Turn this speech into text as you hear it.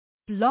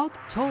Blog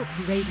Talk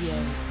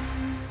Radio.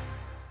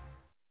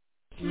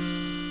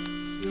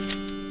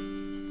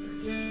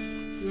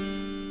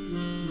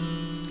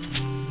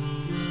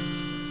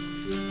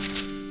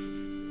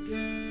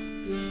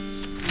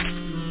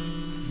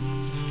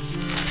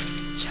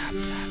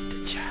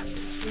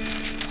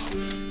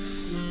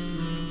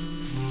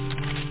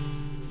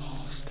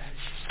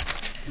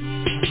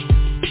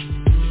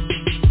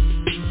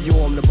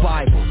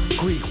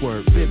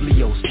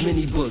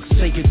 Many books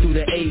taken through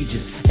the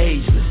ages,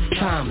 ageless,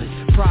 timeless,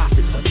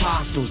 prophets,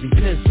 apostles,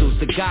 epistles,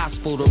 the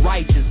gospel, the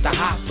righteous, the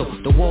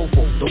hostile, the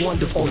woeful, the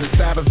wonderful. On the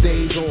Sabbath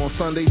days or on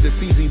Sundays,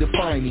 it's easy to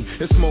find me.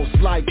 It's most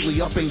likely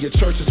up in your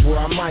churches where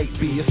I might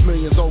be. It's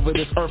millions over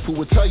this earth who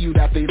would tell you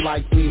that they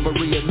like me, but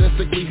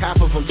realistically, half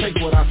of them take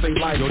what I say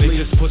lightly. Yo,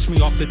 they just push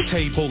me off the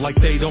table like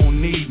they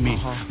don't need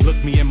me. Look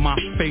me in my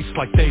face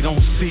like they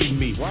don't see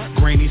me.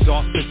 Granny's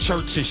off the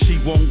church and she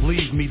won't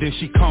leave me. Then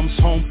she comes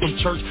home from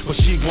church, but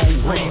she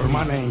won't read me.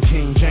 My name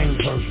King James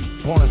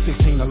Version, born in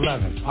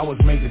 1611. I was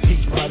made to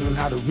teach brethren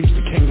how to reach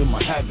the kingdom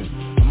of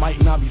heaven. I might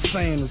not be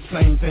saying the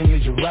same thing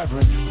as your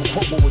reverend,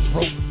 but what was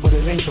wrote, but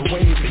it ain't the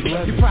way they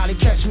live. You probably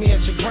catch me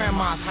at your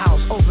grandma's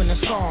house, opening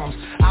Psalms.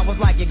 I was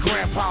like your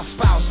grandpa's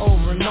spouse,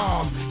 over and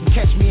on. You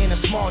catch me in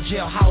a small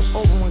jailhouse,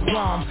 over in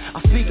Guam.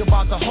 I speak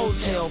about the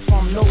hotel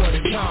from nowhere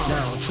to come.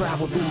 Now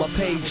travel through my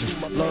pages,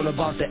 learn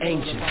about the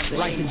ancients.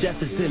 Life and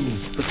death is in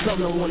me, but some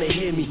don't wanna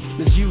hear me.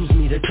 Misuse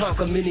me to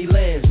conquer many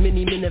lands.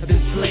 Many men have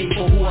been slaves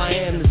for who I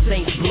am. The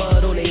saints'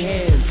 blood on their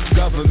hands.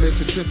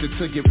 Government attempted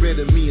to get rid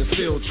of me and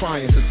still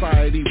trying.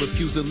 Society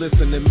refused to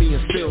listen to me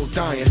and still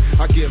dying.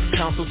 I give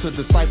counsel to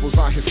disciples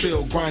out here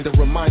still grinding.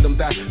 Remind them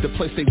that the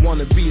place they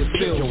wanna be is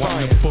still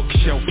I'm a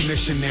bookshelf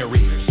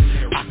missionary.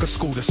 I could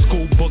school the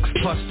school books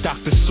plus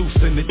Dr.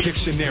 Seuss in the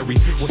dictionary.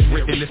 What's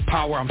written is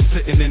power. I'm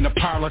sitting in the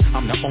parlor.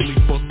 I'm the only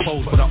book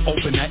closed, but I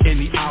open at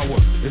any hour.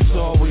 It's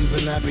always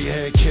a nappy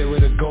head kid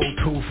with a gold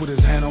tooth with his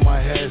hand on my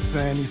head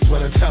saying he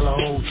swear to tell the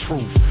whole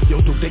truth.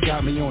 Yo, dude, they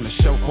got me on the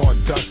shelf all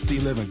dusty.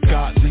 Living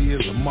godly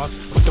is a must,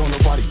 but don't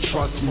nobody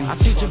trust me. I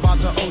teach about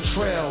the old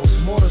trails,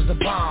 mortars the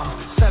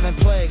bomb, 7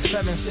 plagues,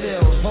 7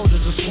 seals,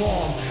 soldiers to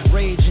swarm,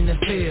 rage in the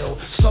field,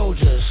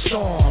 soldiers,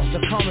 storms, the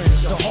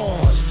comings, the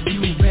horns,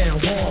 you've been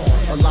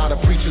warned. A lot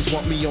of preachers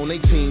want me on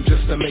their team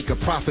just to make a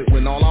profit,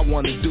 when all I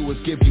want to do is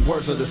give you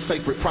words of the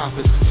sacred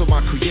prophets, so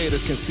my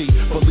creators can see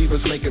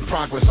believers making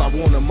progress. I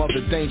warn them of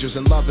the dangers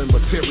in loving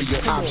material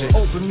objects.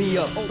 Open me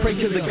up, pray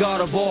to the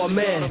God of all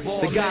men,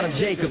 the God of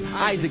Jacob,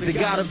 Isaac, the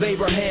God of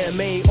Abraham.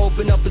 May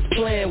open up his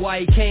plan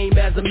why he came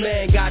as a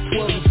man. Got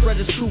 12 and spread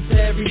his truth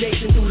to every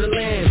nation through the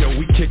land. Yo,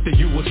 we kicked it,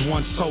 you was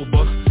once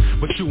sober,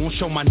 but you won't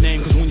show my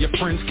name, cause when your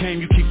friends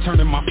came, you keep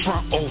turning my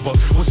front over.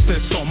 What's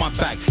this on my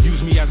back?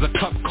 Use me as a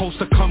cup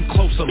coaster, come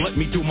closer, let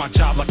me do my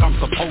job like I'm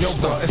supposed to. Yo,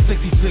 bro, it's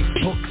 66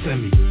 books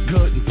in me,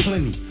 good and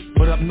plenty,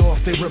 but up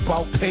north they rip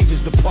out pages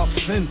to puff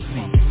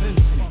Cincy.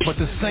 But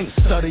the saints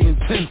study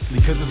intensely,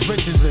 cause it's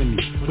riches in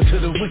me, but to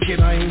the wicked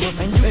I ain't worth a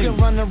penny. And you can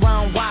run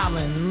around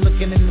wildin',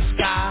 looking in the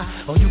sky,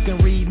 or you can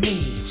read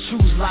me,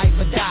 choose life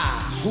or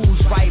die. Who's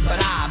right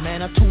but I,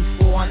 man, a tooth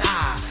for an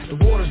eye. The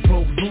waters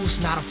broke loose,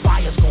 now the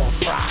fire's gonna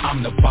fry.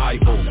 I'm the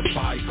Bible.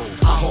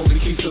 I hold the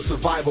keys to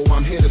survival.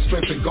 I'm here to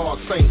strengthen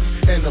God's saints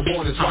and the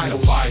waters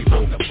vital.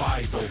 I'm the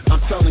Bible.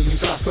 I'm telling you,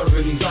 stop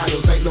serving these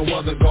idols. Ain't no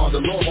other God, the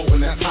Lord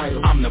holding that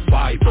title. I'm the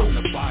Bible.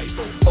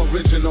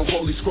 Original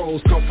holy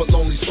scrolls, comfort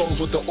lonely souls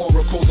with the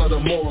oracles of the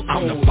moral codes.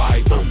 I'm the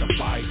Bible.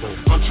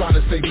 I'm trying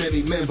to save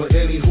many men, but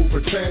any who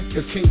pretend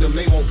his kingdom,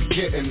 they won't be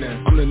getting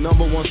there. I'm the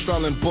 #1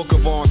 selling book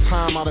of all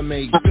time. I done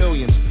made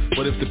billions,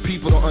 but if the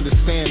people don't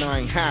understand, I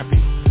ain't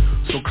happy.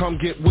 So come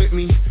get with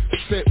me,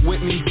 sit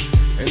with me,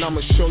 and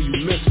I'ma show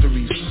you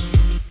mysteries.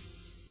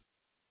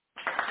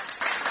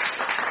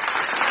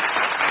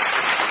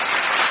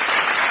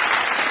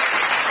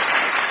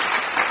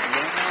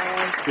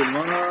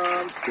 Shalom.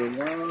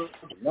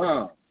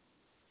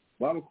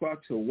 Babakwa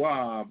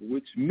Tawab,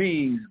 which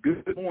means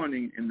good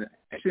morning in the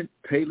ancient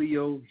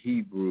Paleo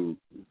Hebrew.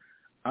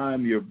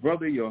 I'm your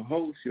brother, your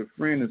host, your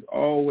friend as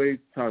always,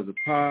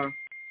 Tazapah.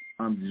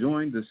 I'm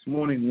joined this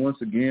morning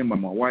once again by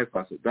my wife,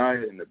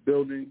 Asadaya, in the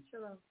building.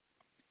 Shalom.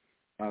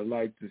 I'd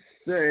like to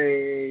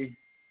say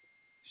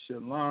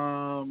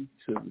shalom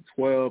to the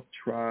 12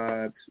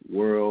 tribes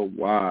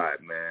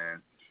worldwide,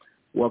 man.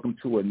 Welcome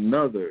to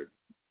another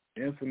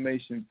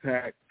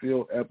information-packed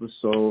field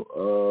episode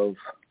of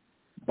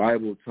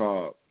Bible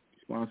Talk,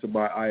 sponsored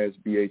by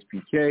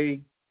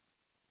ISBHPK.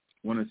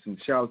 Want to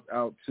send shouts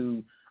out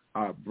to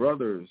our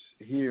brothers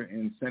here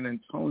in San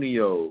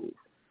Antonio,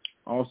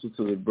 also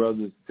to the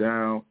brothers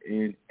down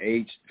in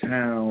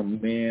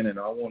H-Town, man. And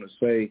I want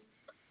to say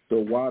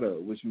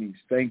Dawada, which means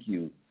thank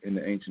you in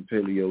the ancient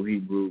Paleo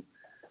Hebrew,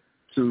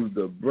 to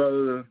the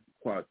brothers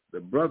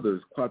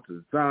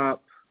Kwatazop,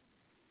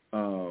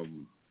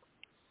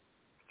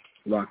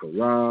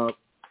 Lakarab,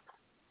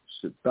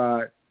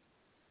 Shatat,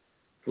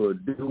 for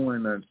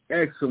doing an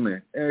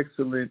excellent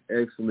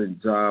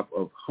job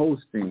of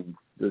hosting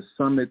the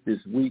summit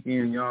this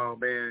weekend, y'all,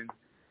 man.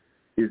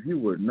 If you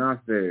were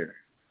not there,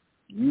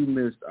 you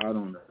missed out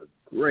on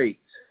a great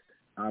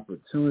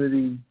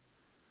opportunity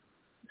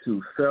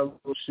to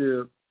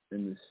fellowship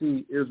and to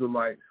see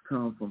Israelites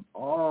come from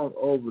all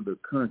over the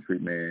country,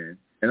 man.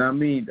 And I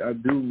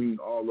do mean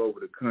all over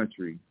the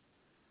country,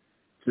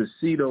 to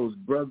see those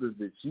brothers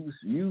that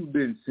you've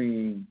been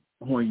seeing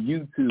on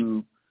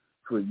YouTube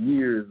for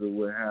years or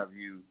what have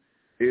you.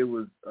 It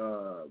was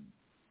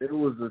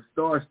a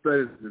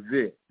star-studded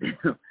event.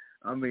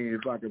 I mean,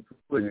 if I could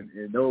put it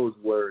in those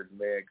words,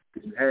 man,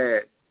 you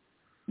had,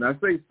 and I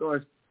say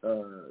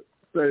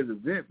star-studded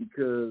event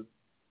because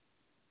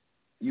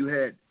you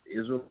had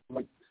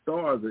Israelite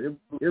stars,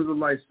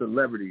 Israelite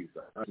celebrities,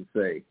 I should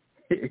say.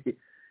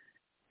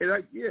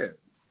 And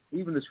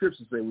even the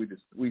scriptures say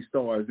we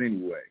stars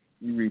anyway.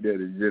 You read that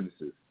in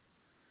Genesis.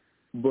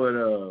 But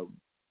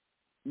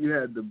you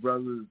had the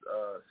brothers,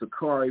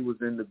 Sakari was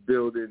in the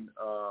building,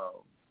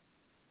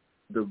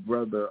 the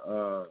brother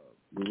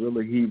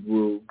Gorilla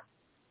Hebrew,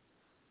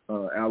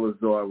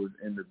 Alazar was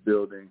in the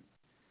building.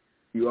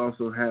 You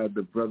also had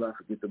the brother, I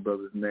forget the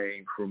brother's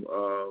name, from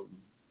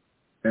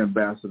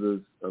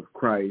Ambassadors of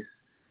Christ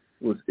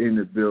was in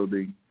the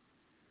building.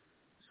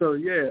 So,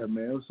 yeah,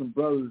 man, there was some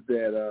brothers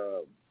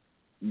that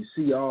you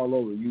see all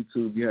over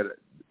YouTube. You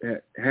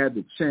had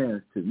the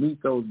chance to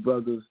meet those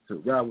brothers,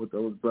 to ride with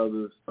those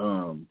brothers,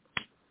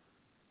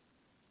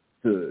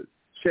 to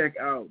check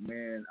out,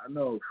 man. I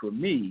know for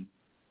me,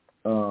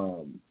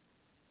 I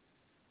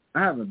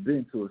haven't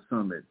been to a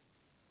summit,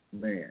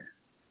 man,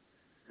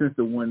 since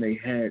the one they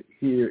had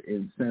here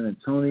in San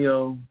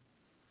Antonio,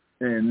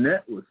 and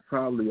that was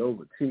probably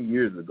over 10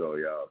 years ago,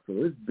 y'all.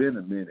 So it's been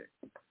a minute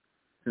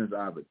since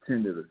I've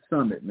attended a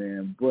summit,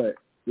 man, but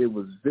it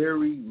was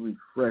very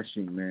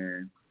refreshing,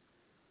 man.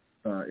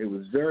 It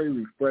was very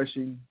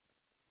refreshing.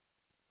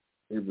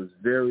 It was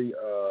very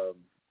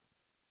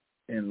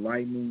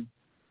enlightening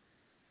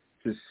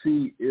to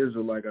see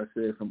Israel, like I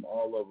said, from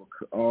all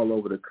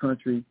over the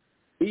country.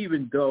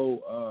 Even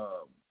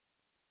though,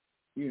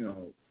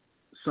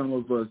 some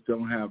of us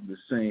don't have the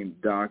same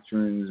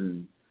doctrines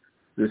and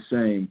the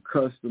same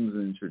customs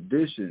and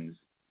traditions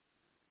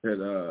that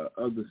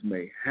others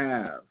may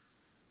have,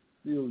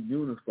 still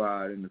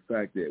unified in the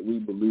fact that we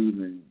believe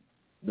in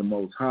the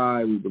Most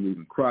High, we believe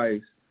in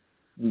Christ,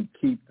 we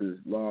keep the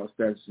law,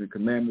 statutes, and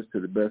commandments to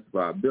the best of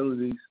our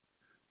abilities.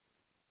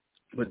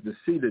 But to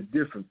see the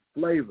different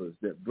flavors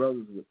that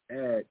brothers would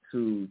add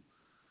to,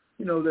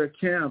 their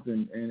camp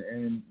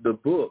and the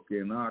book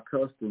and our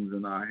customs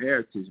and our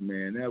heritage,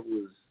 man, that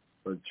was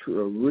a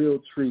real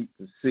treat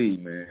to see,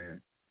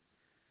 man.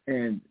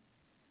 And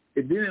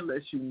it then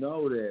lets you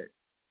know that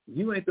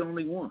you ain't the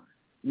only one,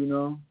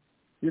 You're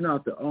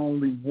not the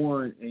only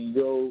one in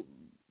your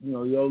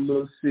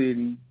little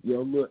city,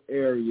 your little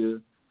area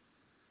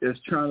that's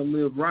trying to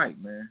live right,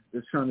 man.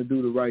 That's trying to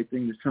do the right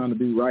thing, that's trying to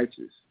be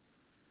righteous.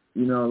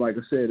 Like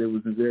I said, it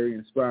was very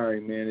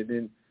inspiring, man. And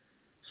then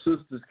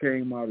sisters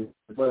came out as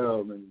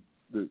well, and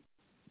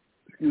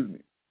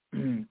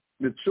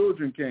the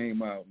children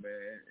came out,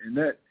 man. And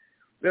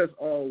that's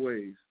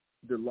always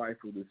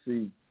delightful to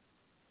see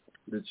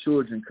the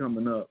children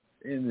coming up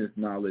in this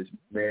knowledge,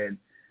 man.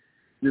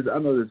 I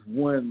know this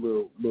one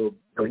little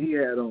he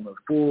had on a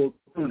full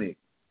tunic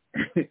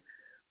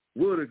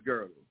with a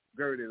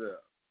girded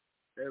up.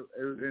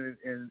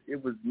 And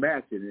it was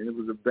matching, and it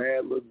was a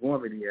bad little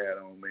woman he had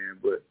on, man.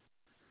 But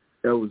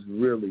that was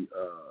really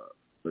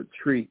a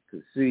treat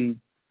to see.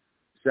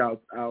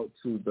 Shouts out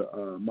to the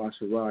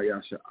Masharah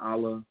Yasha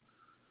Allah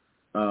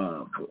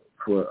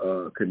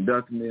for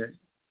conducting it,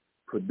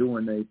 for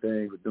doing their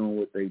thing, for doing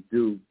what they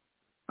do.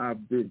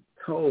 I've been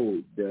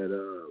told that,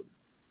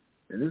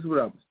 and this is what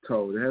I was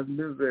told, it hasn't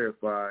been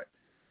verified.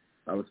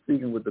 I was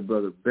speaking with the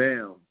brother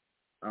Bam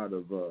out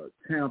of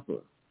Tampa.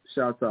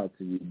 Shouts out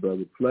to you,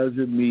 brother.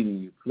 Pleasure meeting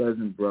you.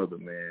 Pleasant brother,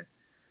 man.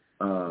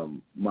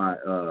 My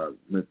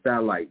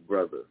Nathalite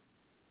brother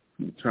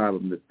from the tribe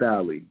of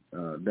Nathali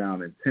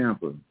down in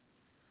Tampa.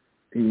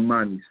 He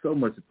reminded me so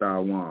much of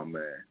Taiwan,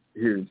 man,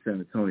 here in San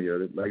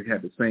Antonio. Like,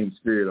 had the same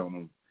spirit on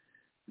him,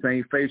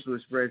 same facial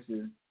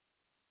expression.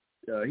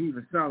 He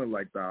even sounded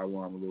like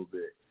Taiwan a little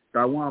bit.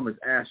 Taiwan is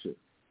Asher.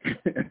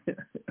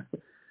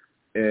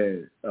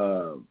 And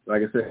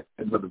like I said,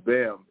 brother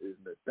Bam is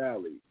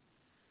Nathali.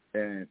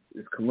 And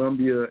it's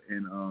Colombia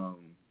and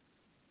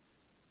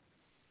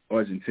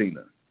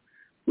Argentina,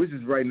 which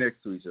is right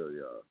next to each other,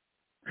 y'all.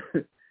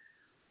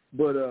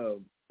 But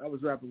I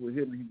was rapping with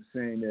him, and he was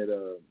saying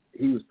that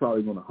he was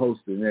probably going to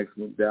host the next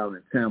one down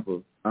in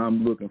Tampa.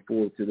 I'm looking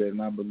forward to that,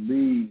 and I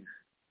believe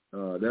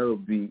that'll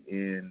be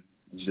in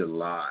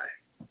July.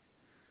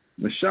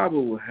 Mashaba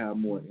will have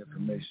more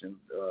information.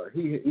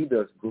 He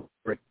does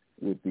great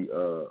with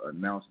the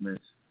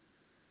announcements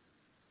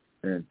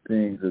and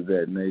things of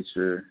that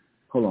nature.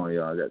 Hold on,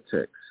 y'all. I got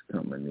text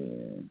coming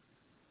in.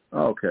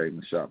 Okay,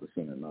 Mashaba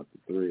sending out the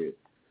thread.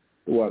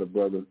 The water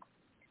brother.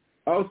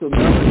 Also, okay,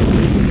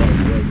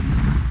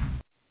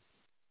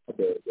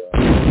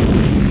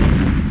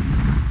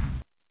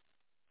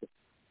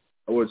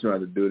 I wasn't trying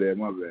to do that.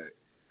 My bad.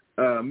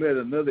 I met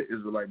another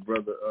Israelite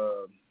brother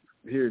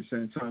here in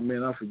San Antonio.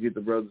 Man, I forget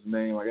the brother's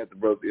name. I got the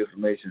brother's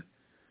information.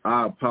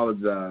 I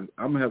apologize.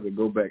 I'm going to have to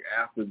go back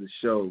after the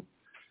show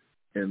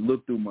and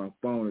look through my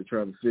phone and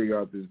try to figure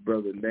out this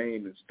brother's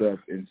name and stuff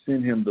and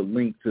send him the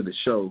link to the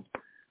show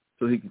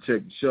so he can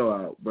check the show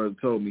out. Brother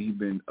told me he's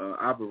been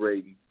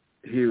operating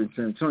here in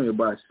San Antonio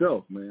by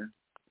himself, man.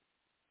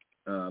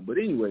 But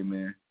anyway,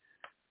 man,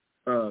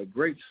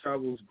 great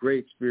travels,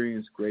 great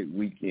experience, great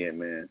weekend,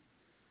 man.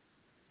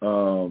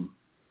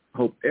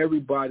 Hope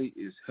everybody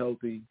is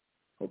healthy.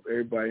 Hope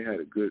everybody had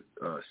a good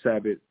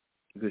Sabbath,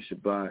 good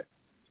Shabbat.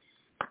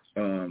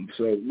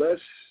 So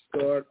let's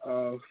start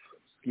off,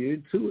 get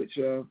into it,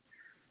 y'all,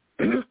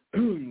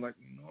 like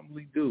we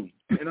normally do.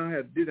 And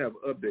I did have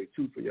an update,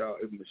 too, for y'all.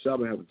 If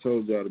Mashaba haven't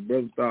told y'all, the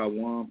brother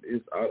Thawam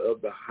is out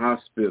of the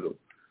hospital.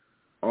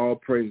 All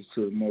praises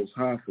to the Most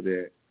High for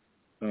that.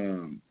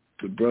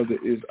 The brother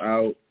is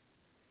out,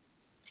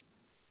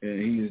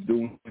 and he is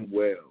doing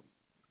well.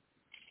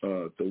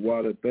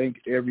 Tawada, thank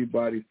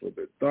everybody for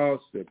their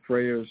thoughts, their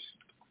prayers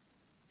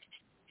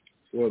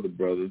for the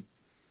brother.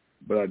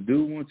 But I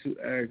do want to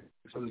ask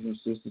brothers and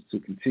sisters to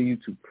continue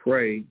to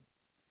pray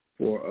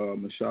for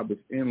Mashaba's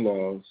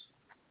in-laws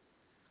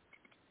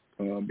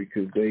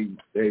because they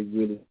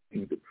really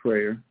need the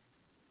prayer.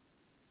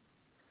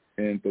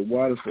 And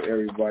Tawada for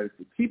everybody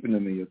for keeping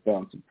them in your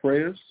thoughts and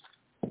prayers.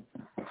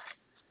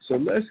 So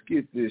let's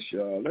get this,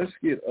 y'all. Let's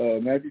get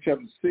Matthew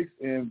chapter 6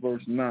 and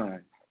verse 9.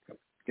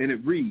 And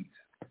it reads,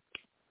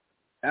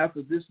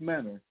 after this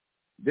manner,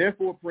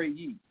 therefore pray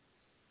ye,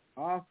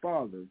 our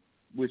Father,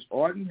 which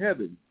art in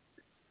heaven,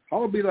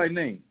 hallowed be thy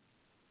name.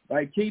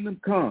 Thy kingdom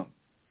come,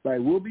 thy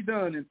will be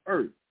done in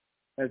earth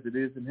as it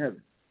is in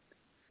heaven.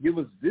 Give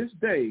us this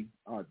day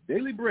our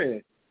daily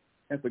bread,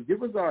 and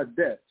forgive us our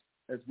debts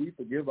as we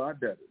forgive our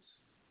debtors.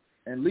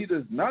 And lead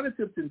us not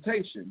into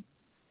temptation,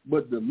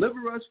 but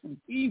deliver us from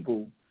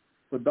evil.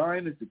 For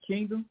thine is the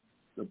kingdom,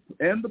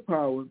 and the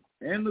power,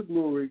 and the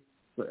glory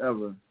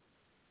forever.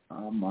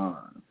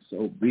 Amen.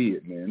 So be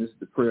it, man. This is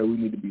the prayer we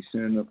need to be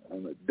sending up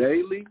on a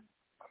daily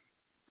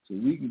so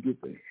we can get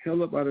the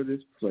hell up out of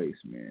this place,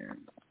 man.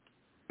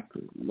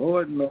 Because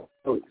Lord knows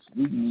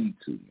we need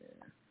to,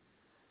 man.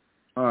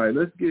 All right,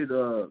 let's get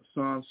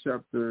Psalms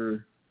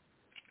chapter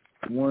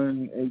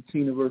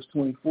 118 and verse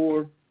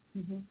 24.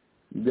 Mm-hmm.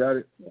 You got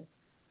it? Yeah.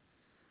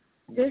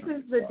 This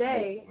is the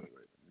day.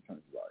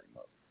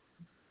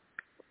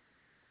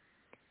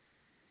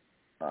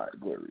 All right,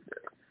 go ahead and read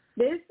that.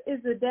 This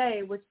is the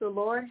day which the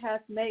Lord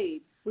hath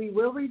made. We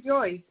will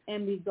rejoice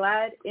and be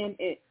glad in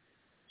it.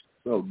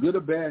 So good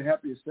or bad,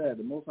 happy or sad,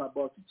 the Most High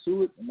brought you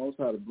to it, the Most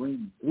High to bring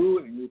you through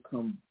it, and you'll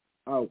come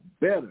out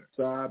better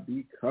side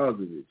because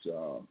of it,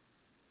 y'all.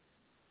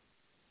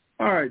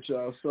 All right,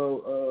 y'all.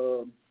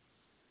 So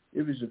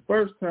if it's your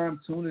first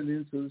time tuning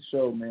into the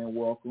show, man,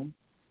 welcome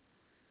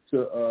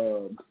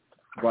to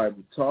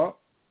Bible Talk.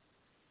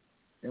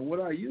 And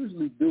what I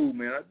usually do,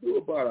 man, I do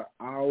about an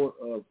hour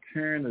of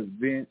current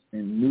events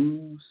and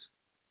news,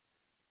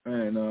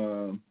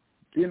 and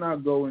then I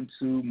go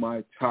into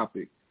my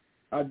topic.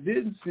 I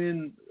didn't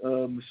send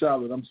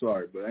Charlotte, I'm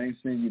sorry, but I ain't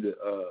send you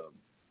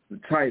the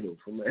title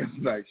for last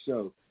night's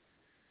show.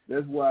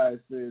 That's why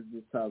it says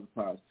this Tyler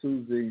Pops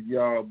Tuesdays,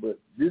 y'all. But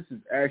this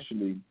is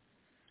actually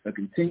a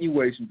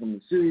continuation from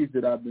the series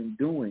that I've been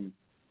doing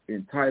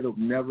entitled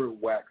Never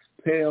Wax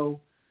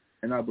Pale,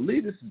 and I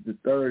believe this is the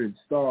third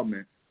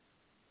installment,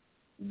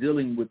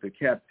 dealing with the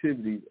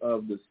captivity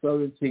of the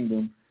Southern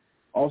Kingdom,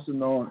 also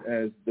known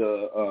as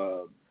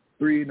the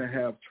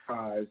 3.5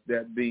 tribes,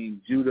 that being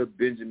Judah,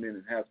 Benjamin,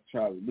 and half the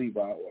tribe of Levi,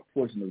 or a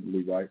portion of the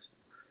Levites.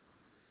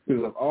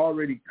 Because I've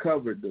already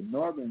covered the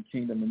Northern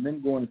Kingdom and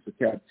then going into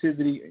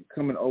captivity and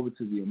coming over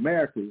to the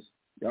Americas.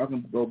 Y'all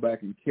can go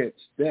back and catch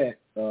that.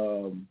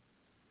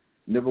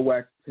 Never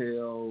Wax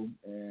Pale,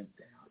 and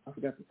I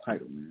forgot the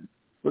title, man.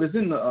 But it's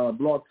in the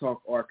Blog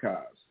Talk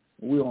archives.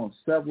 We're on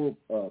several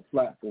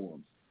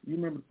platforms. You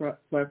remember the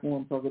platform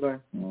I'm talking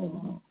about?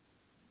 Mm-hmm.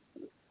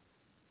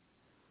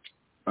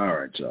 All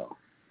right, y'all.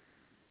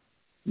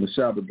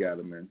 Mashaba got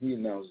him, man. He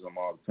announces them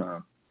all the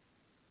time.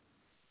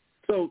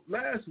 So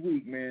last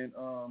week, man,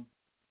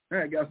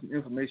 I got some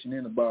information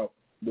in about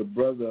the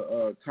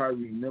brother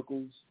Tyree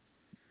Nichols.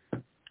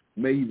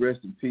 May he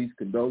rest in peace.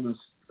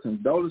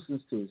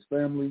 Condolences to his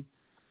family.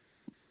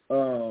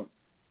 I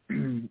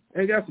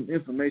got some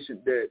information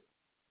that,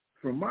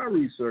 from my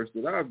research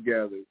that I've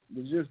gathered,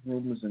 was just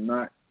rumors and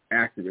not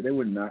accurate. They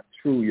were not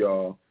true,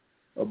 y'all,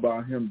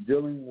 about him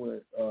dealing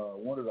with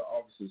one of the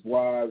officer's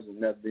wives,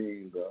 and that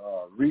being the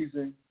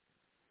reason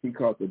he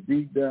caught the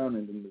beat down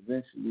and then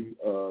eventually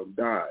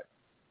died.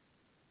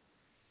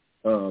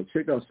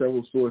 Check out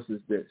several sources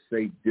that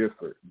say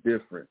different.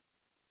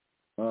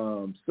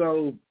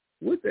 So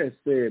with that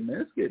said, man,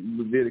 let's get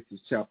Leviticus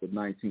chapter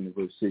 19 and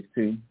verse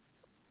 16.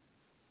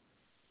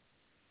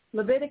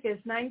 Leviticus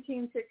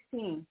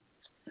 19:16.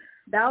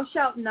 Thou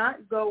shalt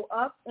not go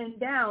up and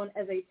down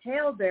as a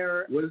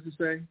talebearer. What does it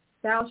say?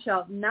 Thou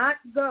shalt not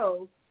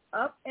go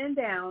up and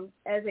down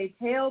as a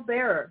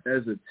talebearer.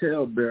 As a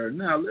talebearer.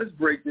 Now, let's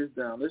break this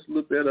down. Let's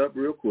look that up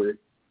real quick.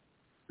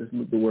 Let's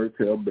look the word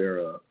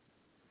talebearer up.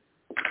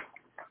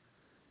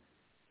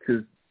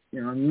 Because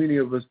many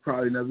of us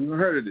probably never even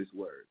heard of this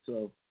word.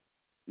 So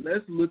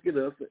let's look it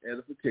up for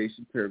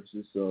edification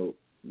purposes so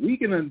we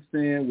can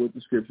understand what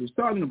the scripture is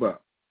talking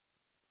about.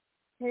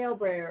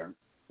 Talebearer,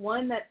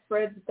 one that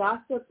spreads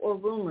gossip or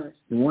rumors.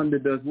 The one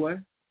that does what?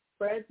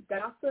 Spreads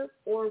gossip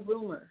or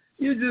rumors.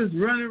 You're just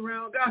running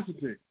around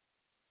gossiping.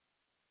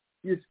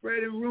 You're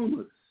spreading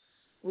rumors.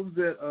 What was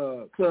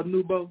that, Club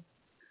Nouveau?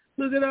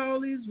 Look at all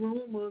these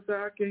rumors,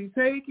 I can't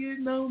take it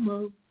no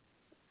more.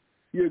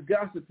 You're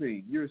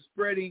gossiping. You're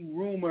spreading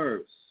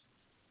rumors,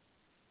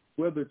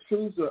 whether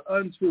truths or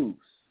untruths.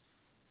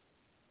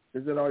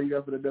 Is that all you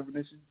got for the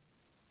definition?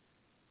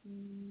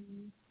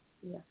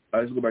 Yeah. All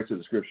right, let's go back to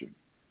the scripture.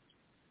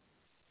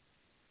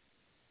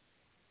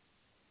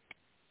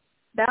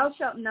 Thou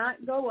shalt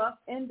not go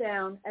up and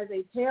down as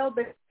a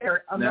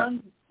talebearer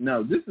among...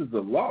 Now, this is the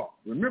law.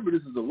 Remember,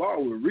 this is the law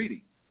we're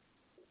reading.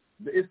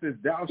 It says,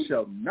 thou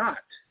shalt not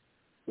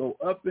go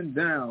up and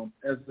down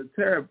as a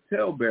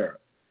talebearer.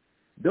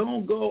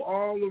 Don't go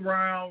all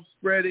around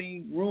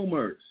spreading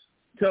rumors,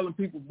 telling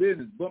people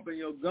business, bumping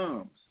your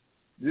gums.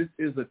 This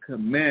is a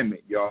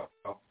commandment, y'all.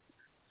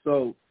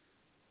 So,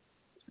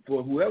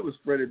 for whoever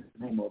spread a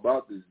rumor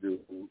about this dude,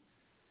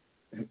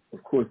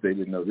 of course they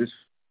didn't know this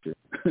shit.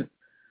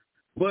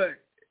 But,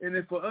 and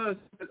then for us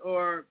that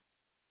are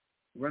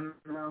running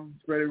around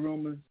spreading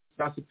rumors,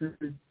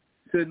 gossiping,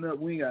 sitting up,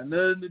 we ain't got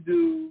nothing to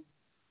do.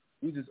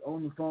 We just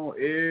on the phone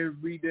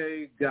every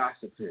day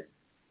gossiping.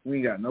 We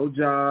ain't got no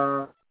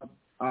job.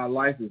 Our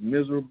life is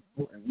miserable,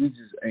 and we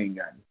just ain't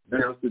got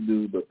nothing else to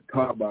do but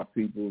talk about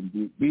people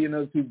and be in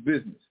other people's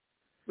business.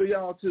 For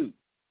y'all, too.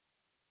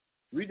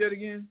 Read that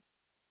again.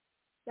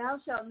 Thou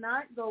shalt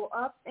not go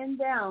up and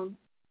down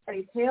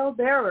a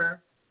talebearer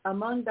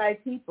among thy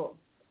people.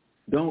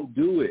 Don't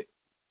do it.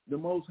 The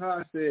Most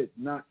High said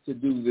not to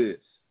do this.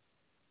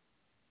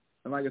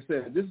 And like I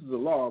said, this is the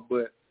law,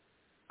 but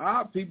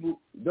our people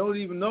don't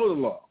even know the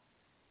law.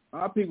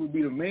 Our people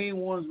be the main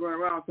ones running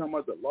around talking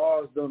about the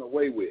law is done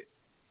away with.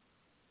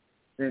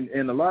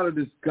 And a lot of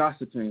this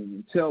gossiping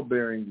and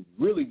talebearing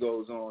really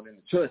goes on in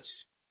the church.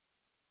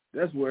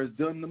 That's where it's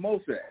done the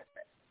most at.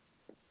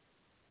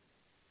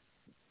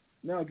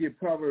 Now get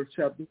Proverbs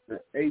chapter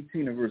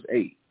 18 and verse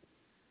 8.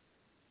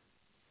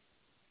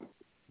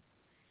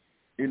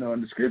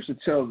 And the scripture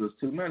tells us,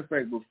 to matter of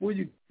fact, before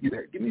you do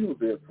that, give me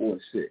Hosea 4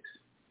 and 6.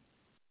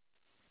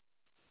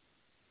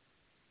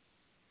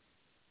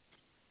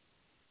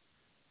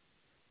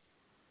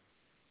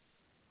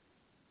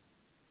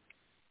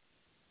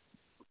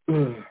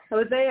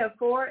 Hosea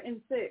 4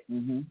 and 6.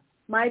 Mm-hmm.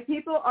 My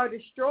people are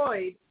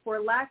destroyed for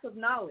lack of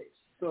knowledge.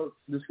 So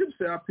the scripture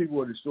says our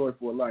people are destroyed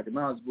for lack of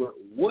knowledge, but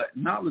what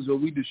knowledge are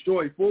we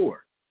destroyed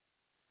for?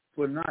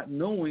 For not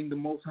knowing the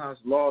Most High's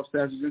law,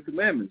 statutes, and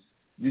commandments.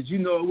 Did you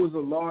know it was a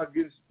law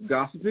against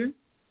gossiping?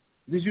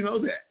 Did you know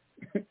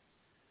that?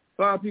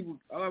 A lot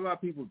of our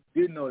people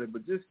didn't know that,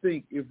 but just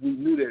think if we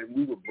knew that and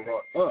we were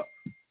brought up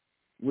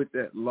with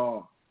that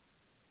law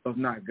of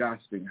not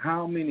gossiping,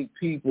 how many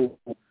people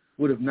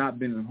would have not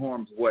been in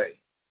harm's way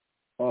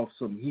off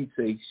some he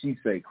say, she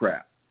say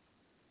crap?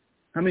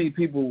 How many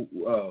people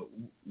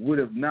would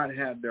have not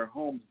had their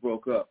homes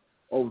broke up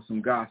over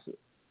some gossip?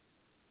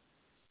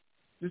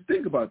 Just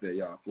think about that,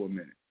 y'all, for a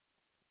minute.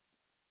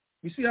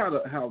 You see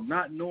how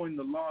not knowing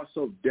the law is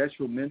so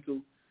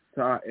detrimental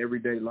to our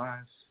everyday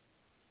lives?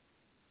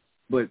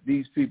 But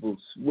these people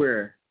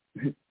swear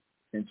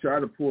and try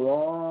to pull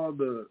all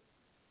the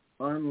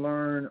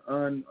unlearned,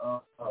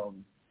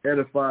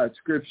 unedified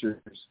scriptures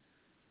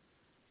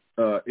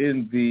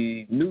in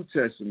the New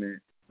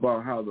Testament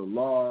about how the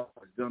law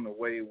is done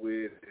away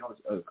with and all this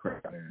other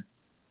crap, man.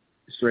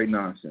 Straight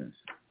nonsense.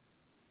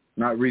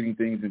 Not reading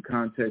things in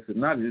context and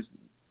not just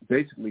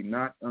basically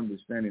not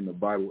understanding the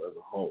Bible as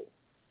a whole.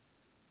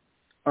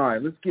 All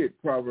right, let's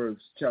get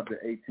Proverbs chapter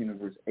 18 and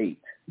verse 8.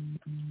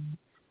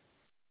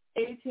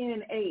 18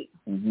 and 8.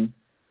 Mm-hmm.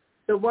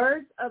 The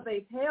words of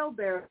a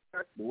talebearer.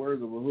 The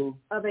words of a who?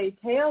 Of a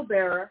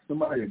talebearer.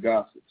 Somebody that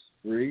gossips.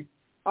 Read.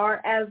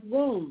 Are as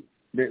wounds.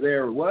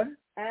 They're what?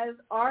 As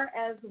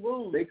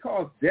wounds. They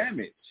cause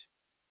damage.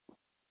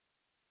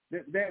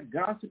 That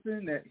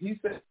gossiping, that he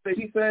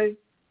say,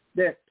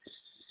 that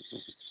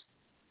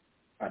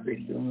I bet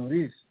you don't know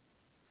this.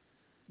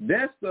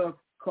 That stuff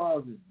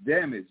causes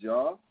damage,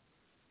 y'all.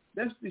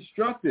 That's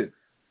destructive.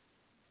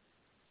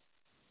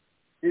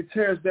 It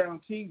tears down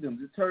kingdoms.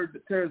 It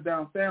tears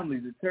down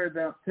families. It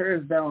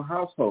tears down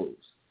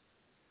households.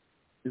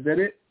 Is that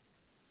it?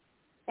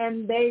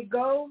 And they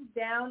go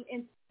down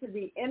into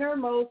the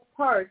innermost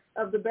parts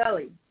of the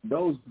belly.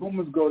 Those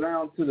rumors go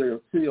down to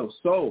your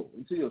soul,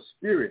 into your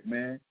spirit,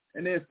 man,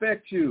 and they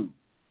affect you.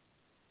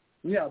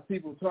 We have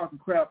people talking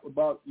crap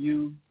about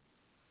you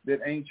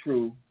that ain't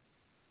true,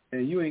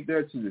 and you ain't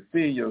there to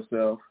defend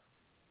yourself.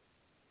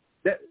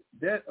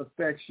 That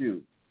affects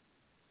you.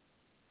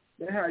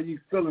 That how you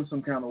feeling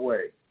some kind of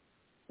way.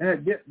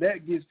 That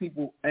gets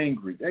people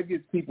angry. That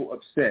gets people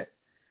upset.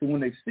 So when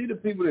they see the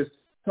people that's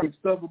talking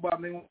stuff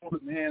about them, they want to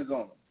put their hands on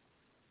them.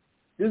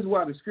 This is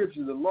why the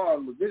scripture, the law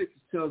of Leviticus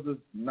tells us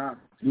not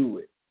to do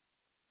it.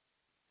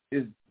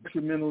 is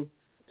detrimental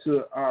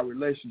to our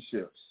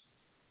relationships.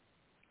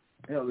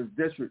 Hell,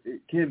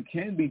 it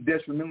can be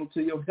detrimental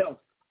to your health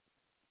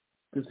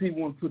because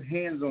people want to put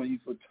hands on you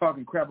for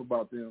talking crap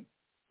about them.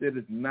 That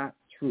is not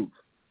truth.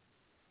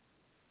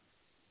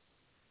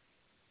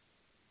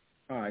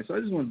 All right, so I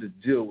just wanted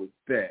to deal with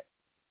that.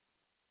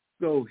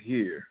 Go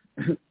here.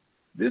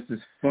 This is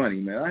funny,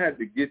 man. I had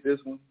to get this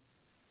one.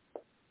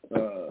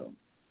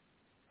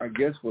 I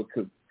guess for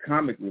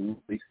comic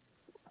relief,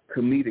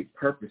 comedic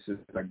purposes,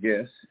 I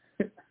guess.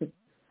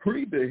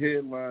 Read the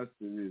headlines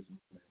to this.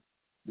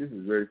 This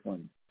is very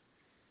funny.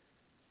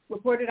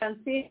 Reported on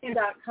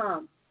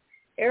CNN.com.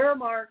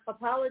 Aramark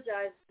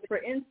apologized for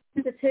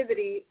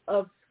insensitivity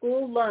of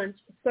school lunch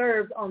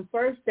served on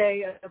first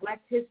day of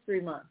Black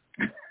History Month.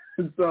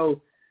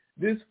 So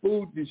this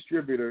food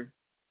distributor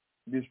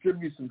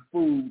distributes some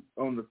food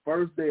on the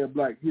first day of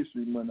Black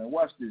History Month. Now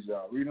watch this,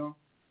 y'all. Read on.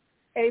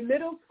 A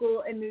middle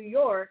school in New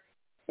York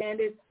and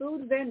its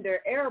food vendor,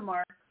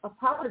 Aramark,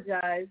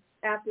 apologized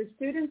after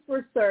students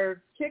were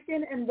served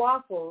chicken and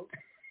waffles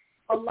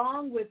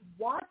along with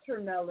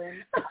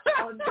watermelon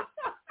on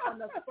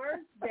the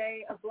first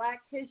day of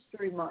Black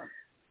History Month.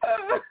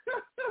 Oh,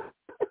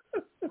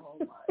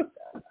 my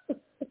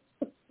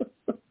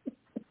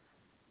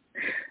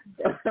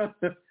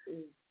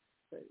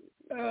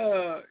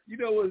God. You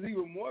know what's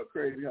even more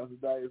crazy, House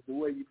of Diet, is the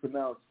way you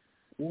pronounce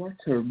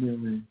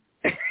watermelon.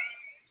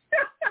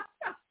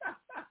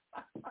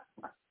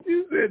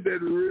 You said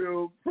that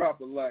real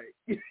proper like.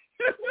 What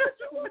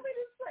you want me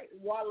to say?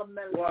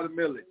 Watermelon.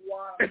 Watermelon.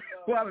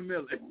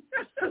 Watermelon.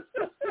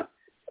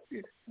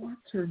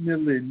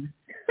 Watermelon.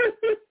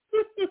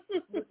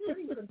 We're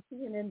reading from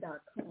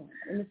CNN.com.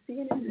 And the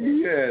CNN.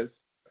 Yes.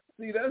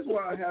 See, that's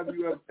why I have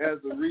you up as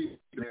a reader,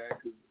 man.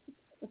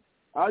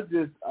 Cause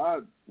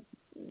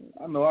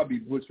I know I be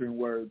butchering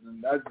words,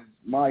 and that's just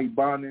my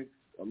Ebonics,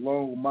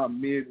 along with my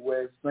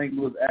Midwest St.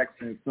 Louis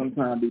accent,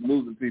 sometimes be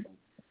losing people.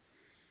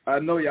 I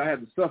know y'all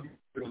had to suffer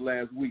for the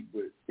last week,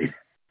 but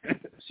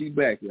she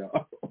back,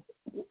 y'all.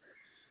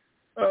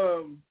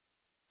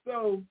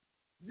 So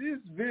this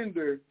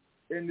vendor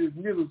in this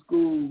middle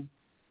school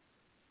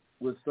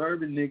was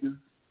serving niggas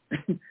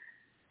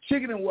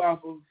chicken and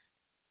waffles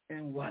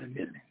and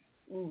watermelon.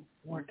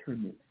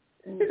 Watermelon.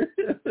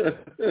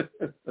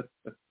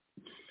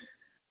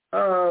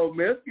 Oh,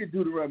 man, let's get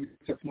Deuteronomy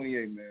chapter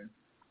 28, man.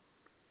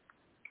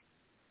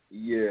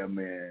 Yeah,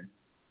 man.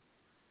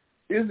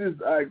 This is,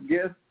 I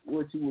guess,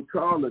 what you would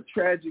call a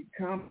tragic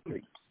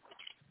comedy.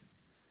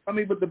 I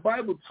mean, but the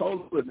Bible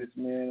told us this,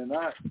 man, and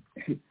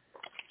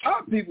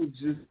our people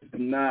just do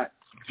not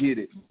get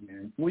it,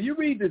 man. When you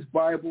read this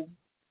Bible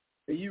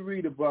and you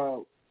read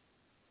about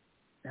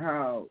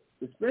how,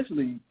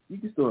 especially, you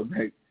can start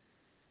back,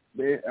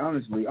 man,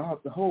 honestly,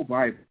 the whole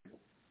Bible.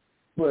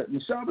 But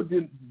Mashaba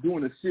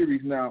doing a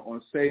series now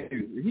on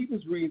Savior. He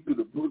was reading through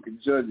the book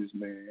of Judges,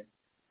 man.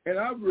 And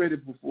I've read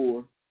it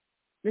before.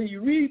 Then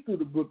you read through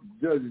the book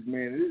of Judges,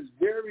 man. It is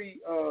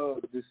very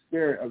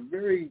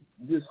very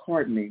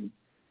disheartening,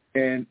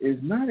 and is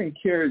not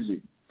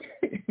encouraging.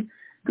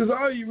 Because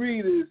all you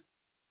read is,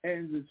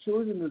 and the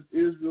children of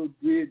Israel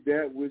did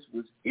that which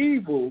was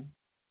evil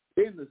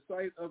in the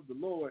sight of the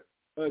Lord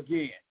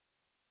again.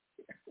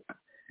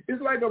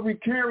 It's like a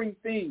recurring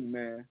theme,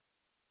 man.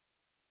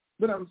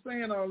 But I'm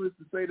saying all this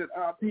to say that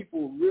our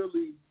people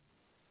really,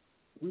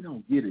 we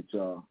don't get it,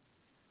 y'all.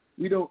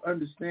 We don't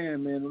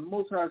understand, man. The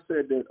Most High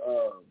said that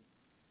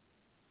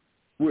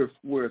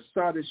we're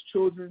sottish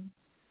children.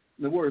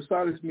 The word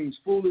sottish means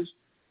foolish.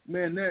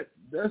 Man,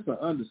 that's an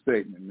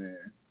understatement,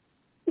 man.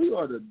 We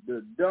are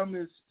the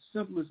dumbest,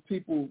 simplest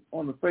people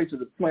on the face of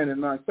the planet.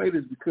 And I say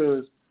this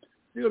because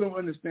still don't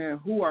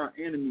understand who our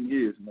enemy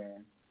is,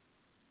 man.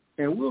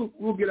 And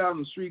we'll get out on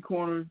the street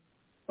corner,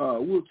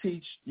 we'll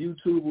teach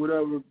YouTube,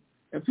 whatever,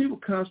 and people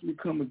constantly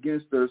come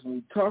against us when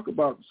we talk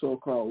about the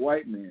so-called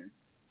white man.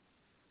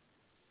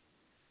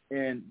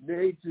 And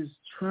they just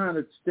trying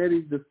to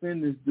steady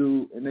defend this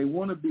dude, and they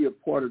want to be a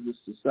part of this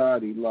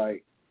society.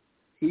 Like,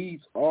 he's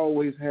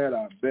always had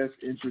our best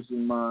interest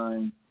in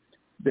mind,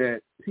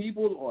 that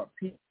people are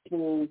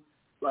people,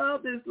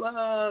 love is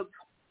love,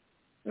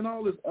 and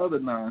all this other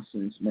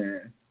nonsense,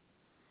 man.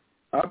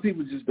 Our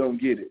people just don't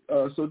get it.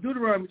 So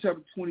Deuteronomy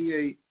chapter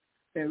 28,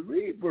 and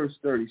read verse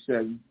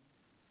 37.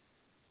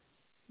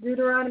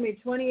 Deuteronomy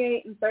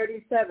 28 and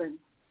 37.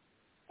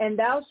 And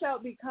thou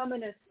shalt become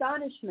an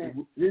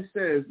astonishment. It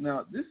says,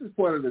 now, this is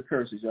part of the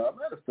curses, y'all.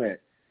 Matter of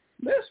fact,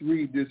 let's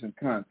read this in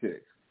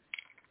context.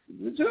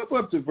 Jump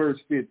up to verse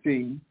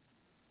 15.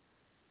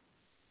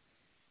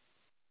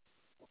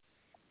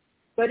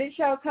 But it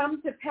shall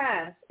come to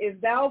pass, if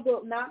thou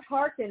wilt not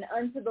hearken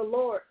unto the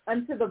Lord,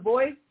 unto the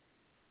voice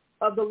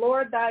of the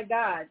Lord thy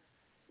God,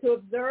 to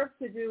observe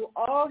to do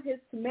all his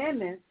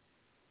commandments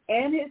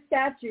and his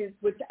statutes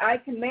which I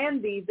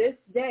command thee this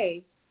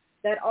day,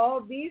 that all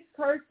these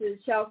curses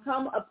shall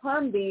come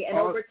upon thee and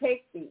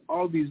overtake thee.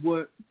 All these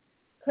what?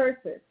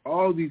 Curses.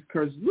 All these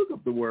curses. Look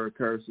up the word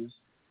curses.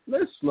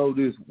 Let's slow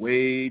this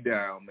way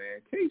down,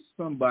 man, in case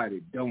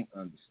somebody don't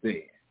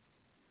understand.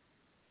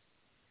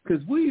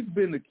 Because we've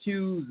been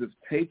accused of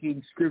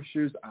taking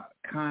scriptures out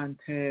of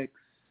context.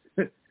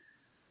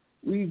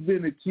 We've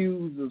been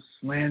accused of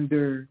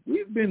slander.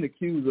 We've been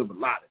accused of a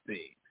lot of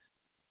things.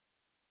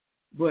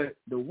 But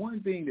the one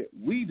thing that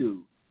we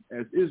do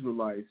as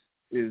Israelites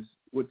is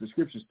what the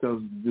scriptures tell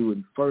us to do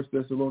in 1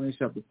 Thessalonians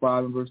chapter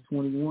 5 and verse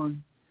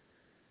 21.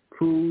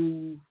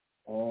 Prove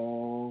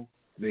all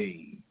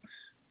things.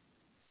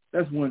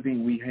 That's one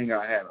thing we hang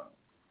our hat on.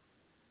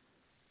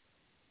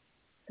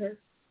 Curse.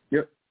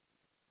 Yep.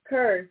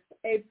 Curse,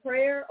 a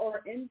prayer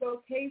or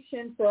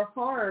invocation for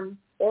harm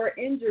or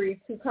injury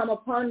to come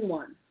upon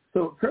one.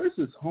 So curse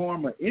is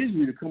harm or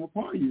injury to come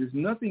upon you. There's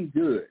nothing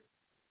good.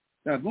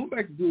 Now, going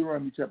back to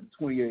Deuteronomy chapter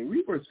 28,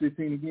 read verse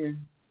 15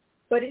 again.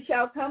 But it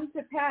shall come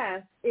to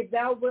pass, if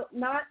thou wilt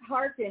not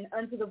hearken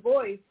unto the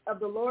voice of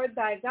the Lord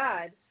thy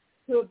God,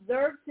 to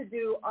observe to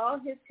do all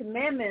his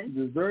commandments.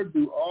 To observe to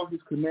do all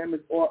his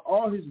commandments or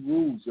all his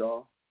rules,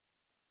 y'all.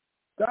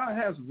 God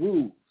has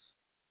rules.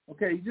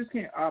 Okay, you just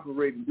can't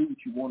operate and do what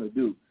you want to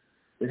do.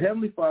 The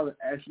Heavenly Father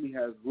actually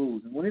has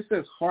rules. And when it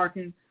says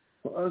hearken,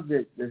 for us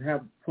that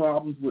have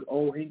problems with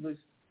Old English,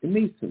 it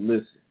means to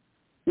listen.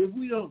 If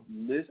we don't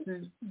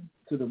listen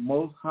to the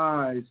Most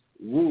High's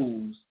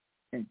rules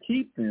and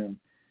keep them,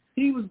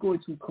 he was going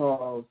to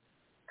cause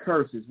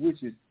curses,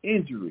 which is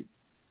injury,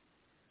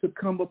 to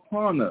come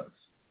upon us.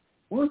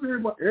 Well,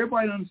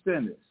 everybody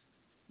understand this?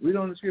 Read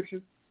on the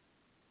scripture.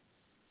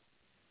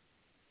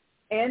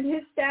 And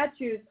his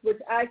statutes, which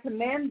I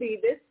command thee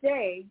this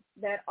day,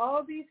 that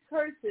all these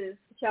curses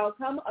shall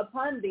come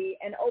upon thee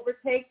and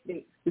overtake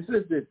thee. It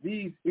says that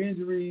these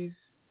injuries,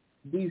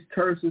 these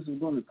curses are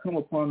going to come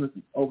upon us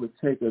and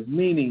overtake us,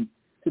 meaning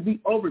to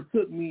be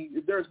overtook means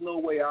there's no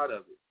way out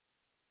of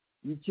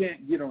it. You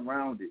can't get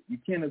around it. You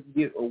cannot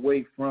get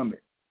away from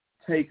it.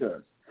 Take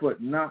us for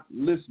not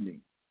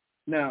listening.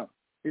 Now,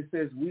 it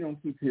says we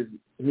don't keep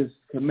his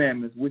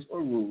commandments, which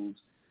are rules.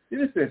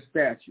 Then it says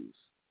statutes.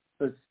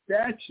 A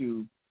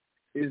statute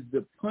is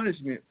the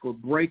punishment for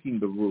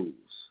breaking the rules.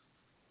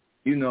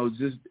 You know,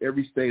 just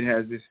every state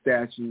has this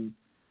statute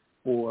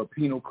for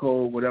penal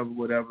code,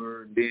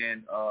 whatever.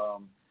 Then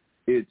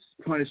it's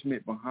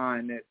punishment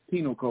behind that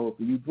penal code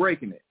for you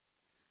breaking it.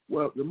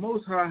 Well, the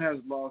Most High has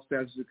law,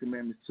 statutes, and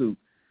commandments too.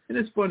 And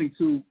it's funny,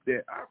 too,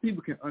 that our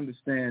people can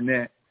understand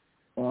that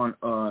on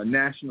a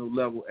national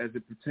level as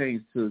it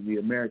pertains to the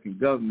American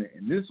government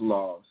and its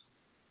laws.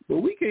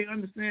 But we can't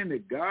understand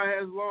that God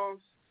has laws.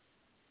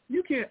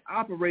 You can't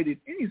operate in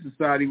any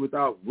society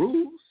without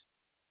rules.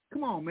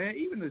 Come on, man.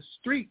 Even the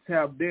streets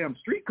have damn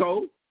street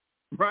code,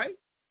 right?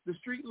 The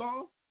street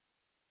law.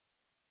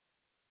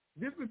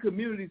 Different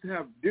communities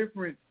have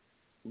different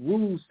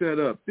rules set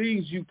up.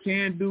 Things you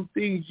can do,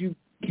 things you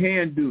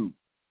can do.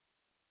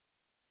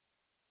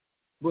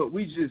 But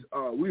we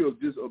are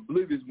just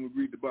oblivious when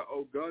we read about,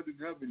 oh, God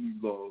didn't have any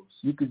laws.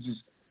 You could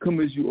just come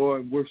as you are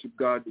and worship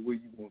God the way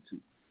you want to.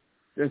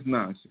 That's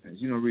nonsense.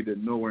 You don't read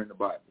that nowhere in the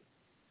Bible.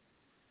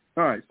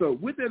 All right, so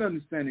with that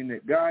understanding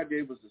that God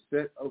gave us a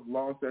set of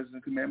laws, statutes,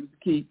 and commandments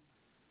to keep,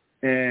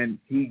 and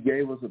he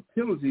gave us a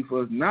penalty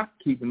for us not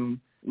keeping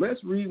them,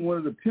 let's read one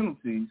of the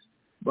penalties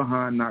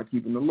behind not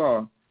keeping the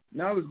law.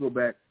 Now let's go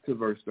back to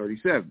verse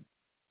 37.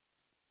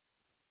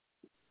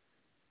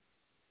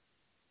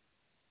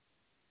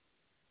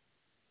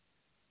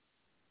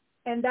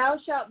 And thou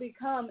shalt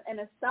become an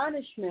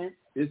astonishment.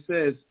 It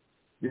says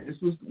this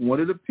was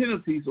one of the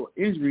penalties or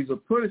injuries or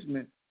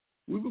punishment.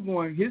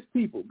 His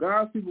people,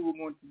 God's people were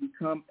going to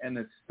become an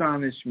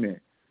astonishment.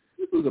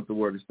 Let's look up the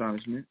word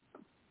astonishment.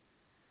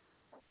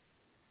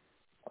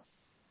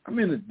 I'm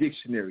in a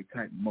dictionary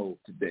type mode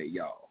today,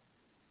 y'all.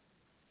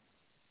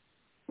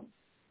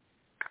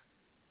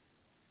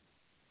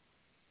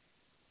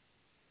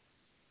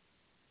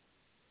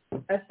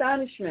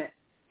 Astonishment,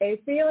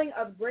 a feeling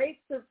of great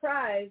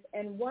surprise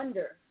and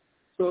wonder.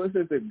 So it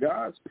says that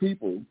God's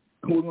people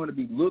were going to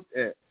be looked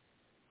at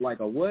like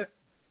a what?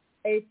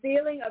 A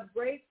feeling of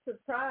great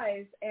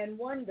surprise and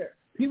wonder.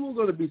 People are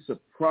going to be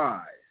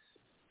surprised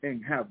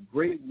and have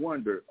great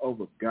wonder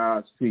over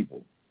God's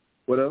people.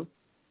 What else?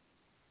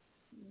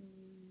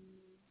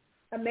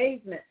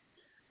 Amazement.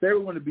 They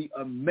were going to be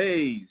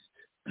amazed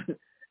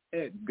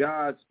at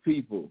God's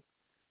people.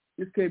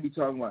 This can't be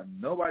talking about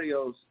nobody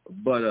else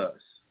but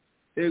us.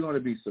 They're going to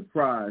be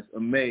surprised,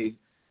 amazed.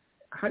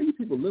 How do you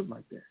people live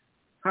like that?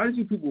 How did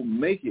you people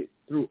make it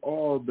through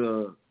all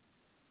the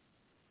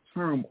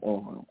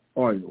turmoil,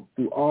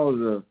 through all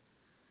the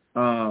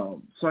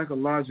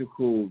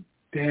psychological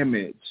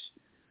damage,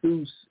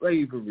 through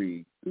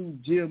slavery, through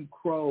Jim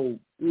Crow,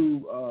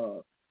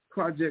 through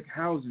project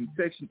housing,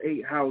 Section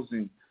 8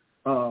 housing,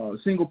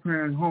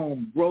 single-parent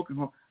home, broken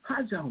home? How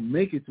did y'all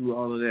make it through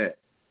all of that?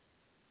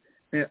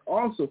 And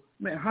also,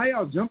 man, how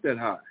y'all jump that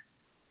high?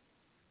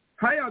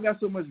 How y'all got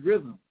so much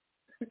rhythm?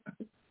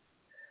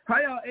 How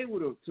y'all able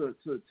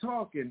to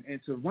talk and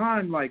to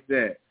rhyme like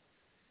that?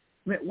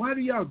 Man, why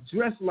do y'all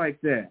dress like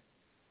that?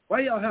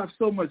 Why y'all have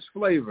so much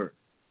flavor?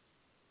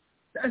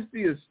 That's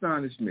the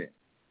astonishment.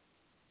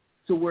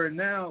 To where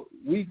now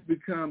we've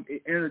become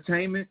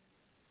entertainment.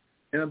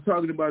 And I'm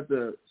talking about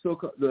the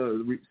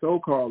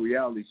so-called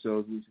reality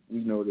shows, which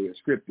we know they are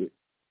scripted,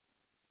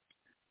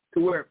 to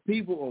where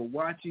people are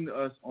watching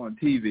us on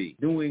TV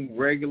doing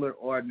regular,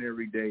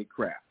 ordinary day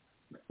crap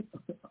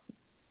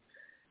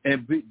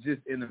and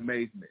just in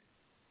amazement.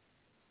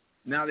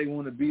 Now they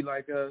want to be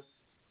like us.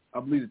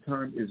 I believe the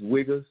term is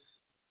wiggers.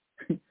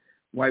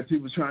 White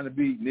people trying to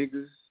be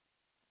niggers.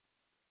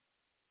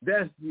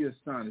 That's the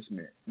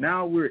astonishment.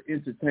 Now we're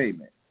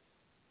entertainment.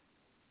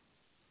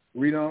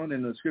 Read on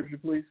in the scripture,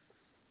 please.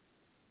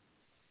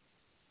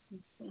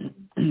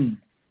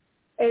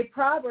 A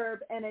proverb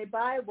and a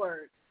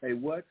byword. A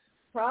what?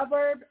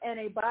 Proverb and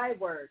a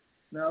byword.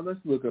 Now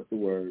let's look up the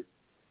word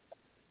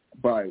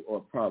by or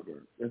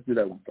proverb. Let's do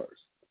that one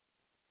first.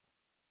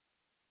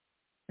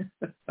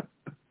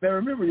 Now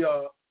remember,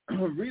 y'all,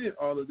 reading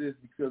all of this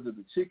because of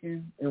the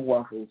chicken and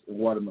waffles and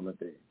watermelon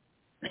thing.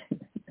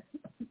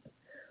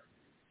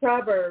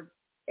 Proverb,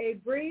 a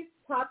brief,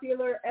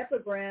 popular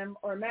epigram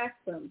or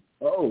maxim.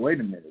 Oh, wait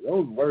a minute.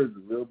 Those words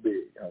are real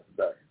big.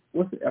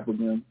 What's the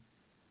epigram?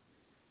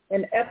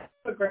 An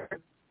epigram.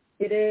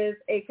 It is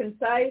a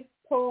concise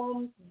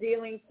poem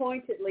dealing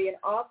pointedly and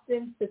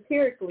often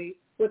satirically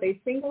with a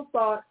single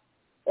thought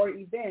or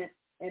event,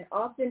 and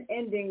often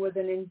ending with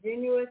an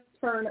ingenuous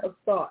turn of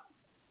thought.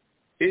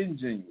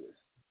 Ingenuous.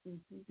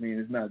 Mm-hmm. I mean,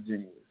 it's not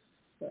genuine.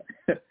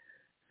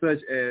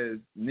 Such as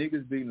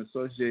niggas being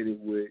associated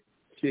with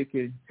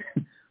chicken,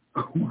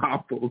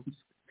 waffles,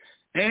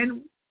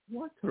 and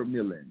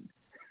watermelon.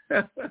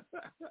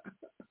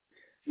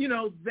 You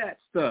know, that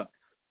stuff.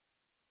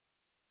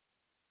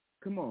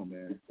 Come on,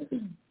 man.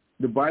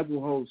 The Bible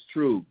holds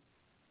true.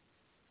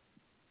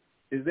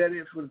 Is that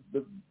it for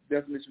the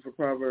definition for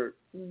proverb?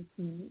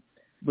 Mm-hmm.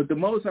 But the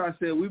Most High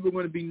said we were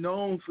going to be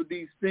known for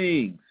these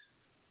things.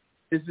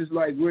 It's just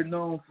like we're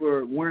known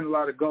for wearing a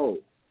lot of gold.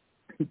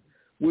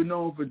 We're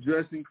known for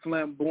dressing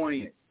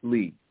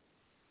flamboyantly.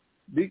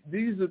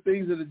 These are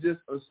things that are just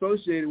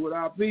associated with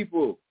our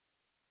people.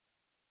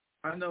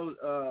 I know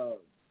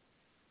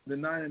the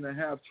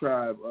 9.5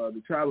 tribe,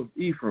 the tribe of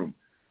Ephraim,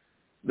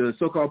 the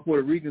so-called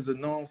Puerto Ricans are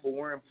known for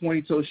wearing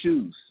pointy-toe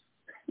shoes.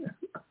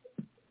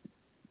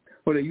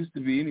 Or they used to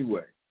be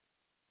anyway.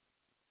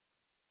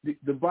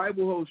 The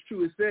Bible holds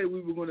true. It said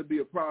we were going to be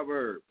a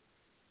proverb.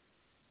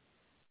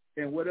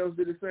 And what else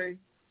did it say?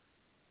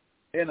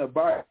 And a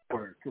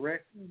byword,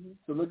 correct? Mm-hmm.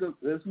 So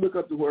let's look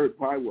up the word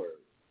byword.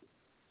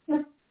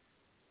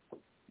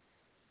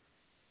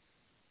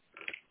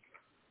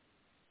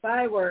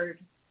 Byword.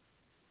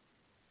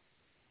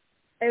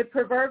 A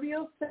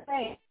proverbial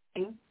saying,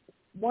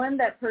 one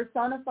that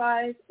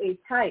personifies a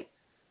type.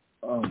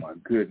 Oh, my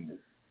goodness.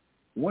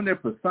 One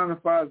that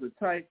personifies a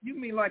type? You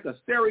mean like a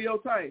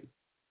stereotype?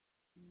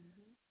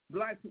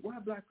 Mm-hmm. Why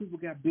black people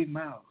got big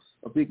mouths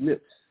or big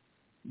lips,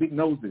 big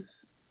noses?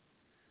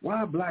 Why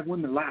are black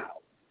women loud?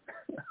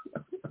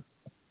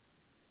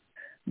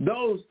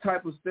 Those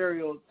type of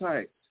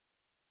stereotypes.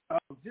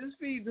 Just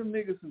feed them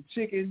niggas some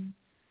chicken,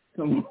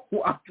 some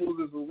waffles,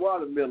 and some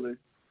watermelon.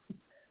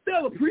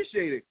 They'll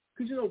appreciate it.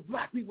 Because, you know,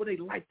 black people, they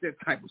like that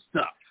type of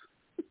stuff.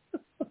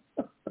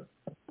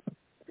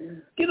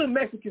 Get them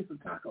Mexicans some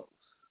tacos.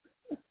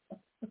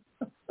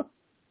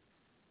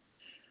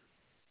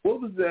 What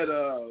was that?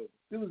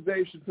 It was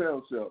Dave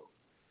Chappelle's show.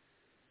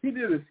 He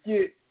did a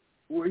skit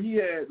where he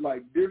had,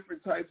 like,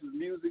 different types of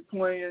music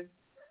playing.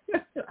 I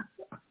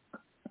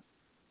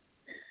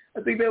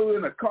think they were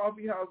in a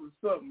coffee house or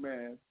something,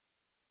 man.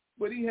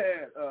 But he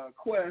had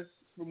Quest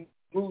from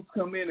Boots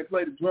come in and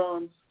play the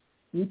drums.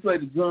 He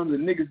played the drums,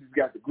 and niggas just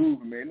got the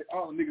grooving, man.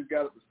 All the niggas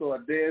got up to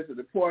start dancing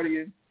and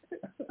partying.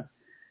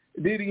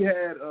 Then he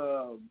had,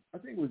 I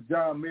think it was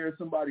John Mayer,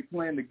 somebody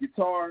playing the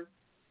guitar.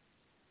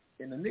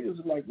 And the niggas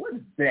was like, what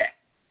is that?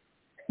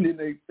 And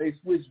then they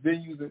switched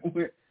venues and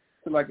went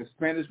to like a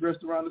Spanish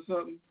restaurant or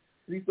something.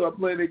 And he started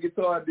playing their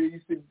guitar. And then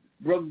you see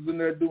brothers in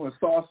there doing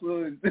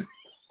salsa. And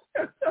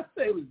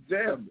they was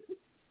jamming.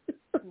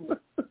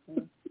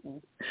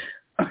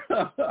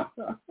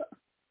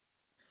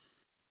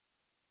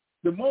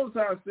 The Most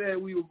High said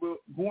we were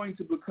going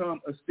to become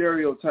a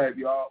stereotype,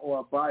 y'all, or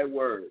a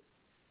byword.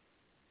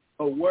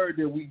 A word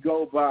that we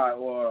go by,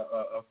 or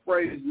a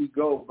phrase we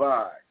go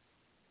by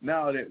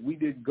now that we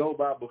didn't go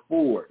by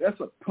before. That's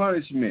a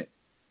punishment.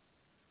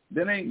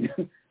 That ain't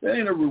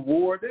a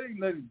reward. That ain't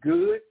nothing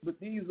good. But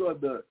these are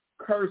the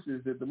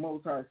curses that the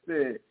Most High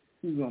said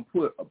he's going to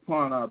put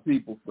upon our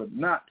people for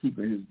not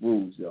keeping his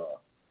rules,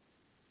 y'all.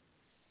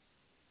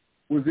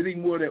 Was it any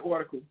more of that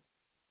article?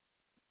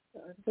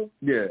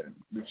 Yeah,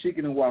 the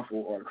chicken and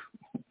waffle article.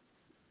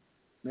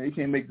 Now, you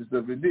can't make this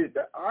stuff. It did.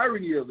 The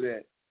irony of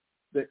that,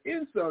 the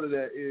insult of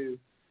that is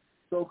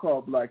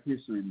so-called Black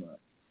History Month.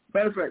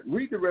 Matter of fact,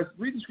 read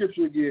the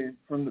scripture again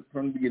from the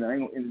beginning. I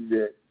ain't going to end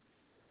it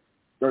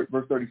yet.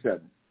 Verse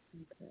 37.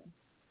 Okay.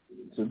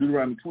 So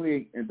Deuteronomy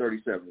 28 and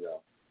 37,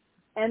 y'all.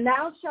 And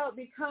thou shalt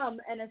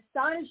become an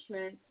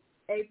astonishment,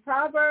 a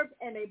proverb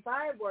and a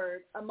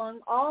byword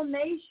among all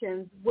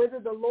nations, whither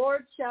the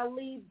Lord shall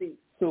lead thee.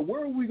 So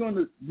where are we going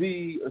to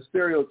be a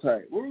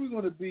stereotype? Where are we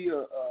going to be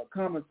a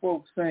common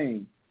folk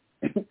saying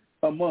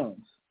Among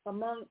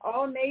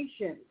all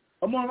nations.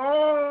 Among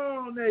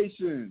all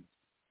nations.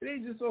 It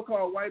ain't just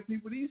so-called white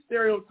people. These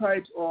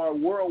stereotypes are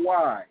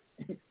worldwide.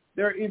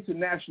 They're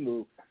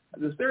international.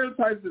 The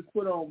stereotypes that's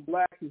put on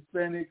black,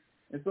 Hispanics,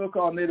 and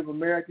so-called Native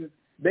Americans,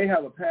 they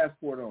have a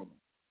passport on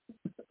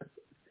them.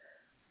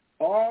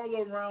 All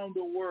around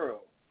the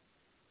world.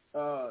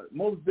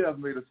 Mos Def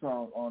made a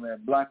song on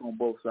that Black on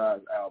Both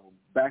Sides album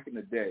back in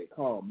the day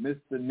called Mr.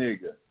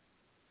 Nigga.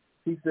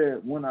 He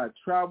said, when I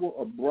travel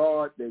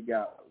abroad, they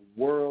got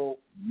world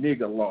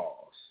nigga laws.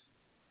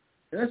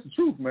 And that's the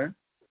truth, man.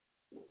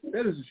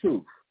 That is the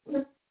truth.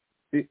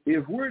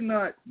 If we're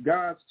not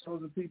God's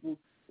chosen people,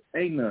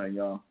 ain't none,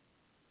 y'all.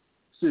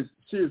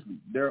 Seriously,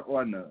 there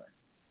are none.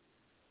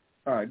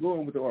 All right, go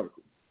on with the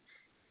article.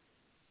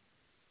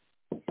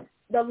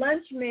 The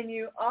lunch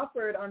menu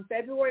offered on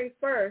February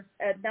 1st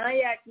at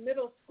Nyack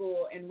Middle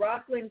School in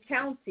Rockland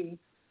County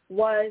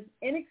was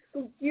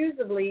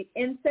inexcusably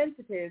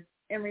insensitive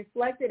and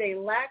reflected a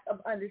lack of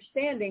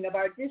understanding of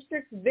our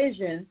district's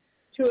vision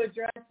to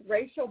address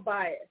racial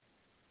bias.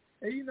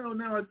 And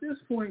now at this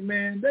point,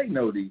 man, they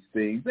know these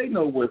things. They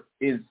know what's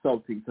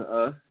insulting to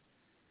us.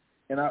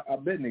 And I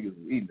bet niggas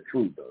was eating the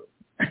food, though.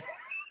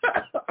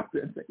 I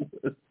bet they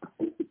was.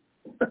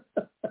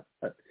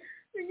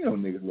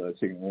 Niggas love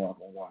chicken walk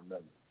on one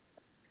another.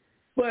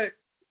 But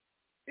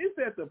it's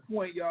at the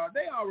point, y'all,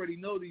 they already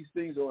know these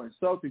things are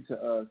insulting to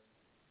us.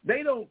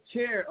 They don't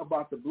care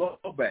about the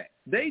blowback.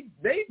 They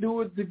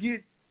do it to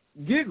get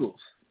giggles.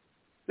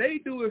 They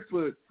do it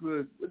for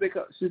what they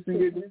call shits and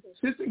giggles.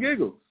 Shits and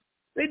giggles.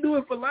 They do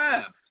it for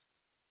laughs.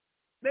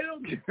 They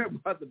don't care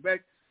about the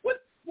back.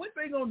 What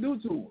they gonna do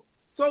to them?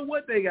 So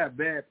what? They got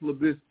bad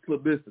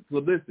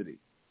publicity.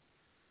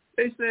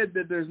 They said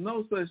that there's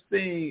no such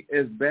thing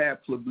as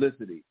bad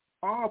publicity.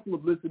 All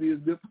publicity is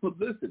good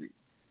publicity.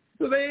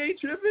 So they ain't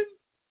tripping.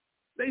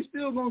 They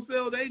still gonna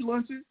sell their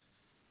lunches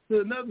to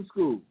another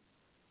school.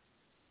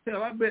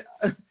 Hell,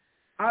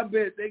 I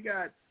bet they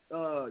got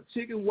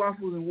chicken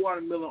waffles and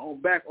watermelon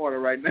on back order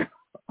right now.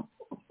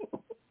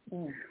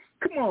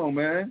 Come on,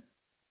 man.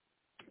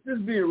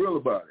 Just being real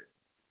about it.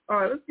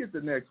 All right, let's get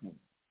the next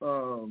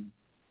one.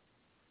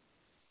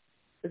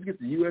 Let's get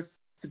the U.S.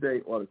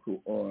 Today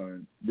article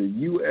on the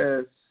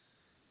U.S.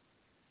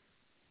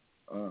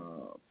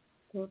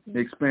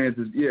 Expands.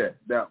 Yeah,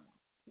 that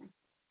one.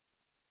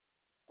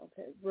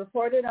 Okay,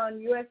 reported on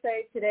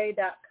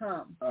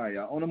usatoday.com. All right,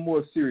 y'all. On a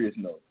more serious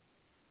note,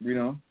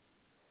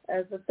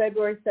 as of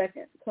February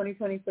 2nd,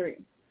 2023,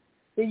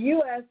 the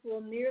U.S.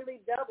 will nearly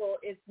double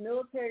its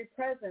military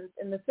presence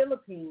in the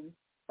Philippines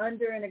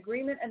under an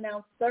agreement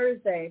announced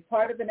Thursday,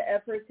 part of an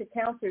effort to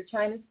counter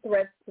China's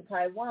threats to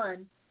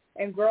Taiwan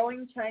and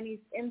growing Chinese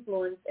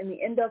influence in the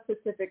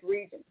Indo-Pacific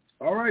region.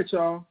 All right,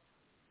 y'all.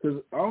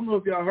 Because I don't know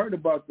if y'all heard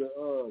about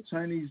the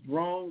Chinese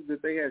drones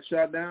that they had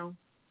shot down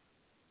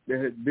that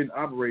had been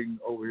operating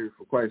over here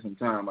for quite some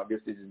time. I guess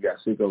they just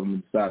got sick of them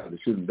and decided to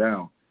shoot them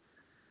down.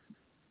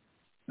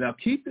 Now,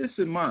 keep this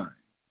in mind.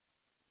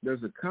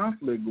 There's a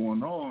conflict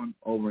going on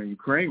over in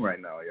Ukraine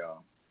right now,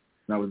 y'all.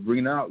 And I was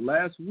bringing out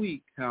last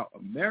week how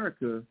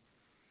America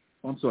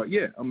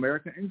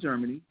and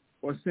Germany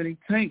are sending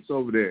tanks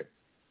over there.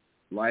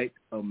 Like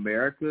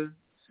America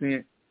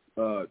sent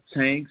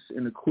tanks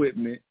and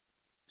equipment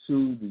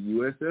to the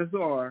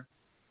USSR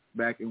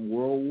back in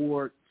World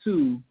War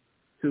II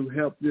to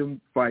help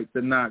them fight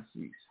the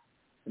Nazis.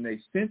 And they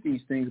sent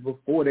these things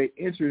before they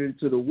entered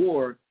into the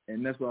war,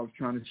 and that's what I was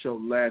trying to show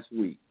last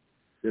week,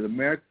 that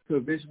America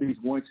eventually is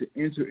going to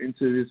enter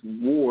into this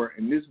war,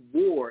 and this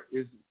war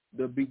is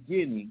the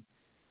beginning,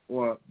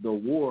 or the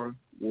war,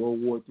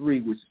 World War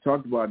III, which is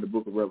talked about in the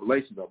book of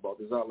Revelation. I brought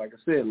this out, like I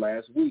said,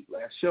 last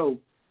show.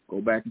 Go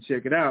back and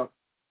check it out.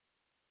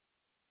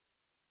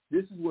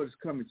 This is what it's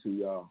coming to,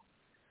 y'all.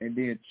 And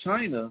then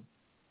China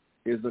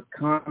is a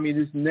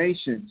communist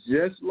nation,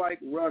 just like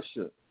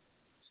Russia.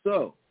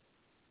 So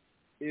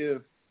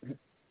if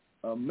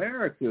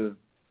America,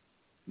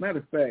 matter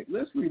of fact,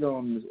 let's read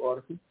on this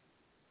article.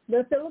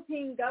 The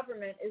Philippine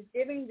government is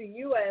giving the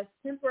U.S.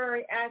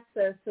 temporary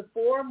access to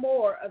 4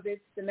 more of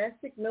its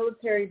domestic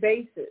military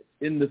bases.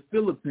 In the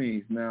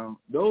Philippines now,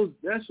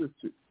 that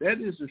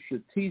is a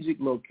strategic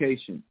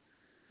location.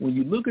 When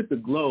you look at the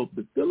globe,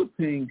 the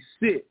Philippines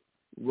sit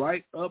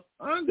right up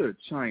under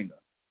China.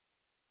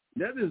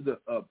 That is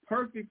a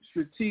perfect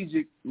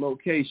strategic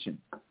location.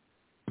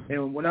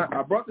 And when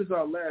I brought this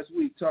out last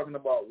week talking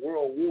about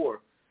World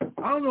War,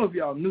 I don't know if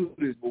y'all knew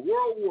this, but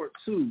World War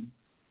II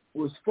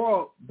was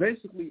fought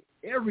basically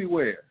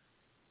everywhere.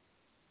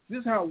 This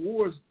is how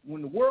wars,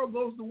 when the world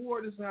goes to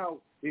war, this is how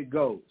it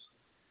goes.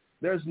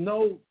 There's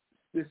no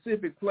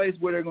specific place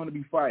where they're going to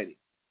be fighting.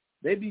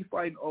 They be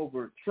fighting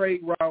over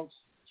trade routes,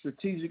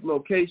 strategic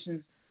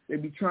locations. They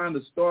be trying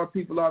to starve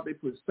people out. They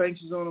put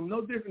sanctions on them.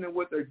 No different than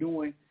what they're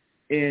doing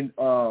in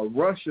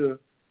Russia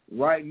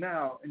right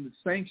now in the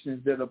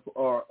sanctions that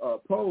are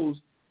opposed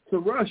to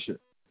Russia.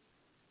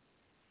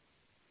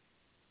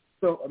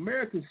 So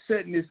America's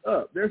setting this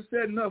up. They're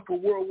setting up for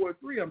World War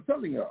III, I'm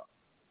telling y'all.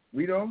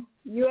 Read on.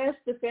 U.S.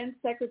 Defense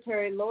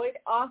Secretary Lloyd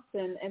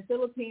Austin and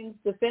Philippines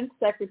Defense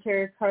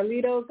Secretary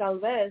Carlito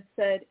Galvez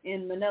said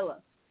in Manila,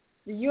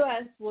 the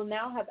U.S. will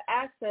now have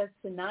access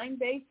to 9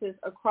 bases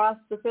across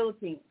the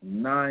Philippines.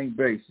 9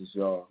 bases,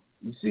 y'all.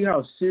 You see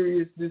how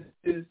serious this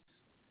is?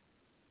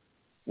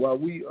 While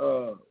we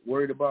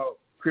worried about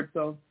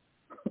crypto,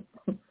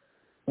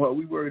 while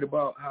we worried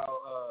about how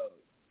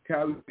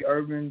Kyrie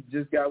Irving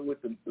just got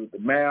with the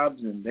Mavs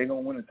and they're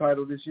going to win a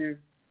title this year,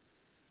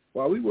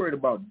 while we worried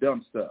about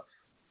dumb stuff,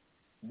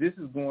 this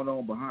is going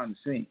on behind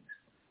the scenes.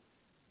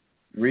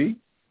 Read.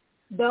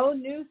 Though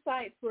news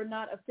sites were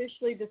not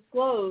officially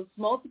disclosed,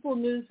 multiple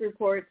news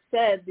reports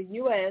said the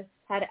U.S.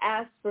 had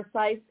asked for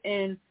sites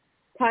in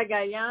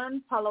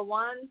Cagayan,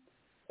 Palawan,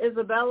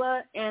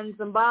 Isabela, and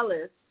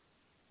Zambales.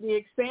 The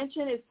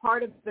expansion is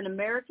part of an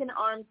American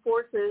Armed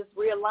Forces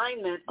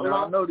realignment.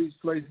 Now, I know these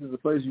places are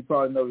places you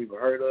probably never even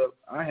heard of.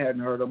 I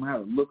hadn't heard of them. I had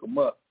to look them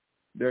up.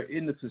 They're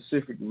in the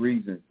Pacific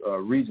region,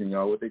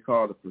 y'all, what they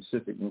call the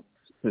Pacific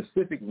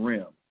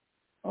Rim.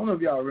 I don't know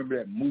if y'all remember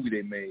that movie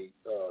they made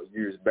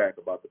years back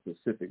about the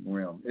Pacific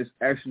Rim. It's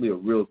actually a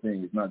real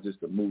thing. It's not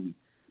just a movie.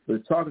 But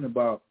it's talking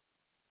about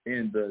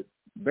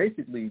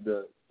basically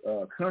the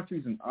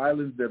countries and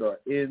islands that are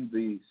in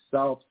the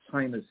South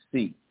China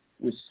Sea,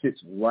 which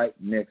sits right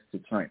next to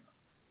China.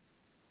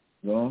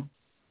 No?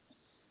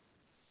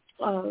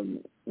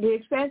 The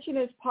expansion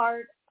is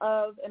part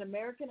of an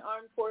American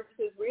Armed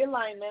Forces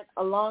realignment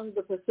along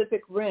the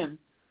Pacific Rim.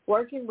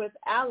 Working with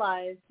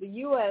allies, the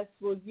U.S.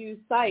 will use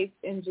sites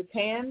in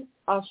Japan,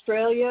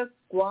 Australia,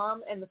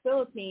 Guam, and the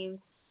Philippines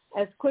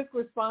as quick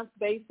response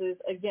bases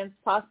against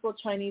possible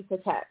Chinese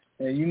attacks.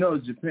 And you know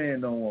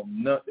Japan don't want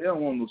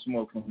no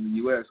smoke from the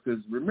U.S.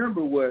 because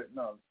remember what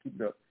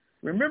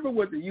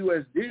the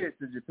U.S. did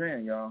to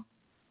Japan, y'all.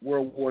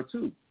 World War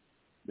II.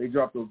 They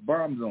dropped those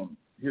bombs on them.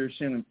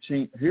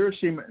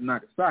 Hiroshima and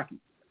Nagasaki.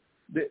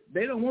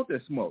 They don't want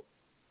that smoke.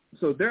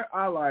 So they're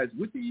allies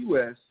with the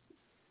U.S.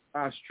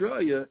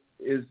 Australia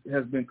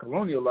has been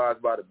colonialized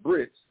by the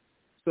Brits.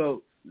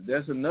 So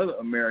that's another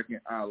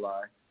American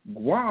ally.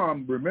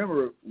 Guam,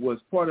 remember, was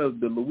part of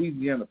the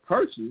Louisiana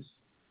Purchase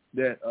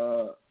that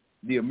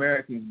the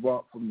Americans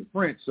bought from the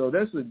French. So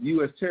that's a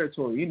U.S.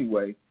 territory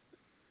anyway.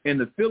 And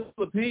the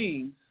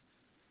Philippines,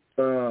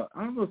 I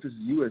don't know if it's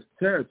U.S.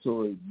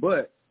 territory,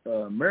 but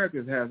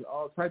America has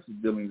all types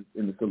of dealings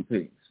in the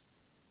Philippines.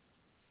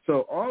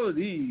 So all of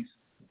these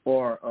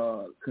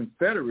are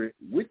confederate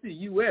with the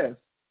U.S.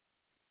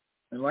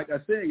 And like I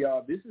said,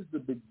 y'all, this is the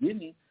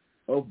beginning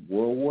of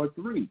World War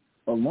III,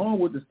 along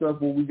with the stuff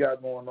what we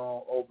got going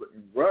on over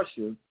in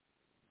Russia.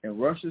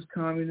 And Russia's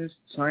communist,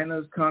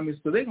 China's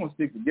communist, so they're going to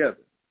stick together.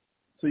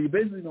 So you're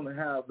basically going to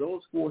have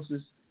those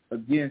forces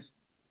against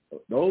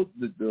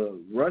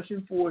the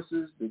Russian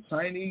forces, the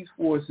Chinese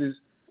forces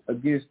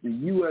against the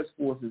U.S.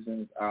 forces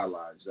and its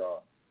allies,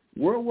 y'all.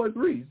 World War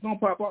III is going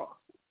to pop off.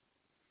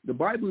 The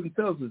Bible even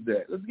tells us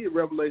that. Let's get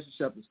Revelation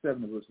chapter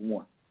 7, verse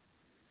 1.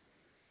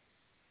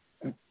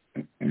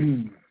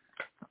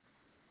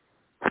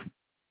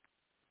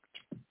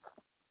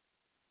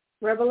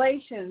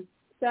 Revelation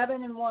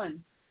 7:1.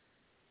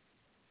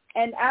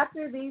 And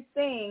after these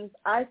things,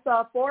 I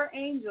saw 4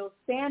 angels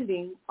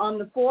standing on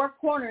the 4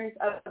 corners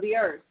of the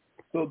earth.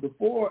 So the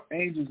 4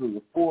 angels are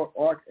the 4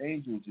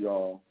 archangels,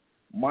 y'all.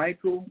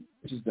 Michael,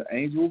 which is the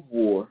angel of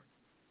war.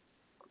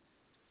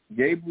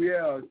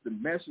 Gabriel is the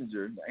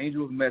messenger, the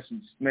angel of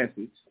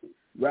message.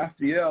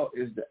 Raphael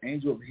is the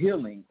angel of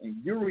healing, and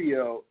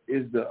Uriel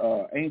is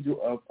the angel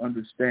of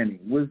understanding,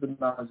 wisdom,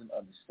 knowledge, and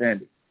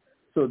understanding.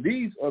 So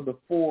these are the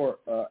 4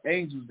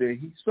 angels that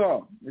he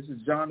saw. This is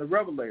John the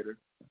Revelator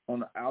on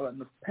the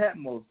island of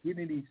Patmos,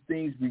 getting these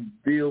things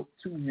revealed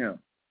to him.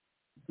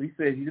 So he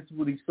said this is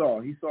what he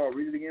saw. He saw,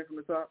 read it again from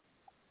the top.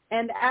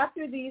 And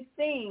after these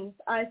things,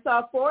 I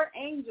saw 4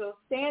 angels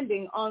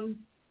standing on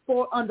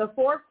the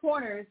 4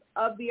 corners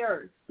of the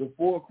earth. The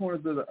 4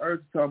 corners of the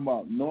earth talking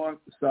about north,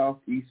 south,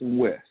 east, and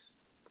west.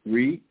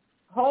 Read.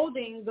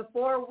 Holding the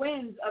 4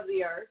 winds of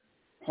the earth.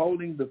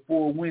 Holding the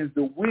 4 winds.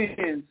 The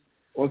winds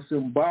are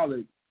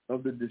symbolic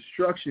of the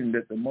destruction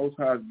that the Most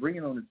High is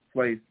bringing on this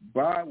place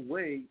by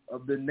way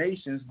of the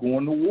nations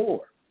going to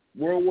war.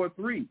 World War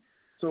III.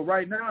 So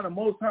right now, the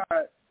Most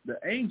High, the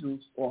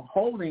angels are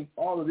holding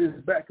all of this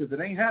back because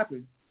it ain't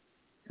happened.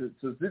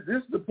 So this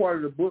is the part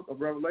of the book of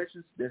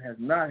Revelations that has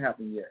not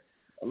happened yet.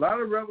 A lot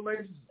of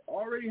revelations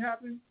already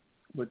happened,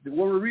 but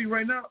what we're reading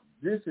right now,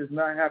 this has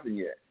not happened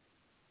yet.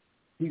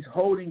 He's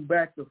holding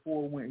back the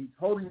 4 winds. He's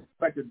holding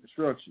back the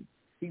destruction.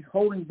 He's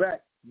holding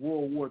back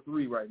World War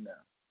III right now.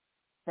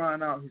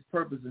 Find out his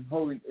purpose in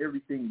holding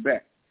everything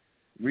back.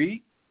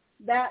 Read.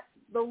 That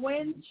the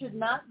wind should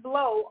not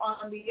blow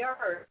on the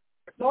earth,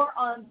 nor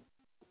on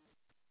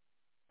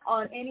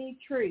any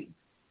tree.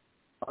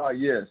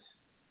 Yes.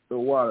 The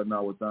water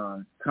now with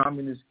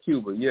communist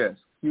Cuba. Yes,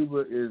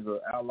 Cuba is an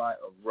ally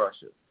of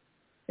Russia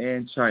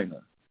and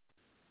China.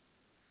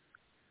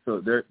 So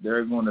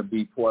they're going to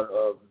be part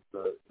of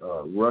the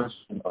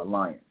Russian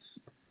alliance.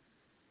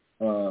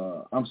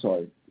 I'm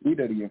sorry. Read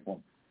that again for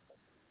me.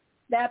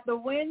 that the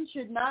wind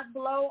should not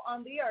blow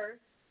on the earth,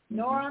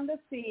 nor on the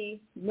sea,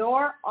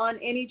 nor on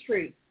any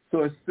tree.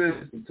 So it says,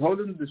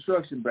 holding the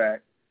destruction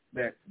back,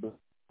 that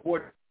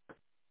before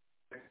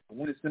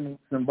when it's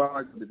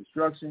symbolic of the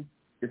destruction,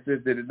 it says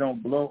that it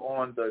don't blow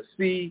on the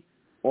sea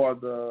or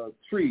the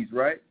trees,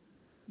 right?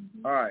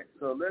 Mm-hmm. All right,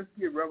 so let's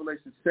get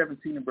Revelation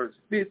 17 and verse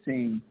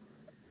 15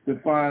 to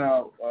find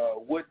out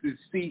what this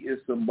sea is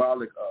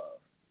symbolic of.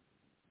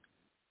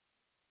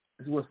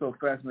 This is what's so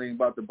fascinating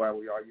about the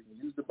Bible, y'all. You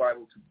can use the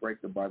Bible to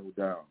break the Bible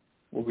down.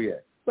 Where we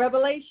at?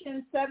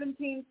 Revelation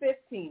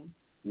 17:15.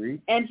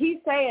 Read. And he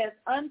saith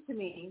unto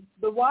me,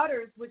 the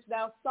waters which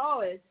thou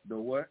sawest. The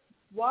what?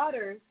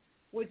 Waters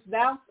which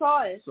thou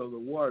sawest. So the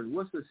water,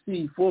 what's the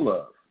sea full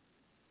of?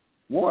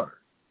 Water.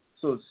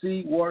 So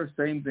sea, water,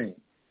 same thing.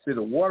 So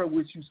the water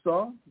which you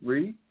saw,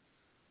 read.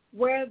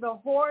 Where the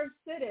whore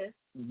sitteth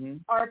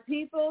are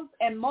peoples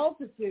and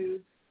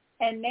multitudes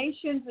and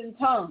nations and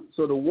tongues.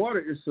 So the water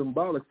is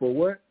symbolic for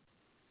what?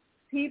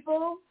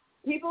 Peoples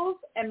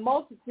and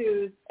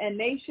multitudes and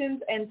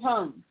nations and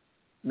tongues.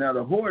 Now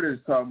the whore is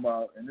talking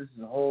about, and this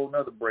is a whole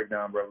other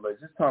breakdown of Revelation.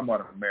 It's talking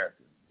about America.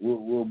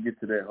 We'll get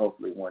to that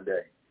hopefully one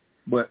day.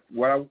 But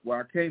what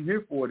I came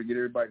here for to get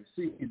everybody to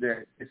see is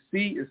that the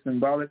sea is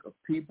symbolic of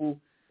people,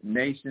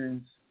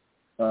 nations,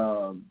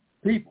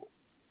 people.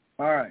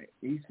 All right.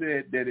 He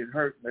said that it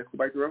hurt. Let's go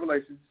back to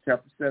Revelation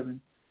chapter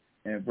 7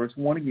 and verse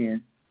 1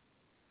 again.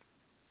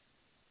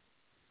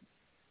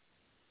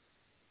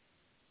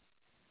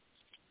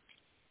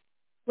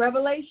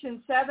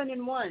 Revelation 7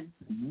 and 1.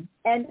 Mm-hmm.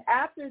 And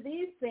after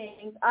these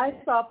things, I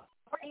saw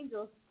 4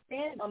 angels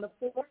stand on the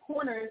 4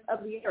 corners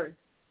of the earth,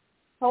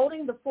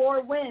 holding the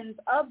 4 winds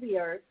of the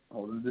earth.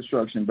 Holding the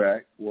destruction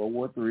back. World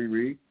War III,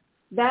 read.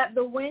 That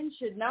the wind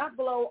should not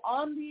blow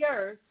on the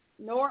earth,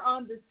 nor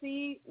on the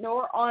sea,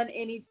 nor on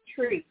any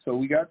tree. So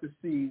we got the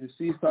sea. The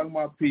sea is talking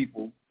about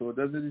people, so it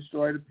doesn't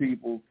destroy the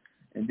people.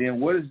 And then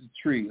what is the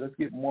tree? Let's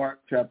get Mark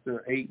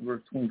chapter 8,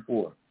 verse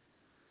 24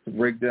 to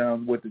break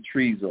down what the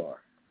trees are.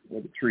 Or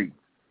the tree.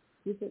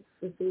 You said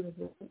the sea was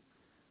what?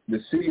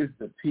 The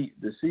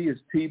sea is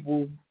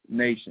people,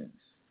 nations,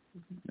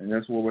 and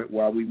that's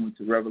why we went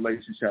to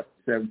Revelation chapter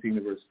 17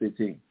 and verse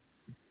 15.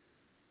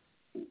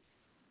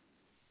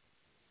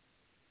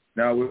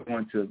 Now we're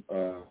going to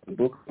the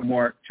book of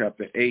Mark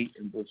chapter 8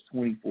 and verse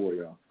 24,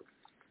 y'all,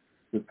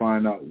 to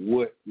find out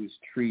what this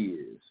tree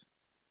is.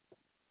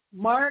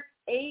 Mark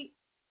 8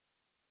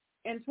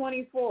 and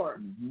 24.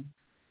 Mm-hmm.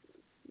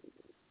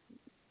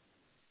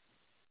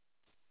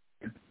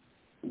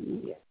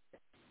 Yeah.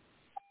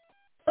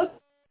 Look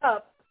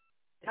up.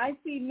 I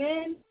see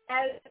men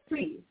as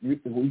trees. He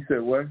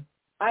said what?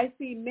 I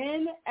see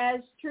men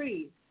as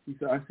trees. He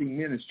said, I see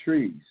men as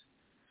trees.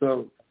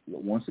 So,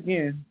 once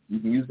again, you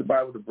can use the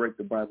Bible to break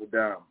the Bible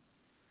down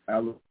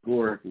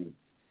allegorically.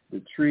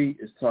 The tree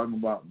is talking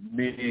about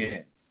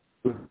men.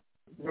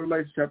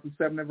 Revelation chapter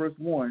 7 and verse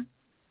 1.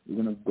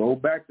 We're going to go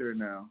back there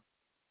now.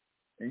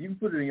 And you can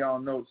put it in y'all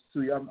notes,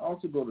 too. Y'all can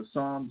also go to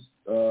Psalms,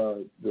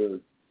 the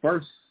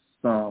first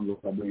Psalms,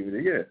 I believe it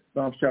is. Yeah,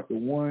 Psalms chapter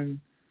 1,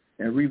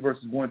 and read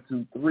verses 1,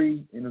 2,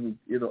 3, and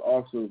it'll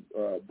also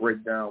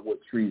break down what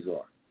trees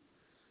are.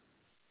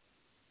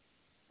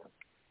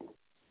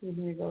 We're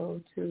going to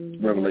go to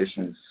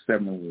Revelation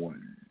 7 and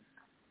 1.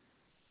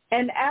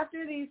 And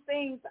after these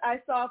things, I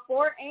saw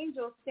 4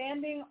 angels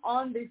standing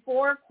on the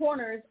 4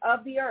 corners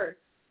of the earth,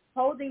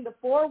 holding the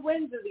 4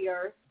 winds of the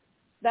earth,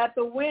 that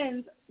the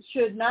winds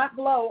should not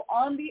blow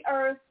on the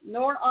earth,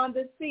 nor on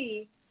the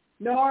sea,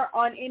 nor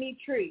on any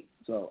tree.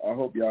 So I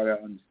hope y'all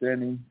got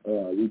understanding.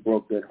 We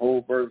broke that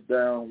whole verse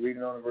down,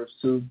 reading on verse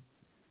 2.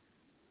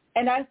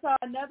 And I saw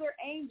another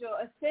angel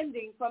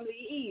ascending from the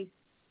east,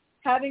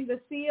 having the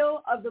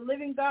seal of the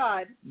living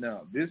God.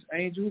 Now, this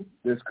angel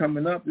that's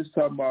coming up, this is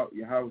talking about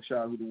Yahweh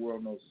Shai, who the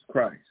world knows as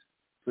Christ.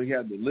 So he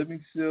had the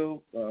living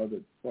seal,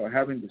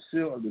 having the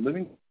seal of the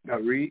living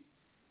God. Read.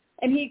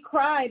 And he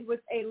cried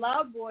with a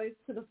loud voice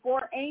to the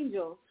 4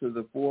 angels. To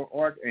the 4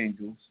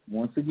 archangels.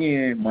 Once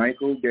again,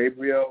 Michael,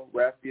 Gabriel,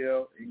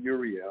 Raphael, and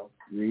Uriel.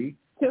 Read.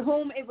 To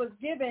whom it was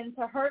given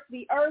to hurt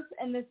the earth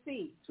and the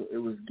sea. So it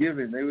was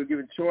given. They were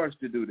given charge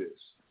to do this.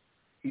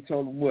 He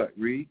told them what?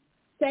 Read.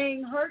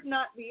 Saying, hurt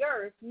not the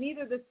earth,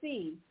 neither the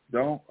sea.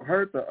 Don't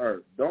hurt the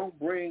earth. Don't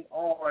bring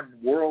on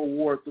World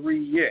War III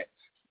yet.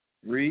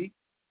 Read.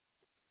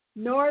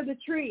 Nor the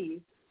trees,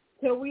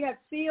 till we have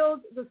sealed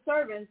the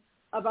servants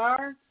of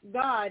our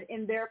God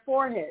in their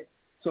foreheads.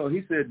 So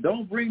he said,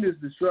 don't bring this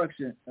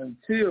destruction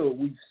until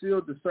we've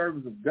sealed the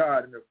servants of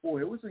God in their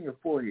forehead. What's in your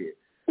forehead?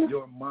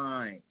 Your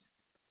mind.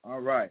 All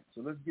right,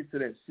 so let's get to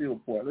that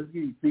seal part. Let's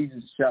get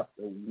Ephesians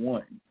chapter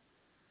 1.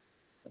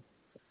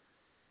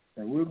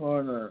 And we're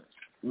going to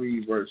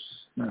read verse,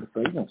 matter of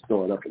fact, we're going to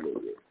start up a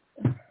little bit.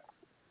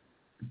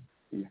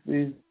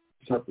 Ephesians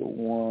chapter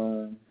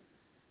 1.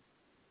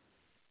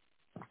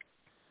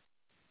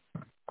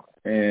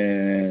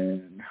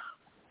 And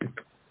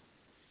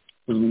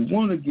we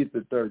want to get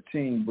to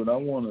 13, but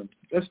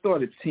let's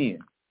start at 10.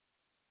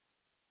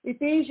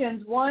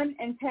 Ephesians 1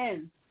 and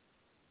 10.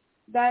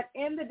 that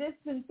in the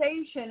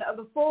dispensation of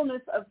the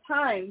fullness of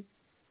times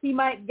he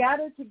might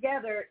gather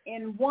together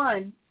in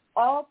one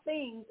all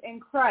things in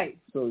Christ.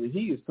 So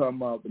he is talking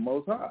about the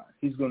Most High.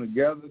 He's going to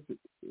gather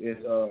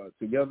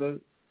together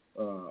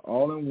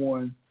all in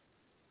one,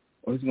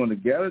 or he's going to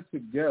gather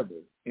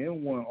together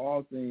in one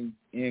all things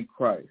in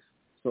Christ.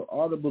 So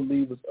all the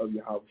believers of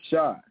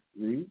Yahushua,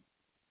 read.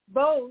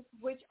 Both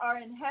which are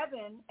in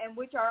heaven and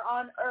which are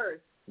on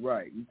earth.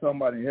 Right. You're talking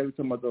about in heaven,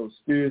 talking about those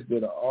spirits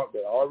that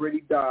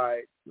already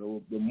died,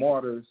 the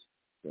martyrs,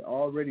 they're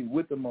already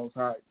with the Most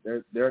High.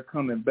 They're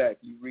coming back.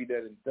 You read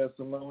that in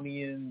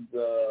Thessalonians.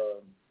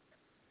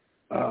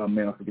 I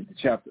forget the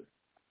chapter.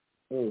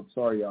 Oh,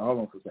 sorry, y'all. Hold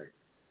on for a second.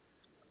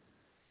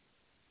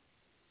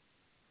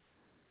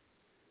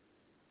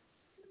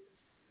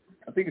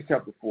 I think it's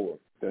chapter 4,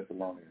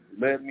 Thessalonians.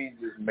 Let me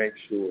just make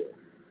sure.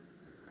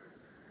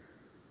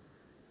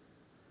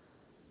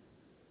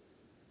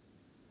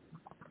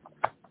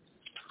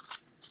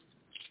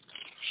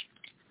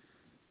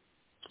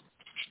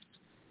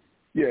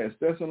 Yes,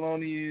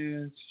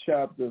 Thessalonians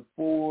chapter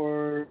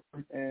 4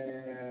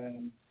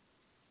 and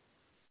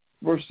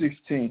verse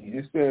 16.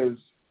 It says,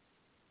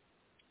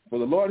 "For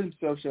the Lord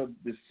himself shall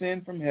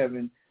descend from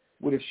heaven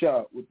with a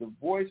shout, with the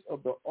voice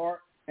of the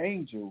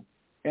archangel,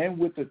 and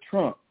with the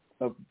trump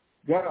of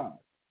God,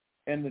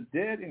 and the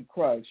dead in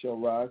Christ shall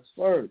rise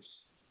first."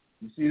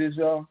 You see this,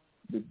 y'all?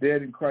 The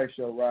dead in Christ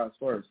shall rise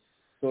first.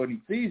 So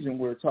in Ephesians,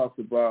 where it talks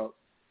about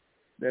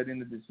that in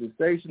the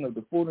dispensation of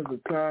the fullness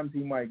of times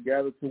he might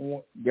gather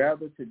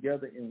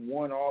together in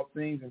one all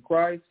things in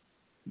Christ,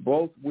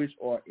 both which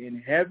are in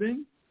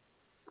heaven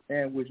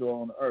and which are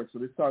on the earth. So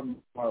this is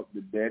talking about the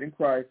dead in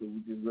Christ, that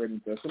we just read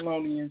in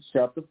Thessalonians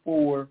chapter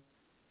 4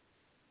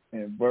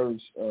 and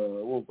verse,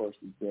 what verse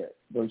is that?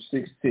 Verse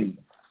 16.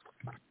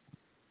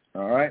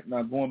 All right,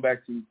 now going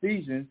back to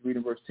Ephesians,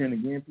 reading verse 10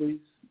 again, please.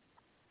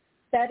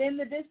 That in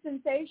the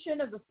dispensation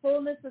of the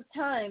fullness of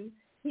times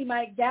he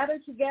might gather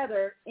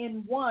together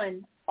in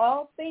one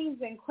all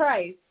things in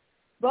Christ,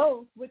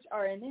 both which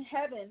are in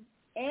heaven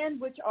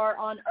and which are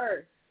on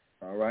earth.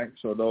 All right,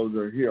 so those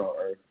are here on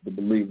earth, the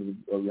believers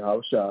of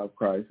Yahushua of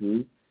Christ.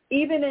 Read.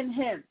 Even in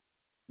him,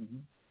 Mm-hmm.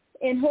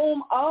 in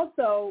whom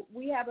also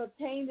we have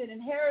obtained an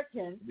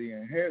inheritance. The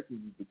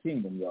inheritance is the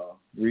kingdom, y'all.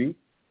 Read.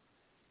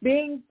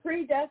 Being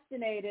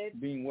predestinated.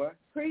 Being what?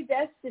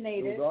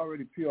 Predestinated. It was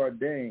already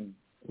preordained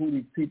who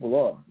these people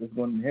are that's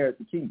going to inherit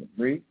the kingdom.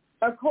 Read.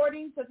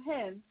 According to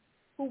him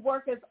who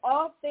worketh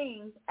all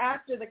things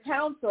after the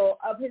counsel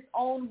of his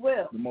own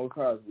will. The Most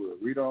High's will.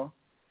 Read on.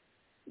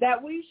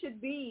 That we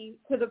should be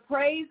to the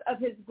praise of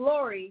his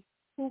glory,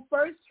 who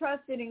first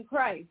trusted in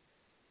Christ.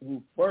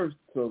 Who first,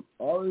 so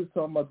all this is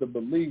talking about the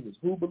believers.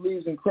 Who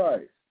believes in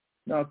Christ?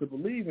 Now, to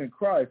believe in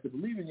Christ, to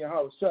believe in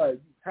Yahushua, you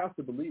have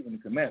to believe in the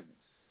commandments.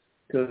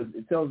 Because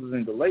it tells us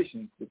in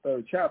Galatians, the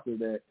 3rd chapter,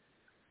 that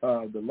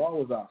the law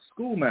was our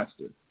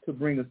schoolmaster to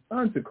bring us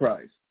unto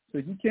Christ. So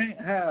you can't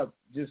have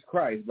just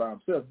Christ by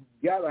himself.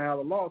 You got to have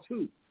a law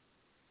too.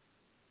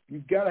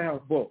 You got to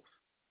have both.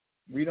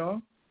 Read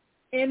on.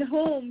 In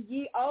whom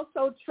ye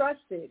also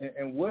trusted.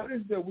 And what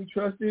is that we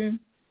trust in?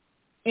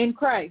 In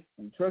Christ.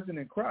 We trusting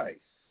in Christ.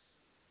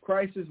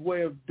 Christ's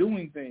way of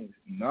doing things.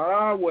 Not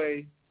our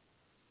way.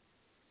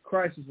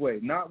 Christ's way.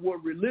 Not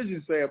what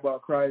religion say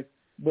about Christ,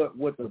 but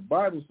what the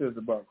Bible says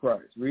about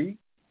Christ. Read.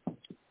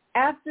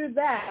 After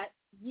that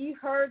ye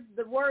heard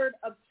the word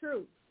of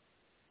truth,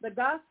 the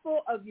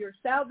gospel of your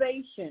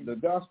salvation. The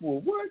gospel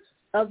of what?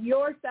 Of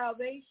your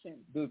salvation.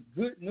 The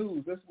good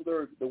news. That's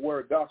what the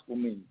word gospel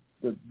means.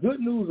 The good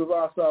news of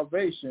our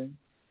salvation,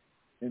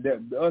 and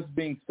that us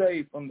being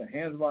saved from the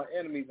hands of our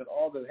enemies and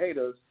all that hate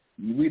us.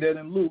 You read that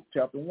in Luke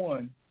chapter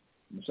 1.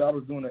 Michelle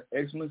was doing an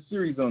excellent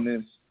series on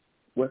this.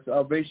 What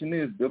salvation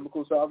is,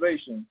 biblical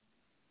salvation.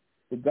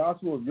 The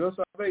gospel of your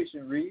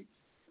salvation, read.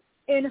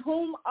 In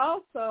whom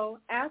also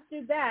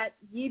after that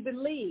ye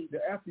believe.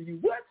 After you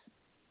what?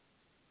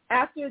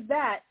 After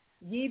that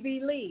ye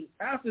believe.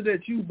 After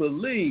that you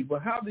believe.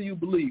 But how do you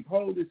believe?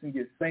 Hold this and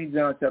get St.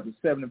 John chapter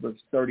 7 and verse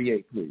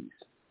 38, please.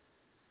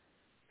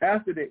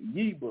 After that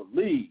ye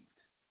believe.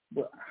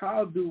 But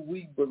how do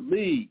we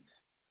believe?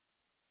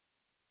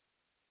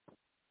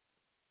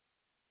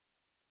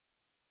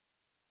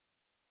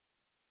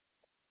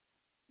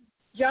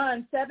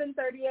 John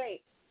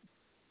 7:38.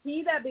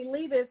 He that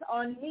believeth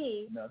on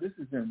me. Now this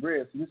is in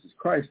red, so this is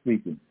Christ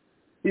speaking.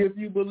 If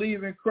you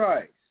believe in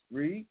Christ,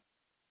 read.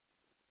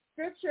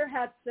 Scripture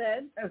hath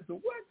said. As the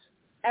what?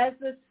 As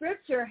the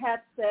scripture hath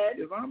said.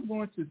 If I'm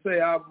going to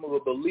say I'm a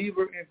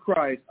believer in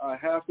Christ, I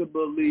have to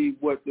believe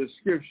what the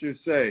scriptures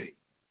say.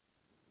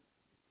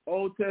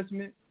 Old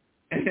Testament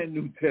and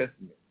New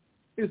Testament.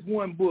 It's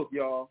one book,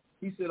 y'all.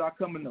 He said I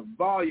come in the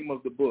volume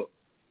of the book.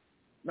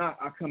 Not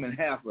I come in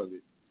half of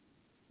it.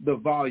 The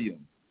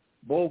volume.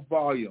 Both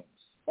volumes.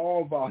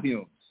 All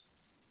volumes.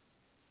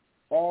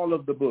 All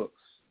of the books.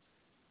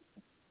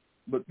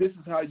 But this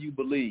is how you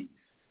believe.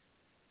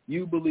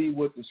 You believe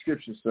what the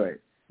scriptures say.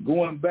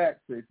 Going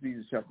back to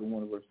Ephesians chapter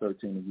 1 verse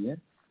 13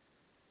 again.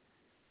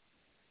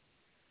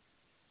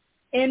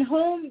 In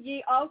whom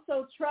ye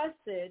also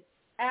trusted,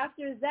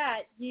 after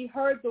that ye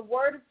heard the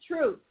word of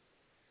truth,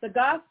 the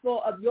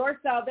gospel of your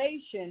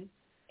salvation,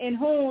 in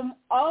whom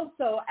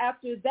also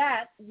after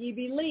that ye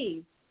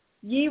believed.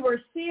 Ye were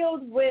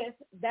sealed with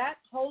that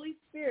Holy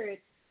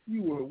Spirit.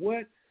 You were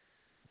what?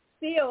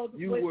 Sealed.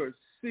 You were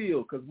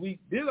sealed, because we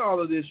did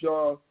all of this,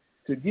 y'all,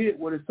 to get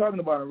what it's talking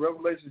about in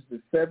Revelation,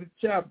 the 7th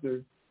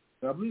chapter.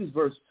 I believe it's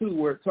verse 2,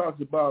 where it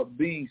talks about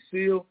being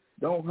sealed.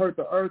 Don't hurt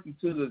the earth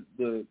until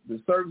the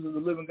servants of the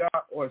living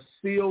God are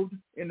sealed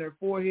in their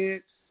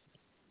foreheads.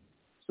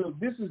 So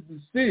this is the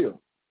seal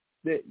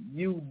that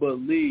you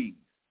believe.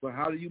 But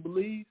how do you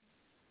believe?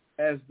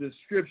 As the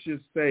scriptures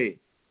say,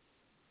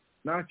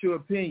 not your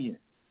opinion.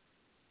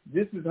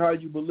 This is how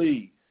you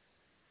believe.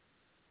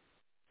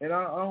 And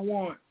I don't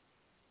want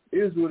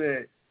Israel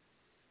that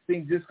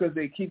think just because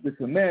they keep the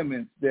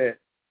commandments that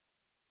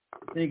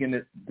thinking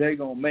that they're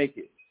going to make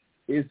it.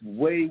 It's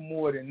way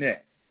more than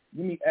that.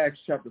 Give me Acts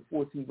chapter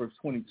 14, verse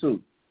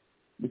 22.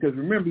 Because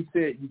remember, he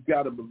said you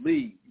got to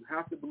believe. You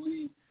have to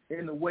believe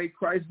in the way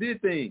Christ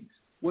did things.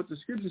 What the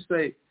scriptures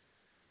say,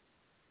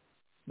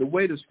 the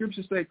way the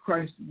scriptures say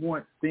Christ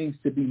wants things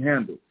to be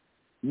handled.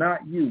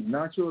 Not you,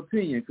 not your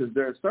opinion, because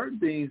there are certain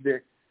things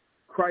that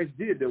Christ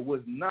did that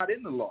was not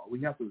in the law.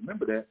 We have to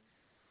remember that.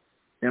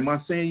 Am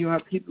I saying you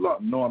have to keep the law?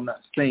 No, I'm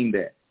not saying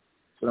that.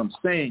 But I'm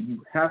saying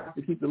you have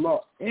to keep the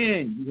law,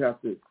 and you have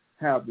to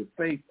have the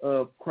faith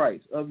of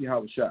Christ, of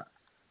Yahushua.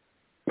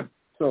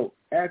 So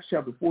Acts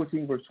chapter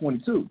 14, verse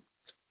 22.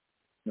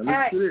 Now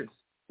listen to this.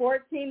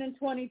 14 and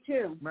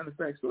 22. Matter of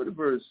fact, so the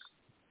verse.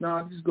 No,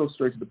 I'll just go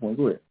straight to the point.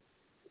 Go ahead.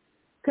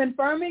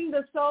 Confirming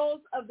the souls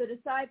of the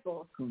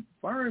disciples.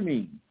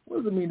 Confirming. What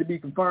does it mean to be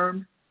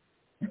confirmed?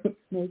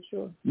 Made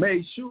sure.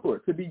 Made sure,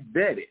 to be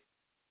vetted.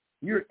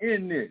 You're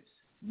in this.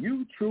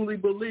 You truly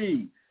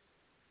believe.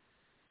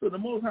 So the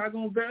Most High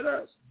going to vet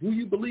us. Do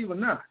you believe or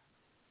not?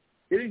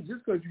 It ain't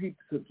just because you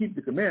keep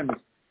the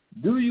commandments.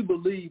 Do you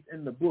believe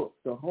in the book,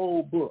 the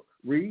whole book?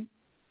 Read.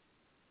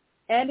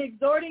 And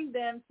exhorting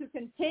them to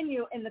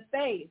continue in the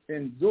faith.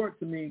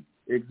 Exhort means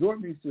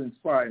to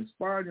inspire.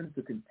 Inspire them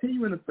to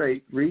continue in the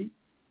faith. Read.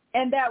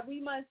 And that we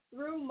must,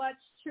 through much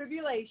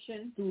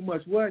tribulation. Through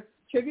much what?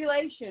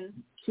 Tribulation.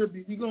 You're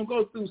going to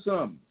go through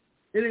something.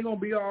 It ain't going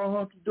to be all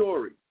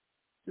hunky-dory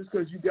just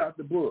because you got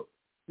the book,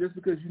 just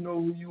because you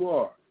know who you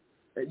are,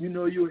 and you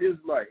know you're an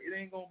Israelite. It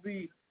ain't going to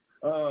be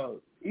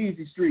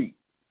easy street.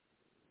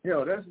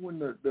 That's when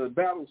the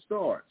battle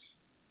starts.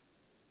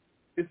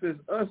 It says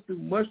us through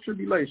much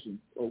tribulation,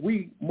 or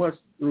we must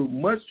through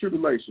much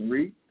tribulation.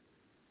 Read.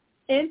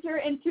 Enter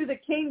into the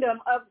kingdom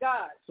of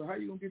God. So how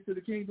you going to get to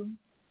the kingdom?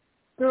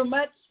 Through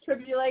much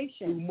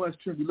tribulation. Through much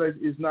tribulation.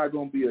 It's not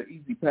going to be an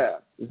easy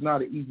path. It's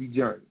not an easy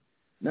journey.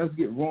 Now let's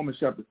get Romans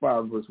chapter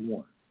 5, verse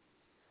 1.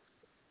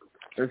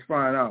 Let's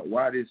find out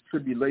why this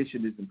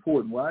tribulation is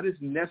important, why it is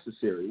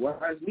necessary, why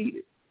it's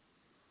needed.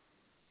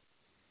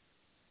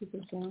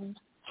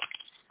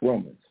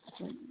 Romans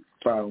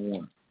 5 and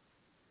 1.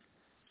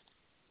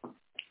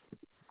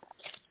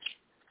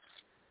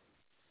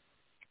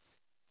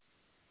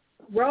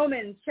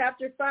 Romans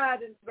chapter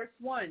 5 and verse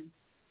 1.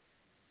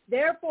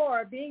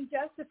 Therefore, being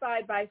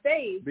justified by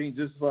faith. Being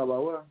justified by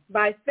what?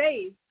 By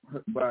faith.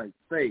 By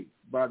faith,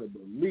 by the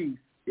belief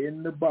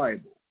in the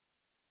Bible.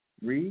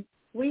 Read.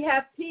 We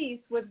have peace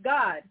with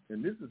God.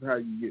 And this is how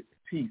you get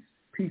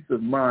peace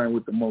of mind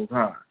with the Most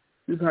High.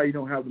 This is how you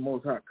don't have the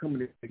Most High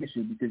coming against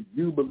you, because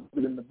you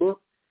believe in the book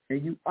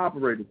and you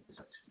operate as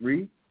such.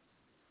 Read.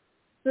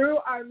 Through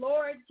our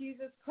Lord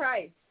Jesus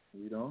Christ.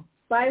 Read on.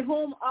 By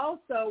whom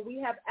also we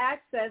have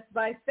access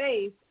by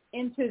faith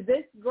into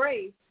this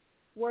grace,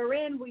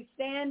 wherein we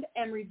stand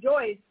and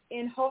rejoice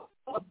in hope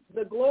of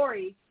the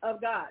glory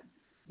of God.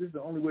 This is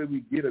the only way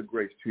we get a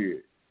grace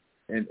period.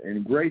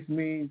 And grace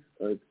means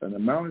an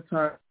amount of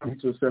time to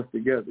get yourself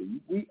together.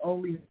 We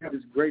only have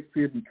this grace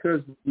period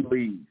because we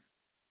believe.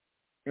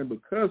 And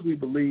because we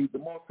believe, the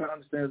Most High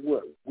understands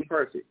what? We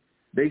perfect.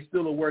 They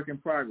still a work in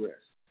progress.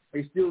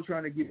 They still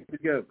trying to get it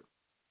together.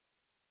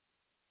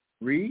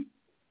 Read.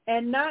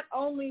 And not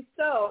only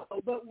so,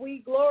 but we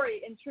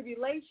glory in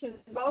tribulations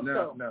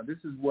also. Now this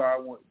is where I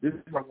want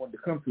to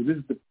come to. This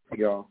is the thing,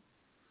 y'all.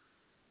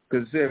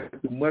 Because it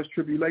says, through much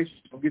tribulation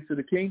to get to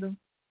the kingdom.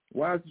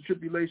 Why is the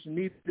tribulation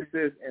needed? It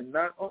says, and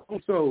not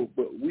only so,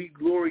 but we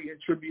glory in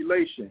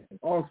tribulation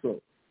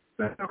also.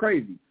 That's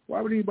crazy.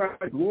 Why would anybody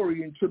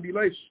glory in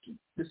tribulation?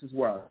 This is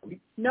why.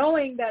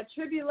 Knowing that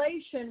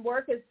tribulation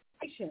worketh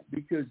patience.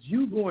 Because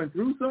you going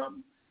through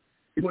something,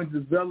 you're going to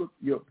develop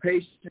your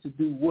patience to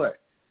do what?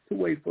 To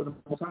wait for the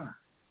Most High.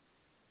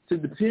 To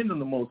depend on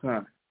the Most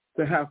High.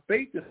 To have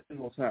faith in the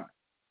Most High.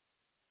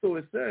 So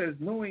it says,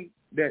 knowing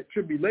that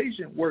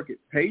tribulation worketh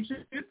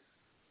patience.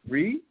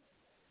 Read.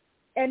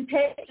 And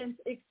patience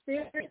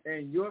experience.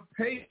 And your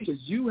patience,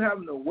 you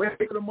having to wait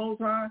for the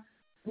Most High,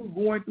 who's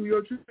going through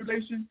your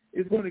tribulation,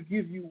 is going to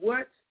give you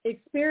what?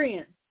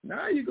 Experience.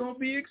 Now you're going to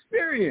be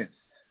experienced.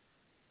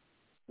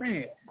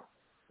 Man,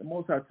 the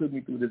Most High took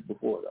me through this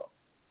before, though.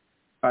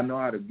 I know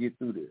how to get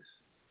through this.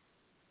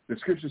 The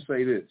scriptures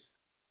say this.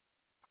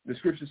 The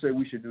scriptures say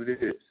we should do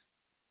this.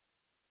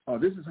 oh,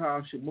 this is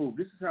how I should move.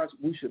 This is how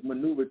we should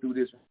maneuver through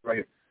this right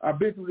here. I've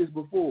been through this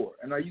before,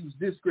 and I use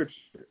this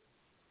scripture.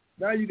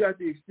 Now you got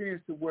the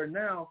experience to where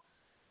now,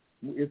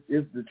 if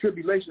the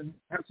tribulation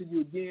happens to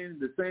you again,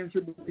 the same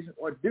tribulation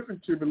or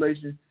different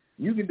tribulation,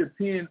 you can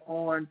depend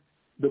on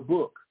the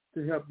book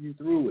to help you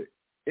through it.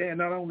 And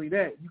not only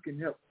that, you can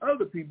help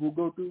other people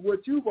go through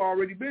what you've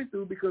already been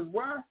through because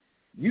why?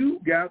 You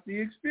got the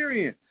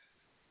experience.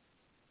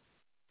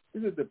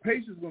 This is the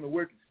patience going to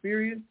work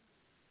experience.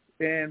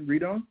 And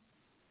read on.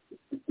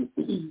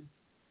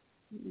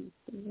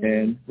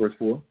 And verse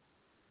 4.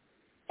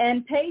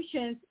 And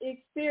patience,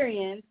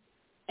 experience,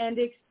 and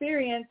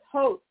experience,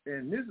 hope.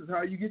 And this is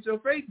how you get your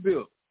faith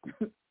built.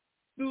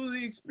 Through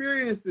the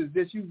experiences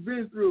that you've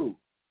been through.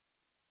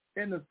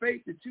 And the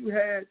faith that you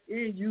had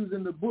in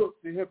using the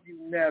book to help you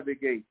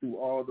navigate through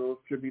all those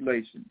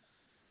tribulations.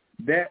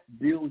 That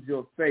builds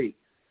your faith.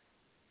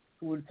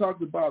 When we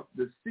talked about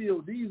the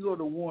seal, these are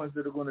the ones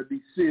that are going to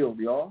be sealed,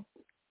 y'all.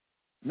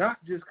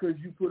 Not just because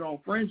you put on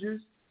fringes,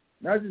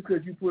 not just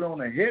because you put on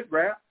a head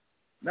wrap,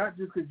 not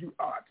just because you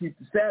keep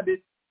the Sabbath,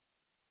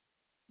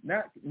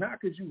 not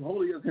because you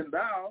holier than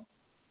thou.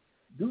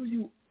 Do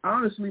you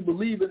honestly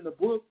believe in the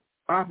book,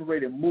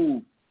 operate and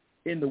move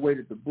in the way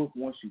that the book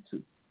wants you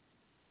to?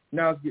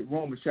 Now let's get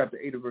Romans chapter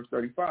 8 verse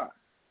 35.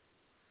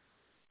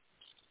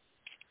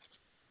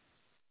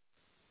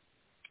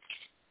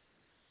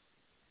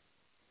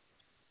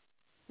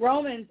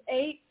 Romans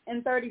 8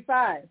 and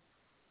 35.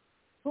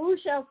 Who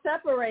shall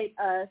separate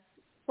us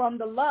from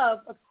the love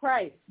of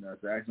Christ? Now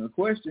it's asking a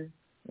question.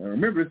 And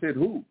remember it said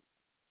who,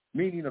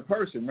 meaning a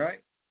person,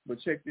 right? But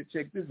check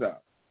this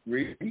out.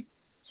 Read.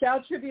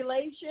 Shall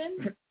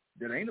tribulation?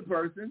 That ain't a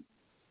person.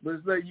 But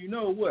it's like, you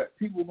know what?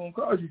 People are going to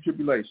cause you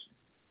tribulation.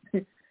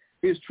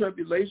 Is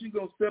tribulation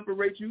going to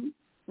separate you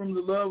from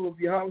the love of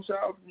Yahweh,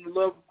 from the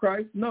love of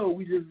Christ? No,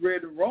 we just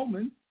read in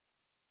Romans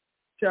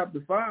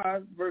chapter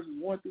 5, verses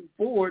 1 through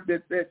 4,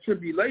 that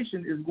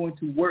tribulation is going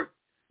to work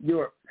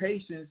your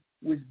patience,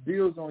 which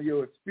builds on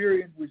your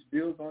experience, which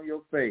builds on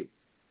your faith.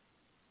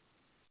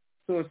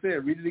 So it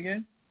said, read it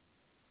again.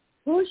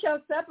 Who shall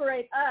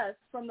separate us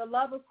from the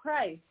love of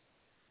Christ?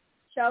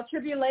 Shall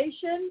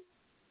tribulation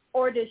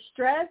or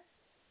distress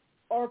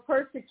or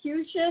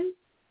persecution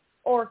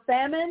or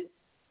famine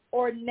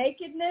or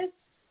nakedness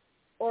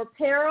or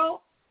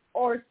peril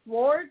or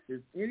sword?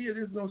 Is any of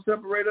this going to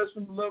separate us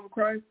from the love of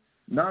Christ?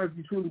 Not if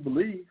you truly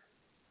believe.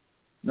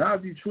 Not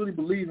if you truly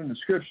believe in the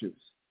scriptures.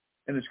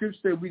 And the scripture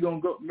said we're going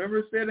to go. Remember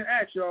it said in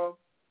Acts, y'all.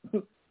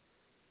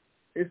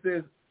 It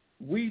says,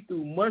 we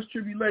through much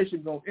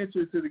tribulation going to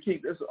enter into the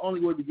kingdom. That's the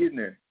only way to get in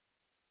there.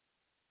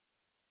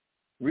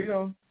 Read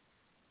on.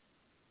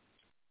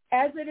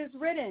 As it is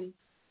written,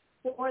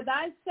 for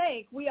thy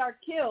sake we are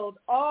killed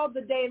all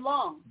the day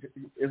long.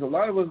 There's a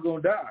lot of us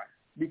going to die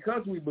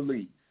because we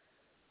believe.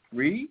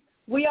 Read.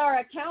 We are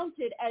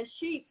accounted as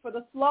sheep for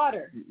the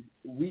slaughter.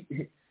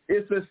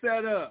 It's a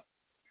setup.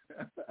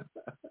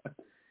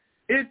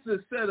 It's a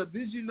setup.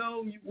 Did you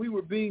know we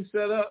were being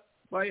set up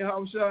by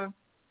Yahweh?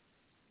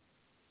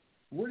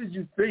 What did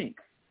you think?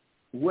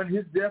 When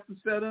his death was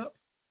set up?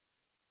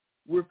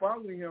 We're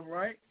following him,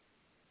 right?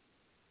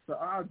 So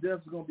our death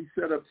is going to be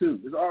set up too.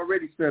 It's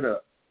already set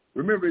up.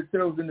 Remember, it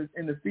tells in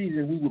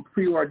Ephesians we were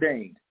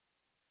preordained.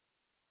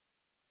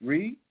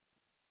 Read.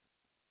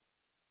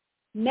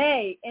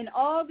 Nay, in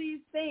all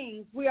these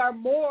things we are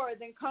more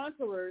than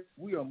conquerors.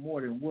 We are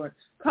more than what?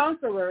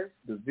 Conquerors.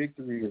 The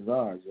victory is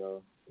ours,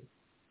 y'all.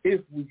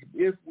 If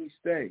we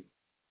stay,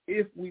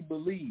 if we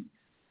believe.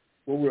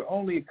 Well, we're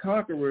only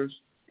conquerors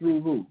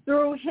through who?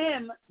 Through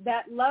him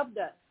that loved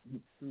us.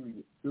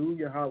 Through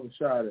Yahweh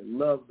that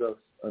loved us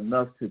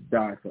enough to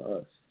die for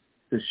us,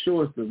 to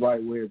show us the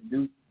right way of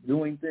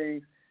doing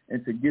things,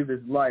 and to give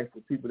his life for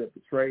people that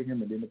betrayed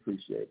him and didn't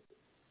appreciate it.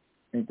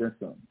 Ain't that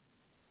something?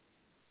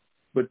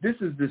 But this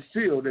is the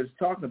seal that's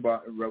talking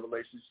about in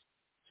Revelation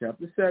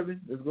chapter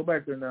 7. Let's go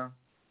back there now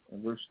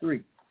in verse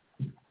 3.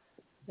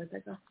 Let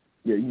that go.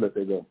 Yeah, you let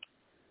that go.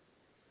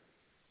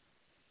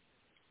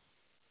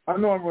 I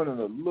know I'm running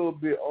a little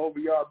bit over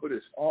y'all, but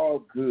it's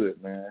all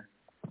good, man.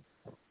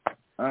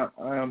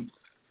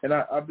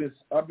 I've been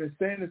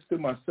saying this to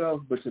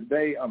myself, but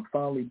today I'm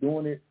finally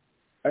doing it.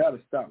 I got to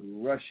stop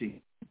rushing.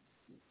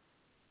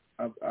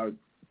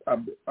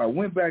 I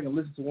went back and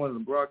listened to one of the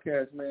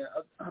broadcasts, man.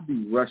 I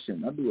be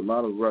rushing. I do a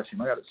lot of rushing.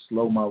 I got to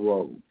slow my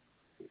roll.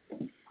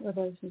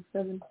 Revelation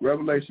 7.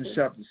 Revelation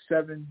chapter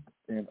 7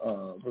 and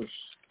verse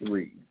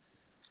 3.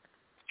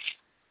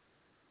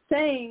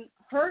 Saying,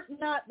 hurt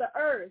not the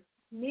earth,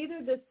 neither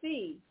the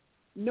sea,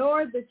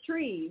 nor the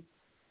trees,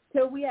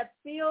 till we have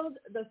sealed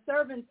the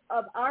servants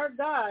of our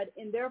God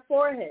in their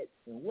foreheads.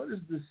 And what is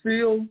the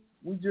seal?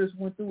 We just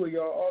went through it,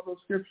 y'all, all those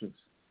scriptures.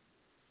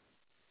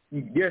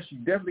 Yes, you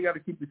definitely got to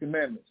keep the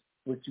commandments,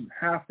 but you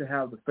have to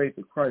have the faith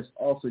of Christ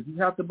also. You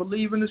have to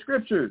believe in the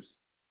scriptures.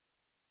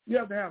 You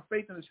have to have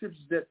faith in the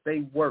scriptures that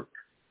they work,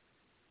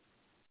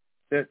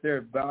 that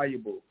they're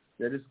valuable,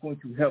 that it's going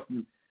to help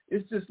you.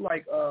 It's just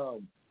like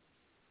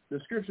the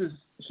scriptures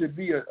should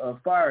be a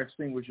fire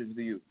extinguisher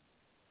to you,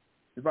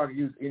 if I could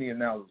use any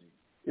analogy.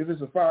 If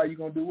it's a fire, you're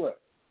going to do what?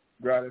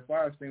 Grab that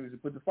fire extinguisher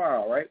and put the fire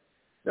out, right?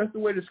 That's the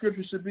way the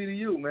scripture should be to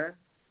you, man.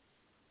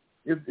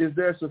 If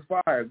there's a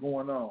fire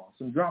going on,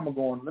 some drama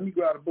going on, let me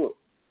grab a book.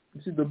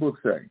 Let's see what the book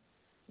say.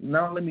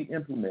 Now let me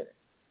implement it.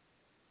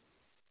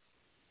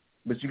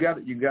 But you got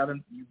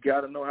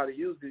to know how to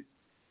use it.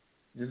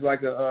 Just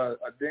like a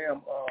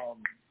damn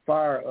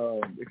fire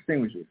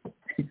extinguisher.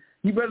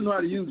 You better know how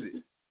to use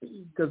it.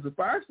 Because the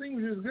fire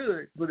extinguisher is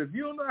good, but if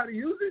you don't know how to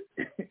use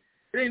it,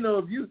 it ain't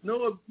no use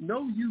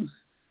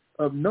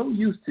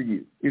to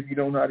you if you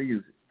don't know how to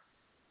use it.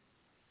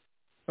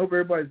 Hope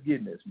everybody's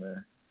getting this,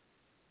 man.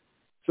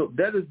 So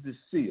that is the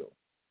seal.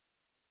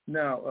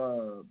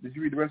 Now, did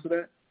you read the rest of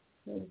that?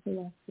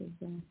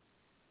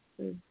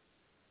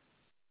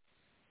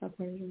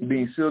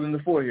 Being sealed in the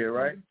forehead,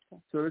 right?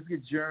 So let's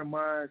get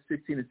Jeremiah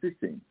 16 and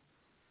 16.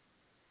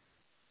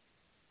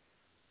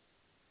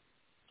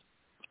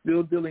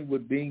 Still dealing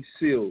with being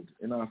sealed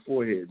in our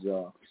foreheads,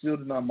 y'all.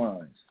 Sealed in our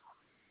minds.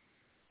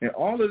 And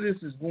all of this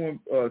is going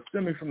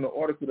stemming from the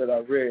article that I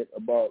read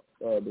about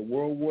the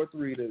World War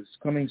III that is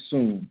coming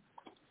soon.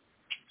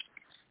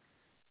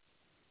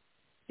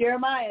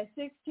 Jeremiah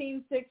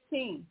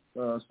 16:16.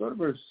 Start at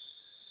verse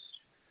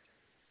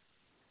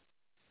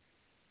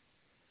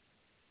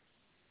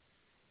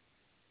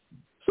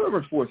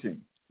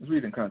 14. Let's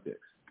read in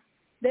context.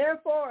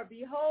 Therefore,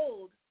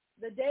 behold,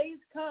 the days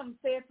come,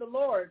 saith the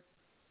Lord,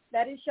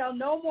 that it shall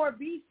no more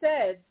be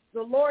said,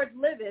 the Lord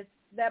liveth,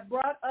 that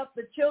brought up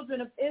the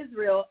children of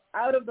Israel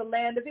out of the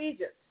land of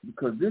Egypt.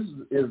 Because this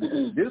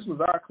was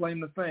our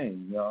claim to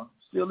fame, y'all.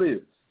 Still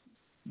is.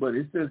 But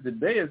it says the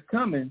day is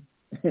coming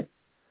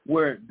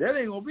where that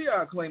ain't going to be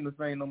our claim to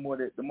fame no more,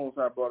 that the Most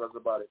High brought us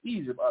out of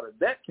Egypt, out of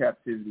that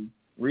captivity.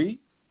 Read.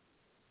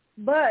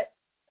 But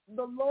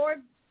the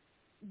Lord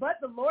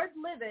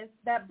liveth,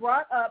 that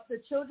brought up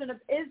the children of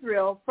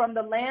Israel from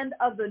the land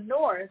of the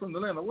north. From the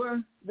land of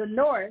where? The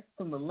north.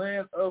 From the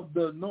land of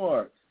the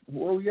north.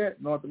 Where we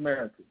at? North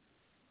America.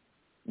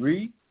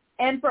 Read.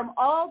 And from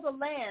all the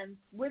lands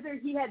whither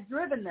he had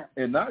driven them.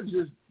 And not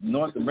just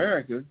North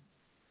America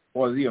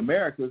or the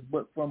Americas,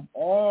 but from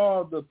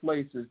all the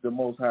places the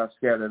Most High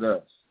scattered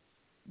us.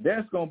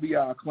 That's going to be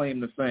our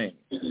claim to fame.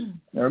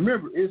 Now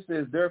remember, it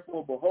says,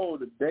 therefore,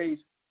 behold, the days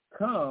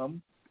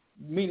come,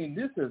 meaning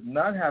this has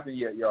not happened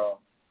yet, y'all.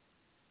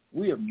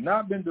 We have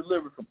not been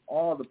delivered from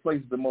all the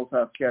places the Most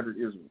High scattered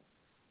Israel,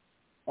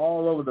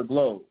 all over the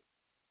globe.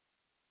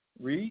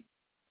 Read.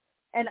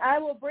 And I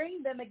will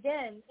bring them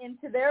again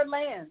into their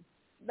land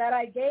that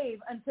I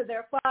gave unto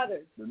their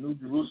fathers. The New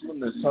Jerusalem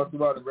that's talked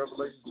about in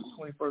Revelation, the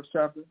 21st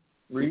chapter.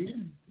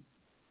 Read.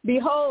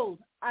 Behold,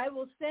 I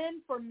will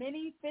send for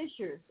many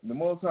fishers. The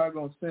Most High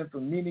going to send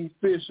for many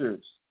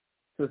fishers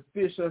to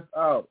fish us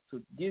out,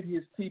 to get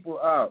his people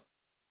out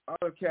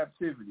of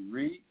captivity.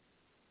 Read.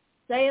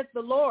 Saith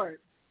the Lord,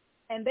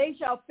 and they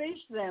shall fish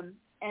them,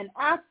 and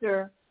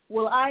after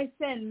will I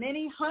send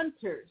many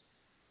hunters,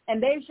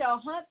 and they shall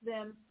hunt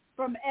them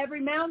from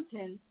every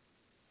mountain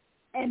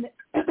and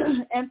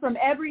from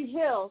every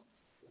hill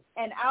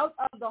and out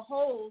of the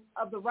holes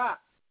of the rock.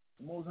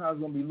 The Most High is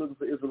going to be looking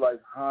for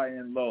Israelites high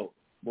and low.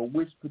 But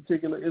which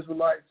particular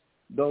Israelites?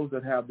 Those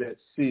that have that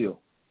seal,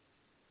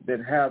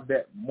 that have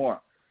that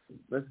mark.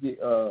 Let's get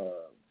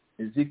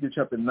Ezekiel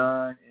chapter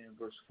 9 and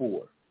verse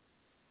 4.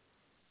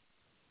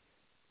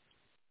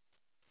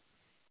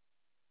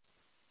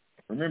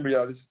 Remember,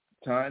 y'all, this is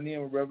tying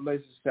in with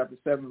Revelation chapter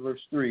 7, verse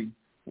 3,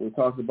 where it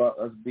talks about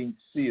us being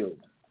sealed.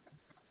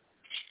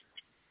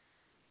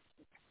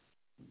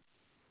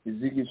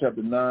 Ezekiel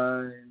chapter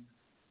 9,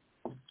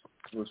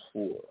 verse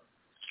 4.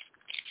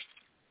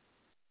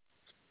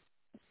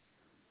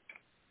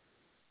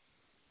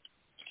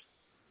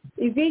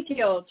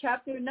 Ezekiel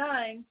chapter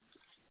 9,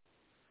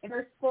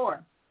 verse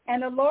 4.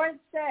 And the Lord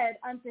said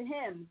unto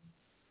him,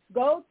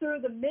 go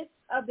through the midst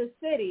of the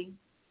city,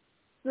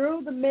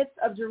 through the midst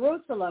of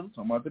Jerusalem.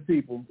 Talking about the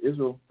people,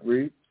 Israel,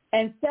 read.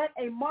 And set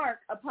a mark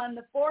upon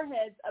the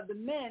foreheads of the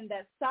men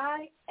that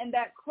sigh and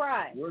that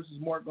cry. Where's this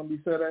mark going to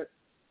be set at?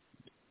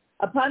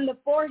 Upon the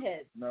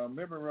foreheads. Now,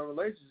 remember in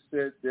Revelation it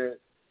said that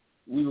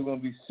we were going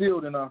to be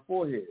sealed in our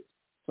foreheads.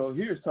 So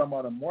here it's talking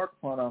about a mark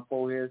upon our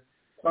foreheads,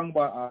 talking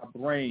about our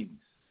brains.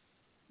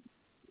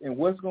 And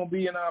what's going to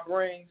be in our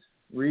brains?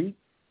 Read.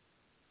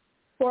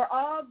 For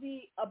all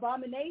the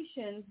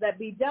abominations that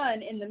be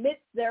done in the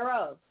midst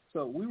thereof.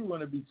 So we were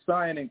going to be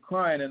sighing and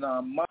crying in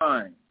our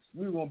minds.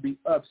 We were going to be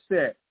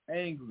upset,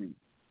 angry,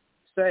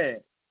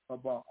 sad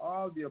about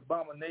all the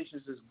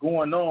abominations that's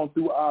going on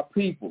through our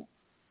people.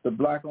 The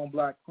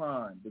black-on-black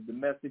crime, the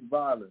domestic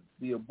violence,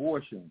 the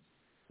abortions,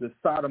 the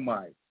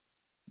sodomites,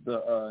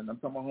 and I'm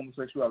talking about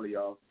homosexuality,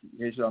 y'all, in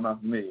case y'all not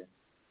familiar.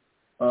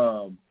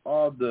 All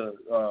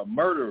the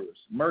murderers,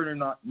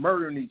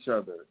 murdering each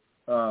other,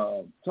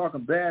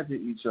 talking bad to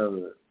each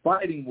other,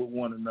 fighting with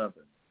one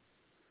another.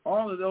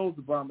 All of those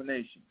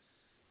abominations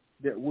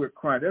that we're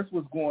crying, that's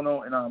what's going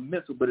on in our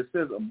mental. But it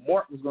says a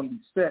mark was going to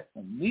be set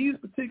on these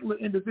particular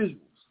individuals,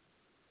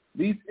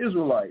 these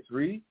Israelites,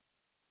 read.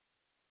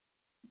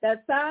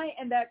 that sigh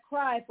and that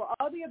cry for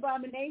all the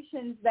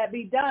abominations that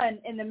be done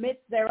in the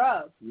midst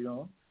thereof.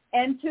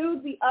 And to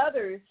the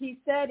others he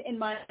said in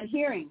my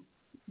hearing,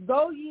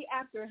 go ye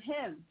after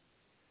him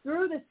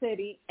through the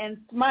city and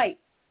smite.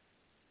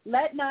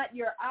 Let not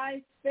your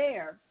eyes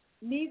spare,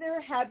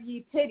 neither have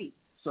ye pity.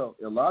 So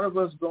a lot of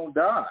us gonna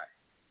die.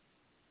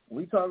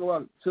 When we talk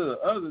about to the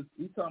others,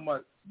 we talking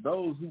about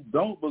those who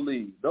don't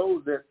believe,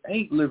 those that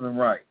ain't living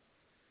right,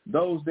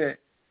 those that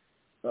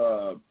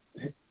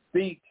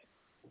think,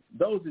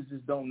 those that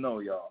just don't know,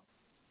 y'all,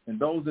 and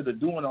those that are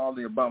doing all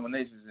the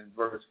abominations in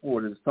verse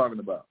 4 that it's talking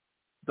about.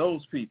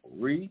 Those people,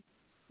 read.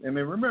 I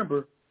mean,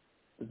 remember,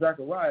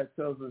 Zechariah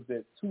tells us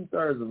that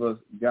 2/3 of us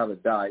got to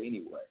die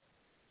anyway.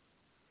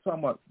 Talking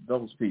about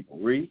those people,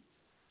 read.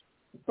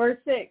 Verse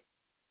 6,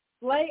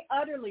 slay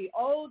utterly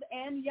old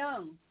and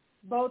young,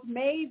 both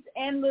maids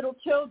and little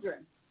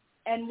children,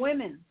 and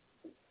women,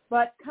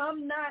 but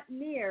come not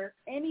near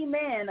any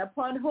man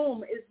upon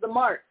whom is the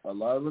mark. A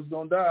lot of us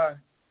going to die,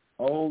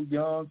 old,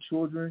 young,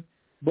 children,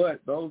 but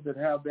those that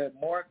have that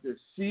mark, that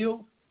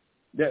sealed,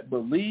 that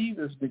believe,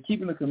 that's been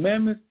keeping the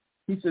commandments,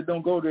 he said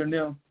don't go near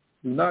them.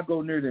 Do not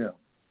go near them.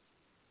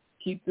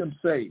 Keep them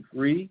safe.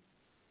 Read.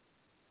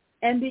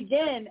 And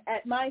begin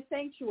at my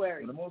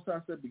sanctuary. When the Most High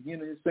said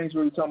begin at his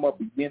sanctuary, we're talking about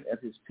begin at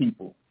his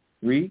people.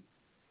 Read.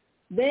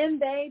 Then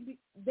they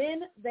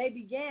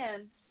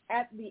began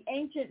at the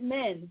ancient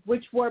men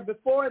which were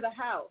before the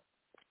house.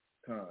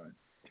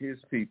 His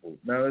people.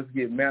 Now let's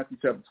get Matthew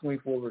chapter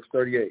 24, verse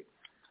 38.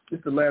 This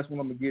is the last one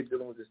I'm going to get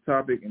dealing with this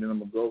topic, and then I'm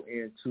going to go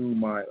into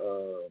my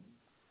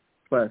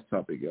class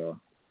topic, y'all.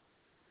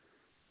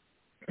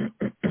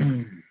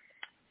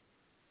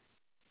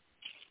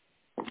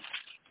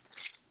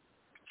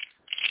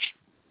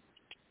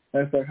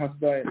 That's like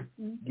Hasdai.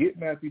 Get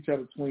Matthew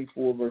chapter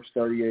 24, verse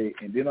 38,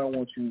 and then I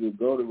want you to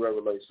go to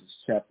Revelation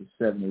chapter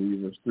 7 and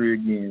read verse 3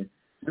 again,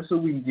 just so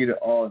we can get it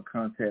all in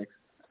context,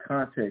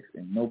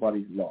 and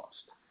nobody's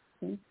lost.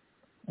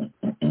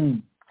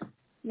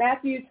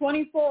 Matthew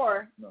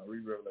 24. No,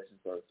 read Revelation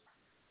first,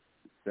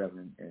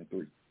 7 and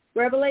 3.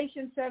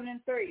 Revelation 7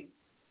 and 3.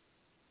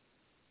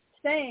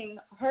 Saying,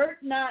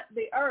 hurt not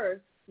the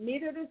earth,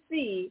 neither the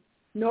sea,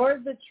 nor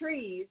the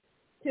trees,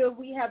 till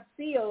we have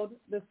sealed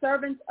the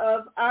servants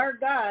of our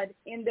God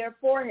in their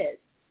foreheads.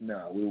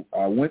 Now,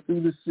 I went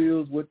through the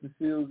seals, what the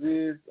seals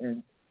is,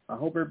 and I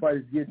hope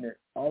everybody's getting it.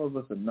 All of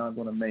us are not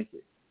going to make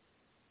it.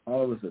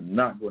 All of us are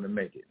not going to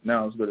make it.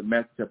 Now, let's go to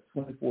Matthew chapter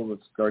 24, verse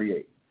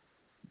 38.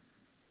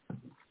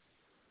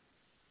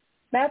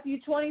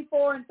 Matthew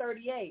 24 and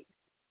 38.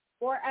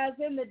 For as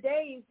in the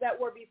days that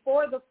were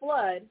before the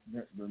flood.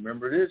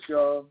 Remember this,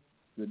 y'all.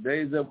 The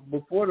days that were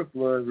before the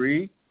flood,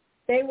 read.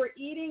 They were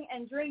eating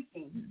and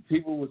drinking.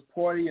 People was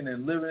partying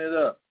and living it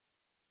up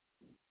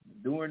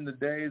during the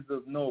days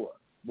of Noah,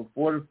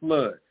 before the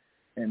flood.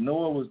 And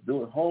Noah was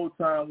doing the whole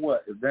time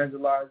what?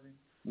 Evangelizing,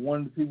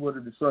 warning the people of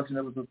the destruction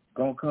that was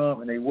going to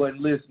come, and they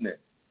wasn't listening.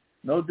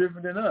 No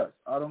different than us,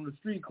 out on the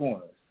street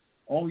corners,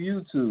 on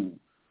YouTube,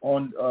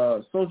 on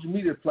social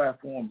media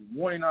platforms,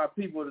 warning our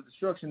people of the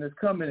destruction that's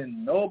coming,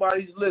 and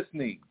nobody's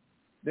listening.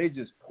 They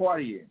just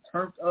partying,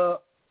 turned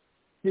up,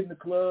 hitting the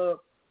club,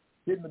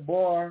 hitting the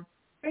bar.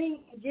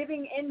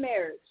 Giving in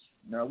marriage.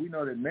 Now, we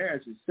know that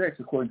marriage is sex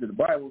according to the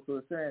Bible, so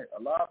it's saying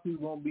a lot of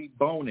people going to be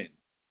boning,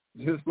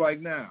 just like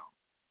now.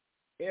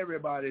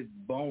 Everybody's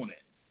boning.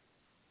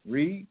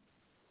 Read.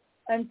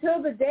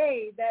 Until the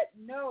day that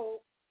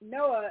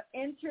Noah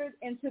entered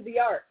into the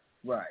ark.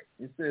 Right.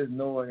 It says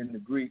Noah in the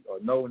Greek, or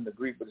Noah in the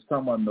Greek, but it's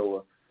talking about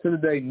Noah. To the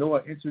day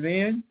Noah entered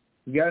in,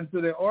 he got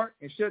into the ark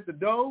and shut the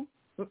door.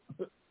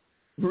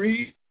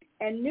 Read.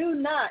 And knew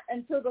not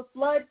until the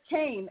flood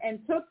came and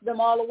took them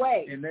all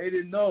away. And they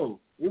didn't know.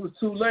 It was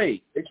too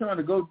late. They're trying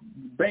to go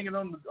banging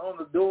on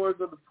the doors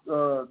of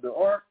the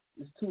ark.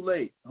 It's too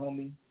late,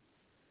 homie.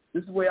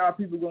 This is the way our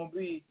people are going to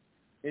be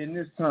in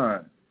this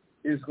time.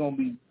 It's going to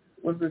be,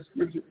 what's the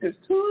scripture? It's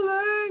too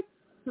late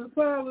to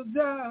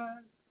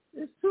apologize.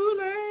 It's too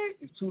late.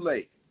 It's too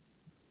late.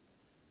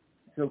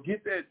 So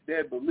get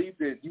that belief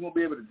that you're going to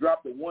be able to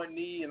drop the one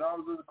knee and all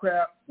this other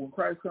crap when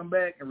Christ come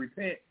back and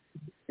repent.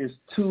 It's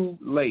too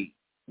late.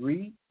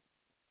 Read.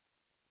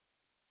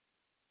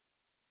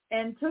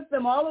 And took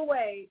them all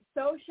away,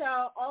 so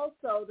shall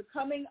also the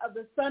coming of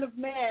the Son of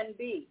Man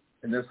be.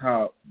 And that's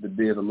how the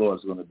day of the Lord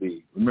is going to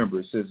be. Remember,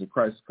 it says that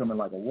Christ is coming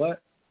like a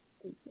what?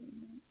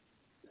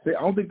 Say,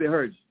 I don't think they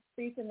heard you.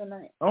 Thief in the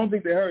night. I don't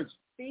think they heard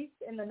you. Thief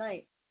in the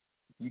night.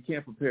 You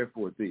can't prepare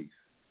for a thief.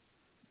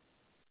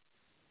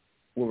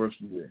 What verse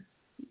is there?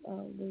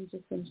 We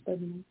just finished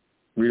studying.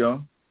 Read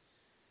on.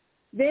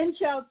 Then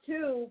shall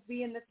two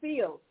be in the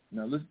field.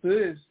 Now listen to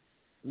this.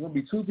 There's going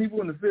to be two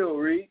people in the field,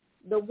 read.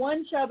 The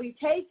one shall be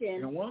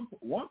taken. And one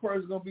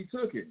person's going to be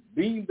taken,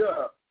 beamed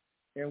up,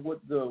 in what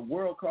the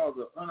world calls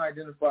an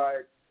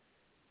unidentified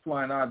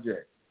flying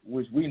object,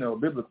 which we know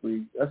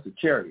biblically, that's the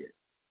chariot.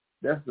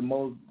 That's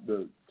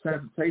the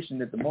transportation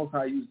that the Most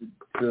High used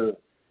to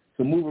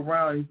move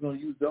around. He's going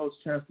to use those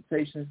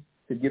transportations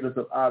to get us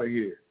up out of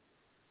here.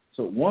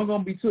 So one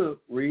going to be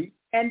took, read.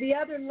 And the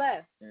other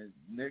left. And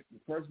the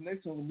person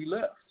next one will be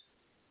left.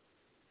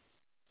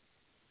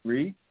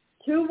 Read.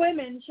 2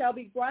 women shall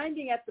be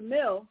grinding at the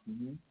mill.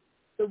 Mm-hmm.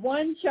 The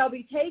one shall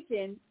be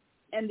taken,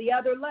 and the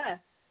other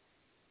left.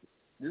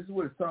 This is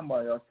what it's talking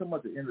about, y'all. It's talking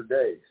about the end of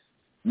days.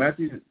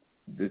 Matthew,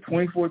 the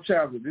 24th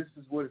chapter, this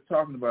is what it's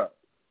talking about.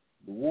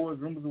 The wars,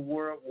 rumors of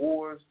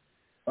wars,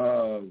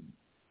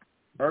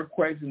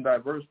 earthquakes in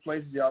diverse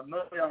places. Y'all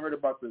know y'all heard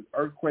about the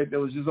earthquake that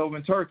was just over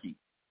in Turkey.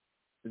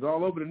 It's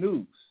all over the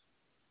news.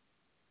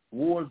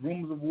 Wars,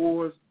 rumors of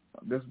wars.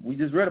 We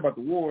just read about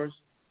the wars.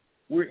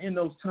 We're in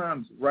those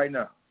times right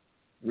now.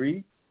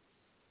 Read.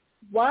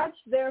 Watch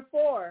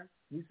therefore.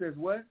 He says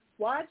what?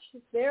 Watch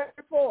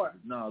therefore.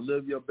 No,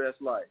 live your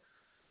best life.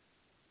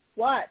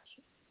 Watch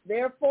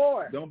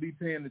therefore. Don't be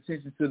paying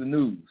attention to the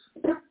news.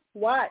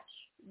 Watch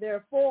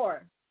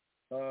therefore.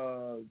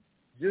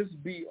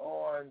 Just be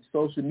on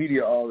social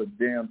media all the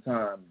damn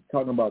time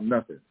talking about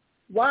nothing.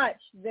 Watch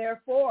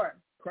therefore.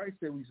 Christ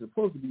said we're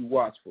supposed to be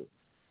watchful.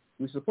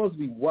 We're supposed to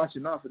be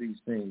watching out for these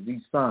things,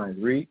 these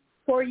signs. Read.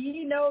 For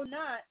ye know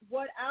not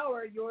what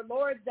hour your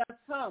Lord doth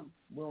come.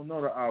 We don't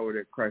know the hour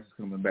that Christ is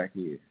coming back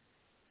here.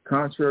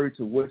 Contrary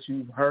to what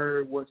you've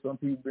heard, what some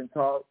people have been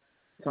talking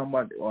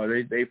about,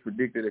 or they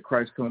predicted that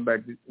Christ is coming back.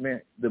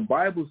 Man, the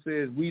Bible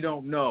says we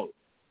don't know.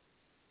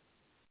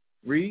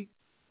 Read.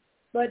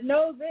 But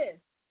know this.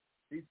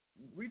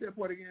 Read that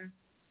part again.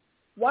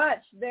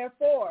 Watch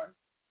therefore,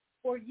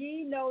 for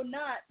ye know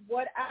not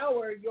what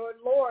hour your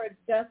Lord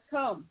doth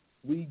come.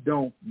 We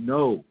don't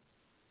know.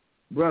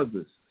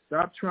 Brothers,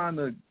 stop trying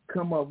to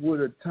come up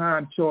with a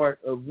time chart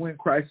of when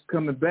Christ is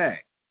coming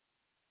back.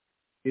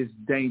 It's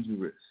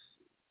dangerous.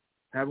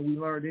 Haven't we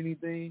learned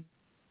anything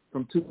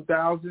from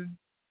 2000?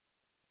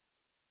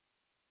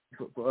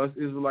 For us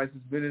Israelites,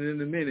 it's been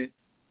in a minute.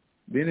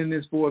 Been in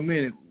this for a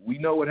minute. We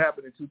know what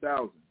happened in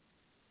 2000.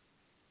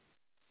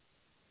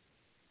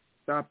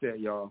 Stop that,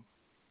 y'all.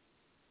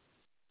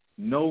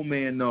 No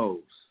man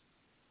knows.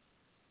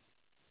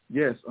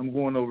 Yes, I'm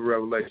going over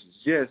Revelations.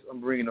 Yes,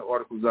 I'm bringing the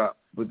articles out.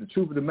 But the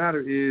truth of the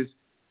matter is,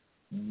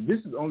 this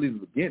is only the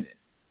beginning.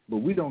 But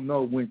we don't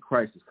know when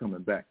Christ is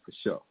coming back for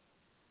sure.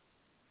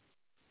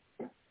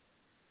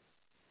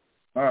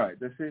 All right,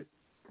 that's it.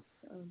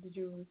 Did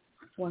you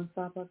want to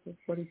stop up at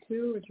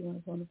 42, or do you want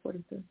to go on to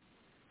 43?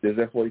 Is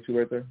that 42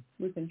 right there?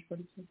 We finished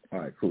 42. All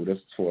right, cool. That's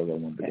as far as I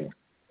wanted to go.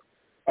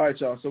 All right,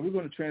 y'all. So we're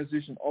going to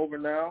transition over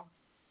now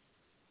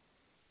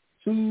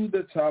to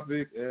the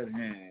topic at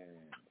hand.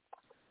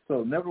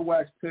 So never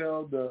wax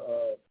pale,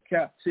 the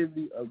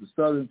captivity of the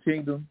southern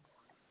kingdom.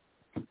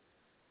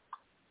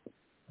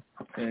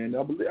 And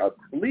I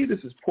believe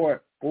this is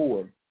part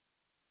 4.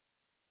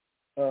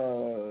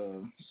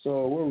 So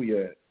where are we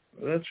at?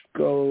 Let's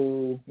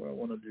go. What I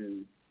want to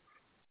do.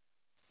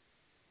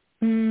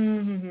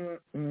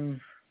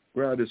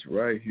 Grab this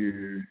right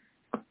here.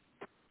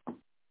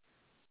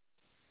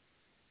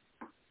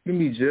 Give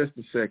me just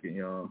a second,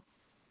 y'all.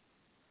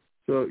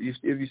 So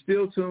if you're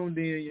still tuned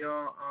in,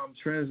 y'all, I'm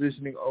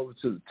transitioning over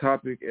to the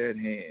topic at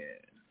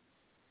hand.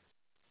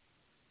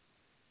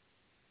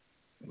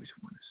 Which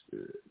one is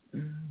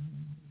it?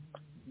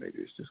 Maybe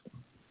it's this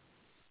one.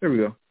 There we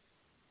go.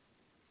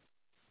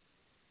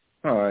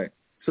 All right.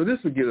 So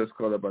this will get us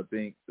caught up, I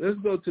think. Let's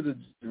go to the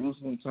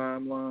Jerusalem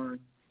timeline.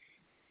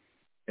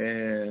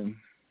 And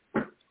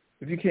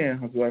if you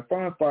can, like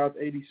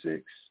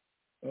 586,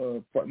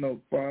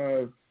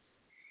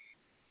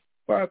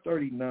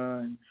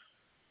 539,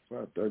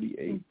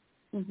 538.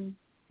 Mm-hmm.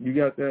 You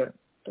got that?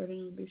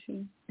 39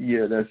 BC.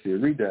 Yeah, that's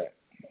it. Read that.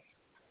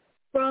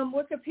 From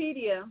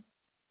Wikipedia,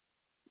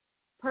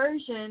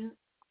 Persian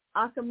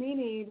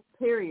Achaemenid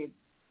period.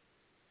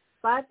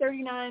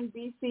 539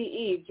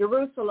 BCE,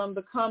 Jerusalem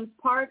becomes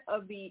part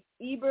of the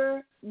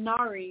Eber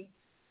Nari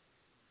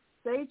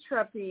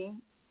satrapy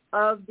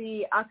of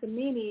the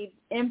Achaemenid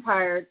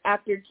Empire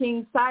after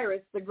King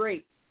Cyrus the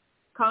Great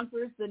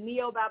conquers the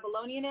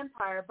Neo-Babylonian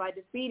Empire by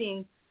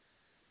defeating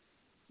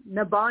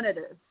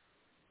Nabonidus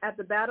at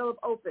the Battle of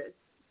Opis.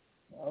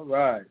 All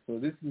right. So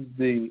this is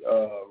the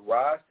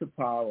rise to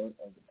power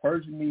of the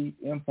Persian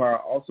Empire,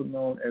 also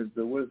known as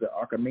the, what is it,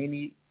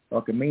 Achaemenid?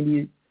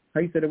 How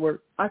you say the word?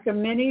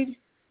 Achaemenid.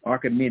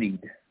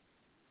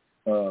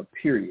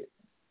 Period.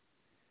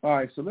 All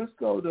right, so let's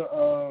go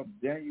to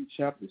Daniel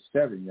chapter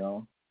 7,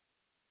 y'all.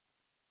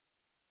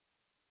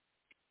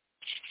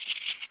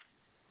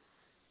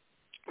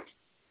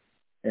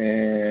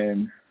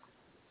 And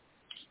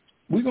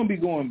we're going to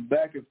be going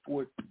back and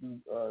forth through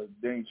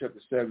Daniel chapter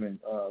 7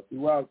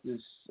 throughout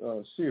this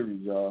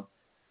series, y'all,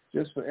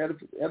 just for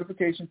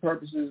edification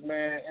purposes,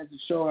 man, and to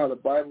show how the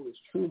Bible is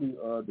truly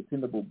a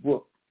dependable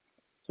book.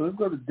 So let's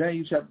go to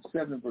Daniel chapter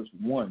 7, verse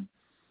 1.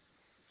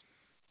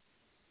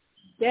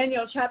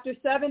 Daniel chapter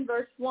 7,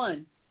 verse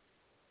 1.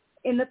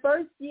 In the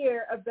first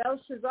year of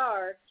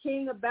Belshazzar,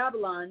 king of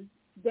Babylon,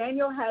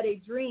 Daniel had a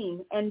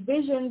dream and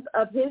visions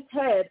of his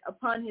head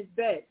upon his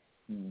bed.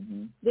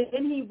 Mm-hmm.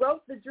 Then he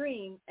wrote the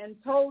dream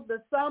and told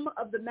the sum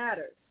of the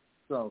matter.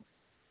 So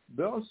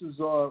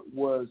Belshazzar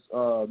was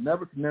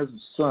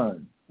Nebuchadnezzar's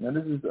son, Now,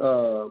 this is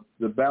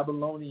the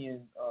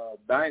Babylonian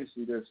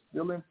dynasty. They're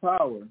still in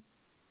power,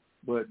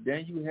 but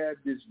then you had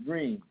this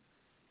dream.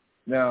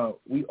 Now,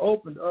 we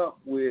opened up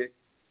with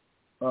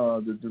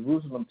the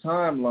Jerusalem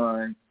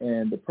timeline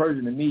and the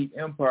Persian and Mede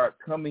Empire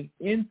coming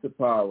into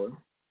power,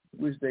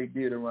 which they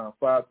did around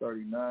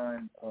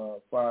 539,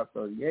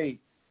 538.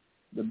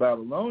 The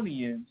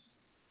Babylonians,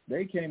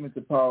 they came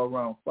into power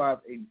around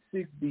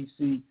 586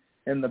 BC.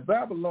 And the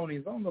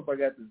Babylonians, I don't know if I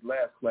got this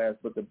last class,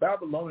 but the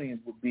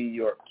Babylonians would be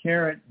your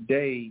current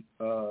day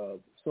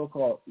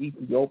so-called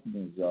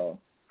Ethiopians, y'all.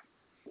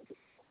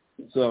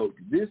 So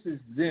this is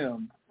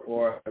them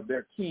or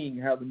their king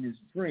having this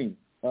dream.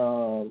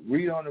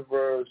 Read on to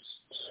verse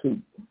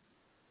 2.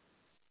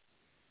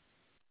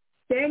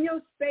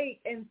 Daniel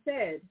spake and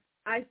said,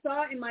 I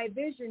saw in my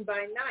vision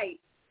by night,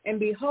 and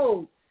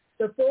behold,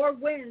 the four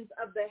winds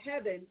of the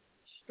heaven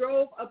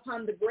strove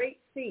upon the great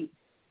sea.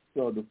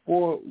 So the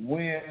four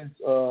winds,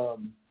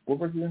 what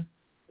verse is that?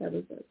 That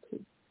is that too.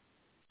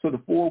 So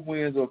the four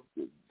winds of,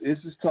 this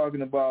is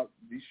talking about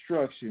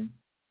destruction.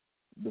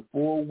 The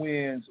four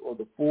winds, or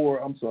the four,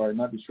 I'm sorry,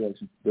 not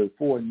destruction, the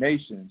four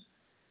nations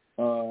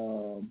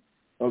of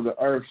the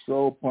earth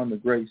strove upon the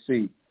great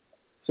sea.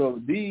 So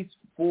these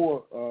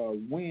four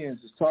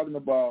winds is talking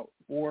about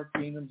four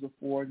kingdoms of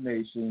four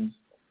nations,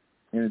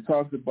 and it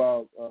talks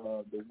about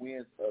the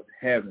winds of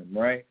heaven,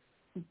 right?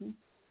 Mm-hmm.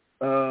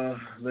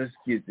 Let's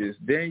get this.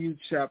 Daniel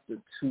chapter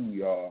 2,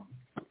 y'all.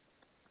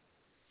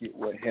 Get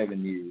what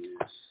heaven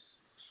is.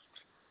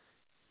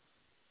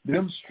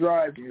 Them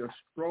striving or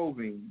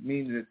striving,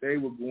 meaning that they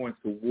were going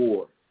to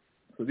war.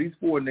 So these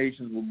four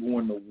nations were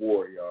going to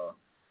war, y'all.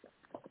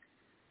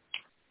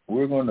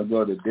 We're going to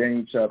go to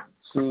Daniel chapter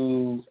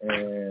 2,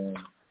 and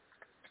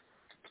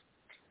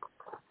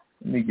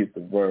let me get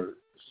the verse.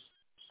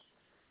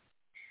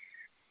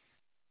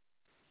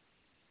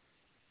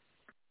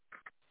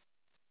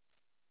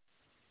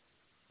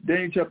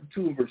 Daniel chapter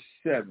 2, verse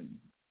 7.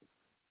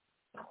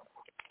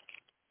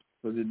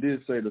 Because it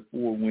did say the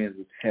four winds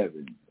of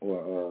heaven.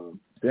 Or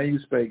Daniel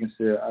spake and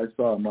said, I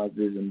saw my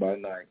vision by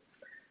night.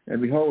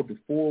 And behold, the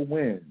four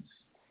winds,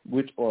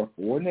 which are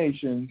four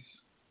nations,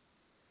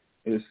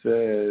 it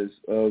says,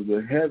 of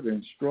the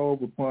heavens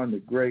strove upon the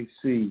great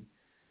sea.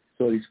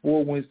 So these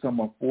four winds talking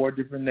about four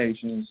different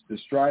nations. The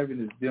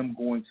striving is them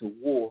going to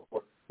war.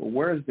 But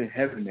where is the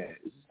heaven at?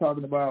 Is this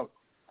talking about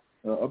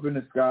up in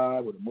the sky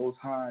where the Most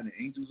High and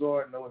the angels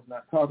are? No, it's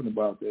not talking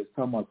about that. It's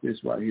talking about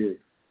this right here.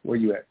 Where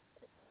you at?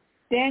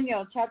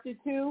 Daniel chapter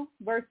 2,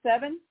 verse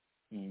 7.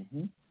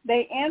 Mm-hmm.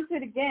 They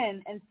answered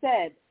again and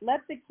said,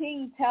 let the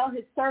king tell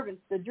his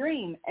servants the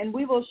dream, and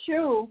we will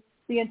shew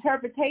the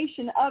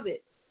interpretation of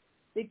it.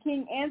 The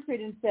king answered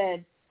and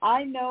said,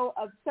 I know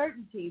of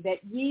certainty that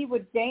ye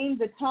would gain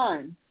the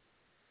time,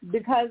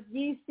 because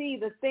ye see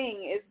the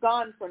thing is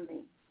gone from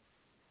me.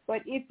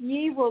 But if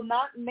ye will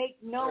not make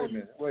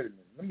known... Wait a minute.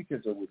 Let me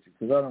catch up with you,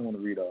 because I don't want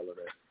to read all of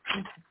that.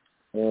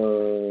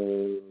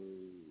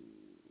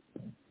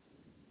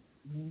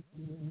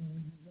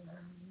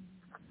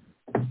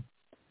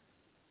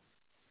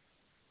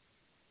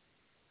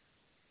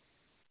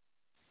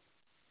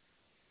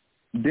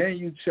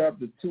 Daniel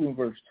chapter 2 and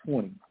verse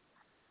 20.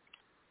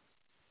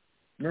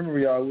 Remember,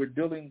 y'all, we're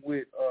dealing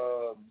with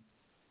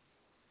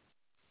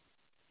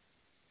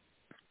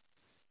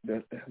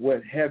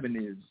what heaven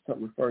is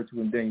referred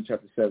to in Daniel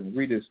chapter 7.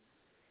 Read this.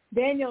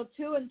 Daniel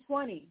 2 and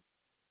 20.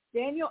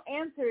 Daniel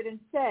answered and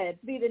said,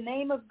 be the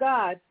name of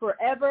God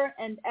forever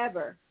and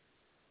ever,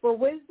 for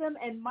wisdom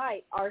and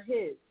might are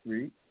his.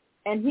 Read.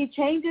 And he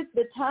changeth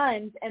the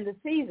times and the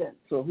seasons.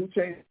 So who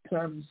changes the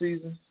times and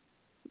seasons?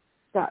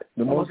 God.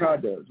 The Most High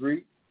does.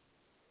 Read.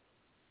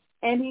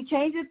 And he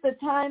changeth the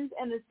times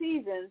and the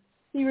seasons.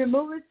 He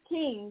removeth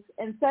kings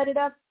and setteth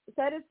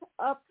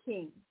up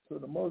kings. So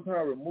the Most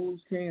High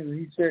removes kings and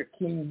he set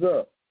kings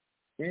up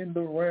in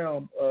the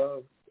realm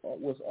of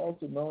what's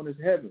also known as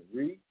heaven.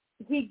 Read.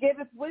 He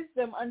giveth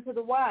wisdom unto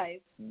the wise,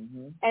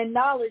 and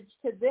knowledge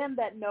to them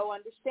that know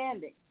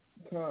understanding.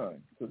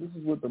 Kind. So this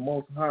is what the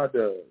Most High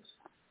does.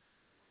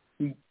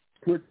 He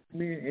puts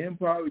me in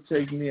power, he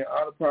takes me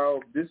out of power.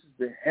 This is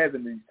the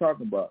heaven that he's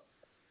talking about.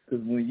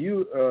 Because when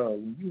you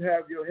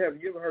have your heaven,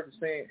 you ever heard the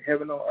saying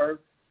heaven on earth?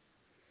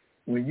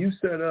 When you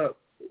set up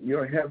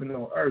your heaven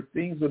on earth,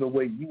 things are the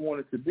way you want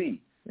it to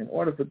be. In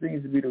order for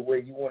things to be the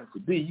way you want it to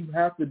be, you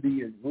have to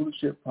be in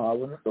rulership,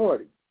 power, and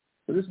authority.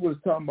 So this is what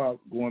it's talking about,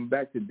 going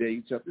back to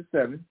Daniel chapter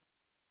 7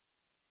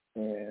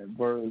 and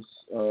verse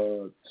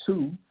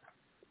 2.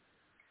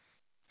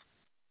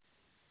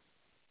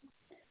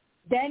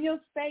 Daniel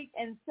spake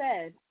and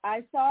said,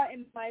 I saw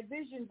in my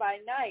vision by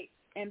night,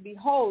 and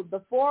behold,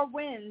 the four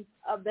winds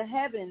of the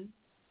heaven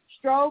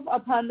strove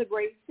upon the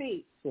great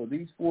sea. So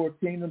these four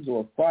kingdoms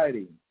are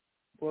fighting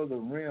for the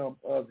realm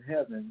of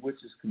heaven,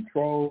 which is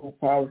control,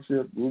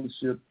 powership,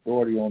 rulership,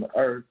 authority on the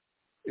earth.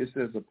 It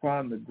says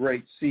upon the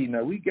great sea.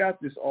 Now, we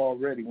got this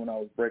already when I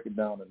was breaking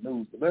down the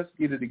news, but let's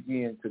get it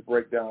again to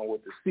break down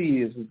what the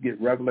sea is. Let's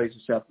get Revelation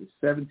chapter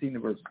 17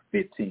 and verse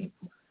 15.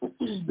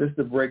 Just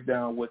to break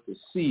down what the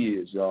sea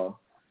is, y'all.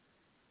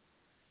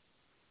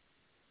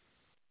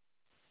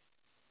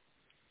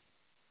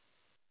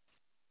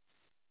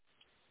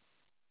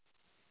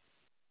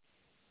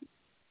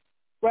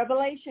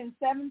 Revelation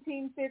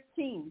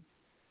 17:15.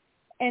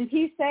 And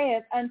he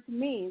saith unto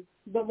me,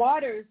 the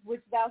waters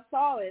which thou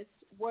sawest,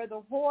 where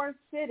the whore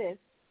sitteth,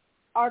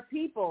 are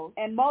peoples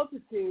and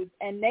multitudes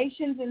and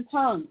nations and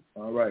tongues.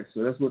 All right,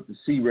 so that's what the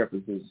sea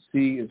represents. The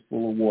sea is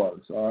full of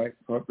waters, all right?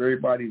 Hope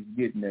everybody's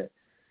getting that.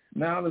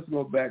 Now let's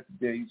go back to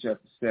Daniel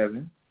chapter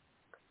 7.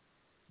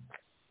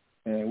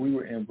 And we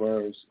were in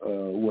verse,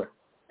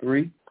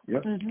 3?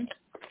 Yep. Mm-hmm.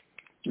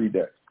 Read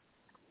that.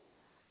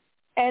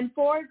 And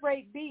four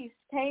great beasts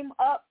came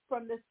up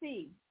from the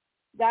sea,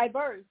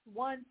 diverse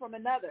one from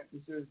another.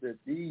 It says that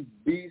these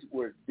beasts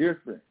were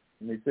different.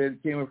 And they said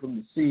it came up from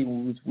the sea,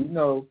 which we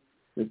know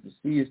that the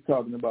sea is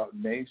talking about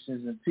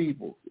nations and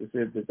people. It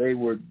says that they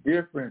were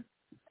different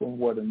from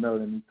one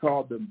another, and he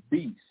called them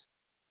beasts.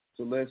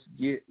 So let's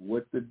get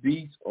what the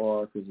beasts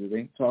are, because it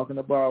ain't talking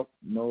about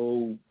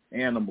no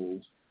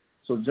animals.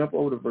 So jump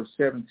over to verse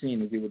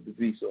 17 and get what the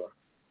beasts are.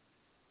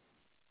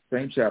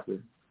 Same chapter,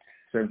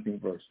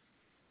 17th verse.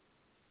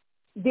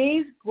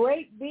 These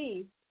great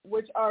beasts,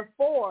 which are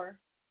four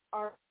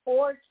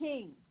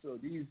kings. So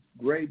these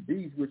great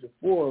beasts, which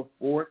are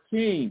four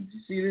kings.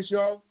 You see this,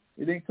 y'all?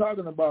 It ain't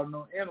talking about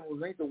no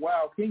animals. It ain't the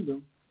wild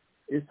kingdom.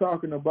 It's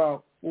talking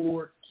about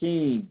 4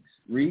 kings.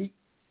 Read.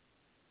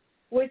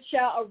 Which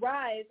shall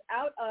arise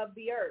out of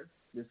the earth.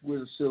 This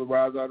will shall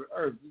arise out of the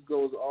earth. This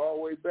goes all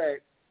the way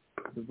back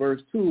to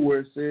verse 2 where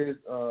it says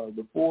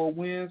the 4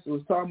 winds. So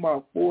it's talking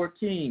about 4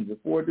 kings, the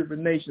 4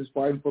 different nations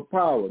fighting for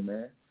power,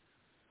 man.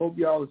 Hope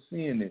y'all are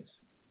seeing this.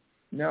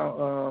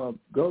 Now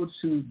go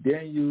to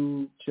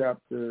Daniel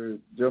chapter,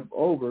 jump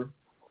over,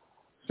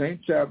 same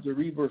chapter,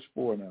 read verse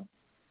 4 now.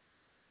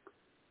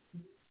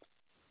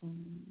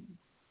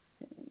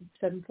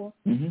 7:4.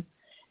 Mm-hmm.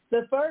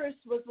 The first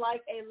was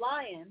like a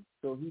lion.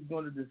 So he's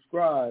going to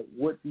describe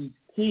what these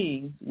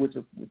kings, which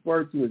are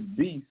referred to as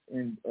beasts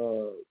in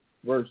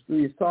verse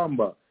 3, is talking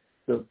about.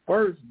 The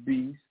first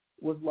beast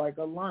was like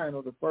a lion,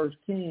 or the first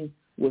king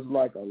was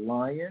like a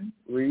lion.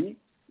 Read.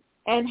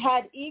 And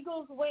had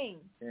eagle's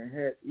wings.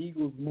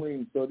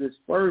 So this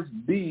first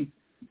beast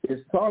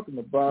is talking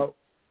about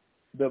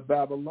the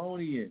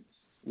Babylonians,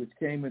 which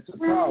came into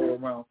power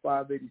around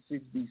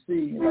 586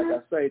 B.C. And like I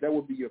say, that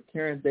would be your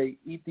current day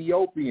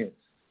Ethiopians.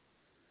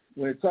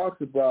 When it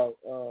talks about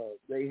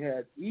they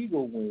had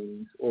eagle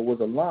wings, or was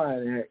a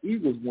lion and had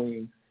eagle's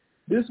wings,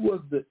 this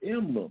was the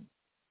emblem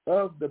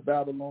of the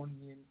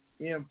Babylonian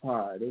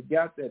Empire. They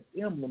got that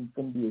emblem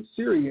from the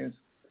Assyrians,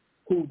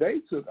 who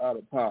they took out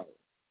of power,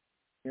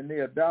 and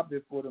they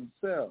adopted for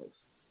themselves.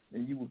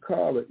 And you would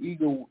call a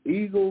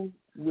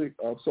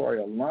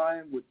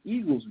lion with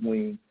eagle's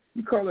wing,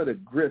 you call it a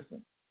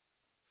griffin.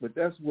 But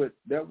that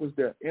was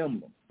their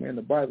emblem. Man,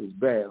 the Bible's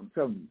bad, I'm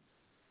telling you.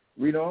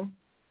 Read on.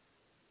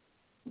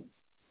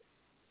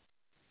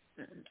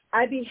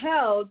 I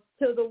beheld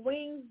till the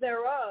wings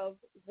thereof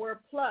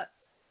were plucked,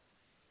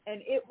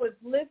 and it was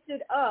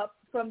lifted up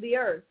from the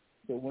earth.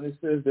 So when it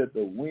says that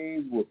the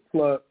wings were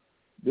plucked,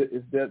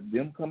 is that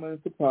them coming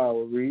into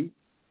power? Read.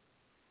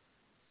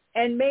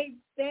 And made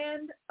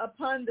stand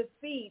upon the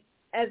feet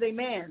as a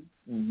man.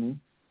 Mm-hmm.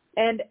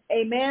 And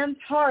a man's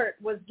heart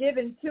was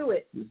given to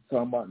it. This is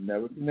talking about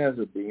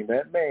Nebuchadnezzar being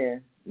that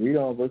man. Read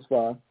on verse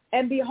 5.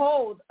 And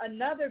behold,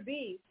 another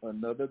beast.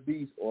 Another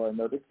beast, or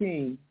another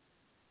king.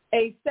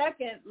 A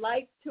second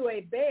like to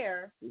a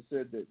bear. It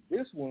said that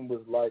this one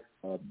was like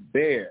a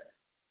bear.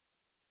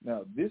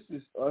 Now, this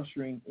is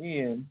ushering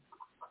in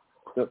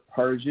the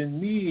Persian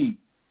Mede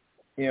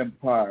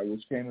Empire,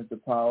 which came into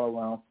power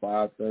around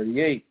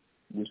 538,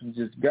 which we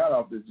just got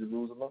off the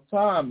Jerusalem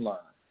timeline.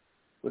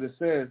 But it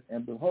says,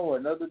 and behold,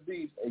 another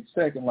beast, a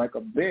second like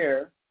a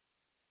bear.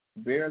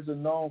 Bears are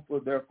known for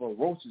their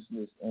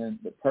ferociousness, and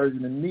the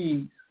Persian and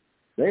Medes,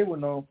 they were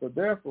known for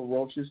their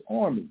ferocious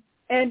army.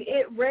 And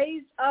it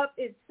raised up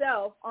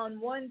itself on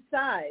one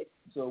side.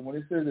 So when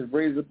it says it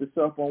raised up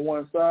itself on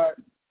one side,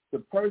 the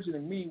Persian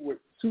and Mede were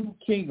 2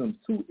 kingdoms,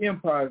 2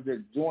 empires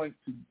that joined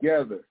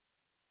together.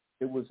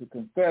 It was a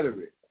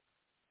confederate.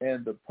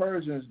 And the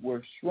Persians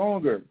were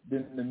stronger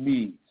than the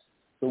Medes.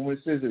 So when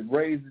it says it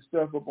raised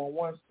itself up on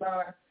one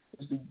side,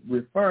 it's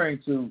referring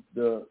to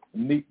the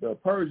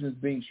Persians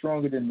being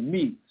stronger than the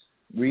Medes.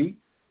 Read.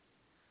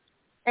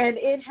 And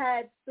it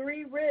had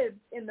 3 ribs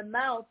in the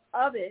mouth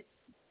of it,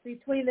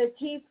 between the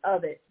teeth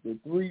of it. The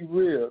 3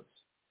 ribs,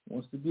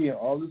 once again,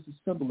 all this is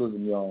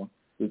symbolism, y'all.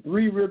 The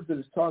 3 ribs that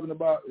it's talking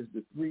about is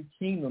the 3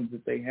 kingdoms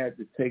that they had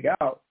to take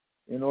out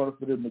in order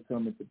for them to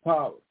come into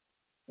power.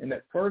 And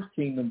that first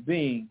kingdom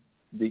being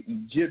the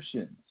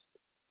Egyptians.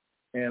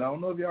 And I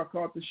don't know if y'all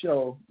caught the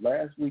show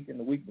last week and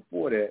the week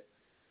before that,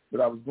 but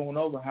I was going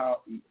over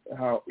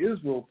how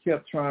Israel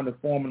kept trying to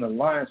form an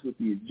alliance with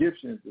the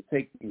Egyptians to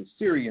take the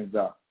Assyrians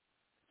out.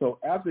 So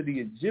after the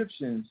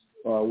Egyptians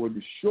were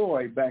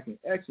destroyed back in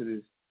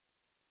Exodus,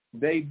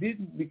 they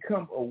didn't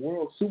become a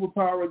world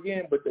superpower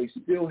again, but they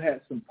still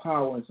had some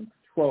power and some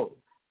control.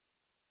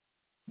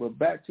 But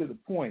back to the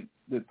point,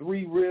 the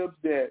 3 ribs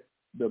that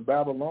the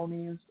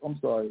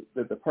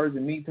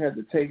Persian Medes had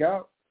to take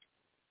out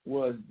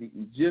was the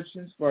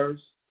Egyptians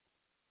first,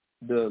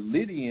 the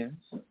Lydians,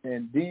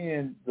 and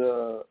then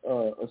the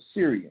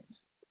Assyrians.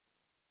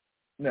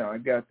 Now, I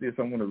got this.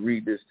 I'm going to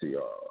read this to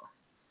y'all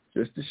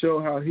just to show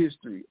how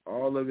history,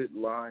 all of it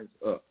lines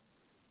up.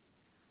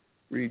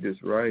 Read this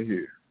right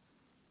here.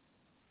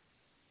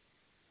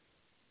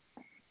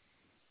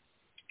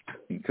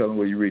 You can tell them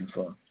where you're reading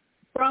from.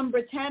 From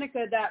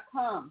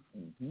Britannica.com.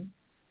 Mm-hmm.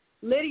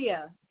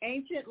 Lydia,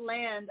 ancient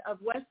land of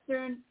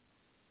western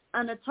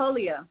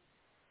Anatolia,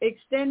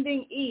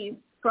 extending east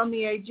from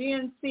the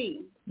Aegean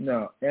Sea.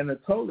 Now,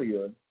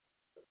 Anatolia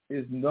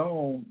is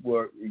known,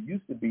 or it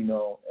used to be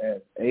known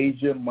as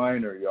Asia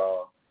Minor,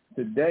 y'all.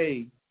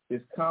 Today,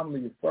 it's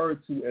commonly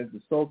referred to as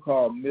the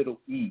so-called Middle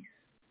East,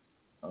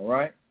 all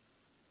right?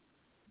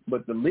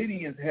 But the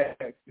Lydians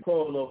had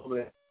control over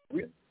that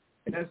region,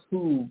 and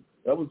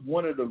that was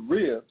one of the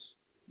ribs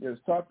that was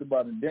talked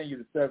about in Daniel,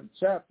 the 7th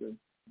chapter,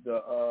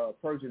 the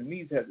Persian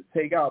Medes had to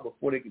take out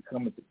before they could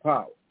come into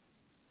power.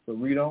 So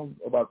read on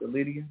about the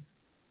Lydians.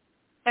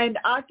 And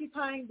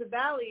occupying the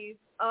valleys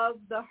of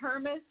the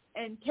Hermus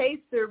and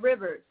Caesar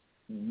rivers.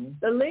 Mm-hmm.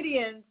 The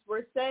Lydians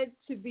were said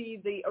to be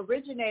the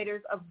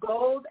originators of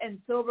gold and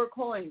silver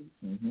coins.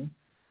 Mm-hmm.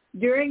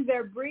 During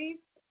their brief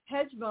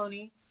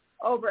hegemony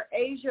over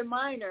Asia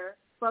Minor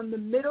from the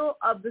middle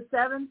of the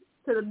 7th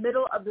to the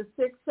middle of the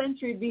 6th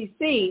century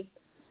BC,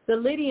 the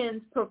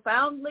Lydians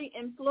profoundly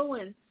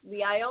influenced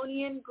the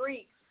Ionian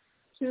Greeks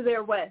to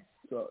their west.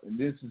 So, and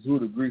this is who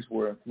the Greeks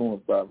were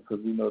influenced by, because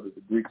we know that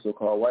the Greeks are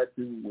called white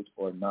people, which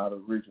are not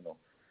original.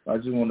 I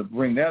just want to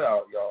bring that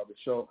out, y'all, to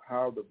show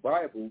how the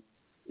Bible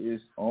is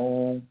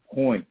on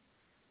point.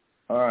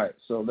 All right,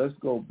 so let's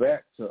go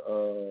back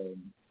to,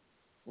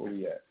 where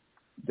we at?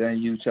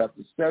 Daniel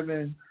chapter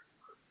 7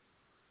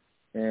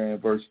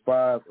 and verse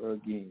 5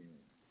 again.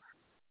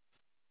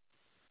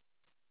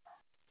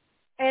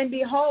 And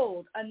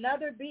behold,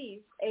 another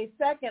beast, a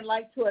second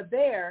like to a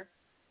bear,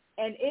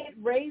 and it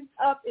raised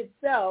up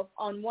itself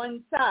on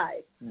one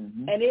side,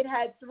 mm-hmm. and it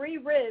had 3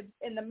 ribs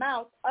in the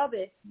mouth of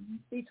it, mm-hmm.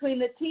 between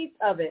the teeth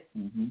of it.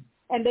 Mm-hmm.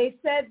 And they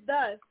said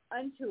thus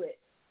unto it,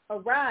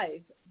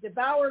 Arise,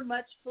 devour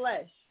much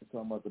flesh. We're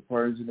talking about the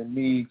Persian and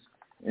Medes,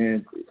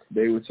 and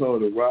they were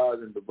told to rise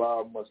and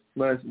devour much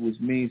flesh, which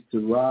means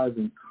to rise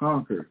and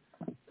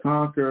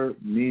conquer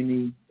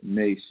many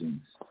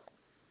nations.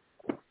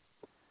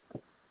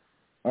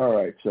 All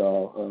right,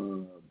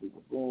 y'all.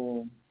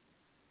 Boom.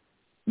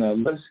 Now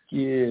let's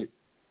get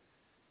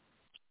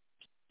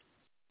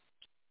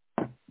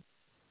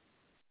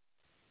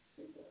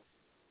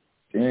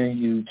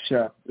Daniel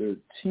chapter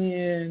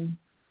 10,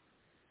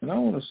 and I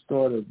want to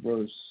start at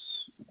verse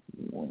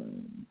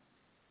 1.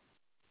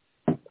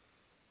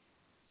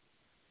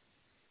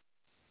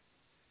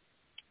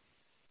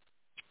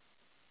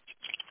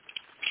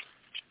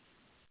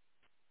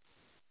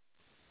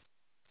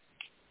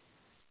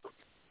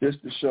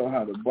 Just to show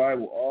how the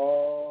Bible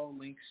all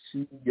links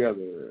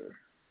together.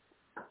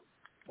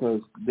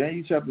 Because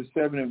Daniel chapter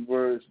 7 and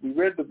we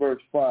read the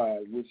verse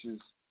 5, which is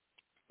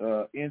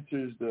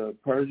enters the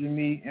Persian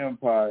Mede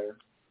Empire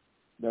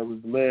that was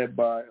led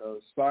by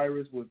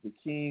Cyrus was the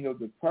king of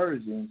the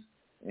Persians,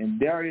 and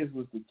Darius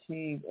was the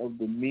king of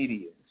the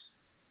Medians.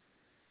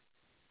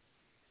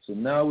 So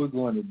now we're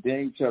going to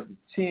Daniel chapter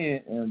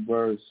 10 and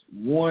verse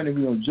 1, and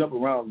we're going to jump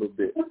around a little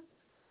bit.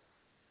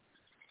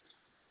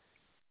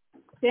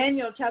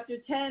 Daniel chapter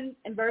 10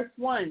 and verse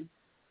 1.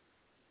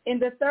 In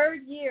the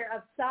 3rd year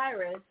of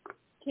Cyrus,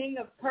 king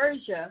of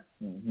Persia,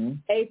 mm-hmm.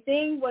 a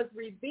thing was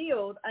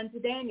revealed unto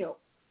Daniel,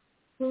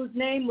 whose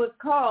name was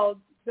called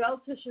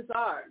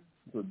Belteshazzar.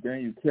 So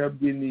Daniel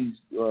kept getting these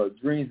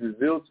dreams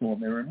revealed to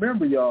him. And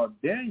remember, y'all,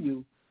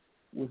 Daniel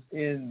was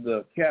in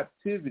the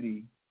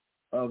captivity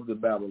of the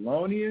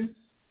Babylonians,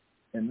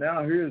 and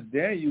now here's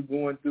Daniel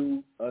going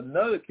through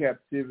another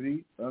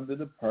captivity under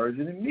the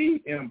Persian and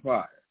Mede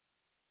Empire.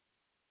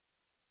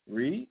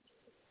 Read.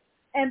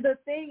 And the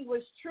thing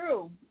was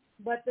true,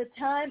 but the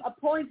time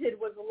appointed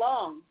was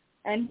long,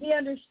 and he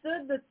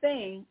understood the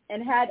thing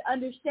and had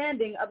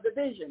understanding of the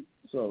vision.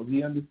 So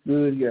he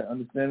understood, he had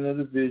understanding of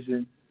the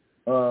vision.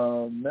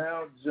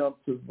 Now jump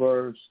to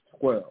verse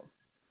 12.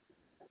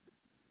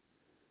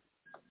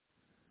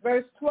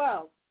 Verse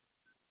 12.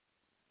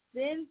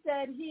 Then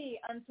said he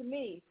unto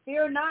me,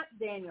 Fear not,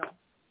 Daniel.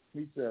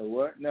 He said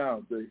what?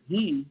 Now,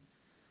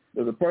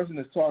 the person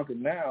that's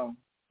talking now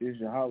is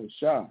Yahweh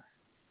Shai.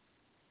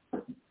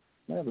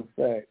 Matter of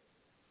fact,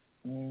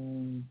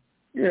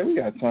 yeah, we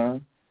got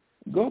time.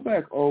 Go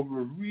back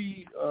over,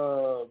 read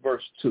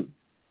verse 2.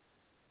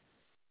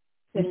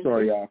 I'm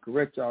sorry, y'all.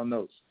 Correct y'all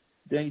notes.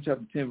 Daniel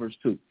chapter 10, verse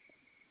 2.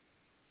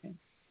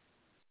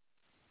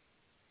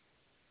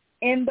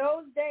 In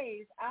those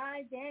days,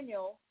 I,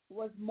 Daniel,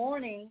 was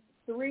mourning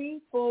 3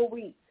 full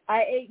weeks.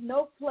 I ate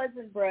no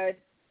pleasant bread,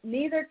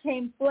 neither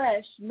came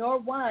flesh nor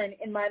wine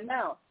in my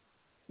mouth.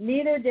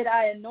 Neither did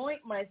I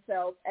anoint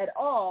myself at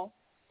all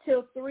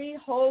till 3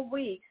 whole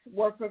weeks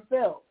were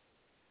fulfilled.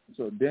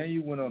 So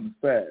Daniel went on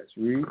the fast.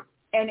 Read.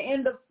 And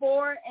in the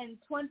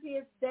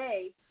 24th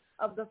day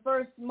of the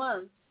 1st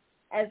month,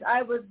 as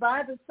I was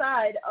by the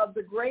side of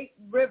the great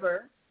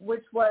river,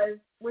 which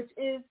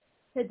is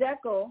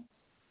Hidekel.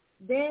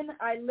 Then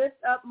I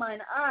lift up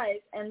mine eyes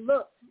and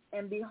looked,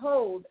 and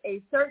behold,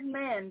 a certain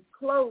man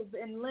clothed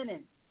in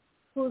linen,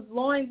 whose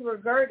loins were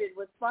girded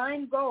with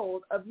fine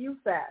gold of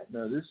Uphaz.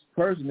 Now, this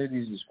person that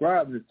he's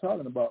describing is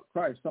talking about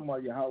Christ, talking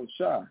about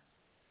Yahushua.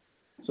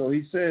 So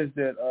he says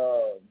that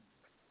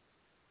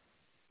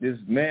this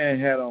man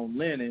had on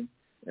linen,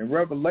 and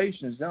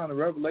Revelations, down the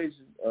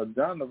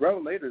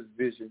Revelator's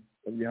vision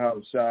of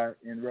Yahushua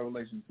in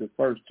Revelations, the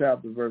first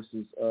chapter,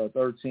 verses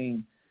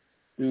 13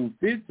 through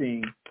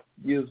 15,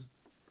 gives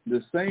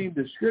the same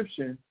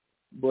description,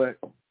 but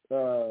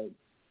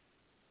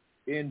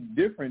in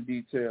different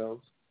details.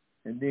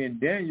 And then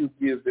Daniel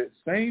gives that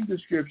same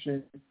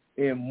description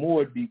in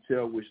more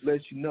detail, which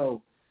lets you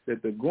know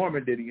that the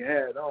garment that he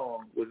had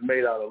on was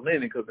made out of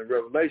linen, because in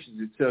Revelations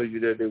it tells you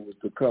that it was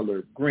the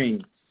color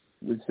green,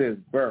 which says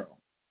beryl.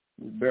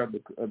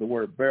 The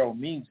word beryl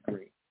means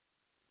green.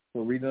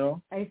 So read it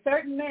on. A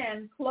certain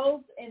man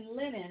clothed in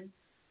linen,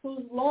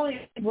 whose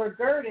loins were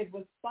girded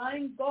with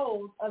fine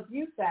gold of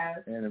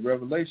Uphaz. And in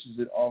Revelations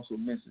it also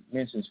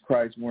mentions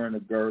Christ wearing a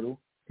girdle.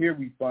 Here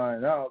we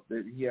find out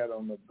that he had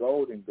on a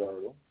golden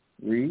girdle.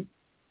 Read.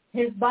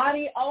 His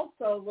body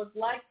also was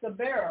like the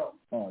beryl.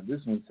 Oh,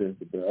 this one says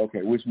the beryl.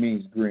 Okay, which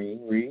means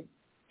green. Read.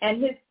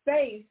 And his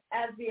face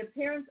as the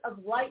appearance of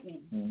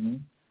lightning. Mm-hmm.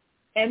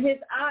 And his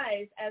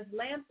eyes as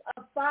lamps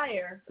of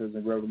fire. Because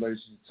in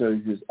Revelation it tells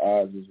you his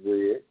eyes is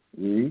red.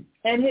 Read.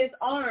 And his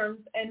arms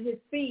and his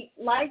feet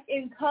like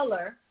in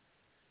color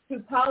to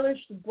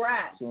polished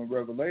brass. So in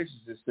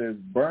Revelations it says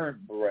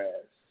burnt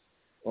brass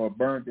or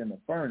burnt in a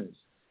furnace.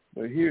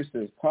 But here it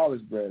says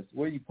polished brass. The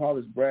way you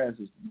polish brass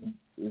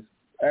is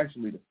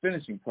actually the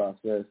finishing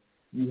process.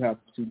 You have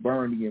to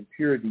burn the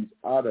impurities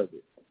out of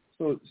it.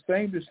 So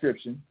same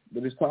description,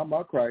 but it's talking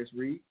about Christ.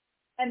 Read.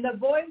 And the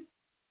voice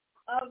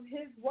of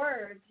his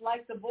words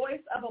like the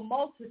voice of a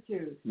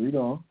multitude. Read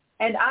on.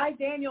 And I,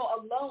 Daniel,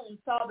 alone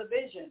saw the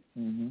vision.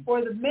 Mm-hmm.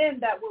 For the men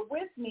that were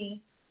with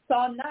me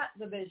saw not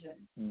the vision.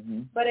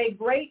 Mm-hmm. But a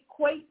great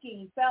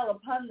quaking fell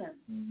upon them,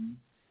 mm-hmm.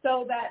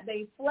 so that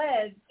they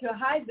fled to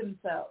hide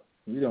themselves.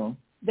 Read on.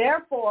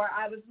 Therefore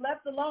I was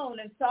left alone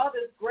and saw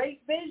this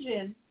great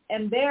vision,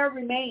 and there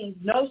remained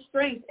no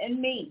strength in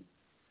me.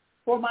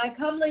 For my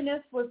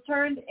comeliness was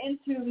turned in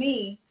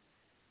me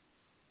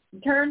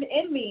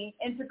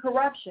into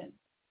corruption,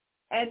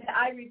 and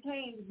I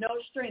retained no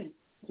strength.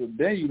 So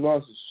then you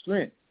lost his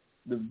strength.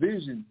 The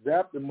vision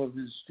zapped him of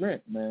his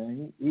strength,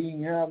 man. He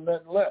didn't have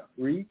nothing left.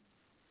 Read.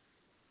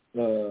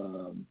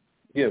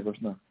 Verse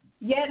 9.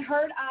 Yet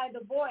heard I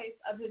the voice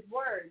of his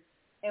words,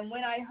 and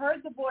when I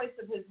heard the voice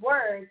of his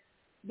words,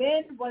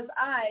 then was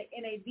I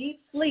in a deep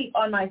sleep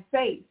on my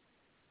face,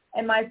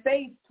 and my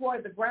face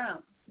toward the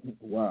ground.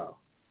 Wow.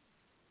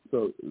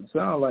 So it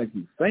sounded like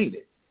he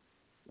fainted.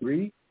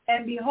 Read.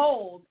 And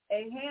behold,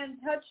 a hand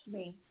touched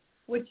me,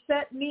 which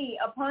set me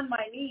upon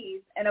my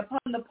knees and upon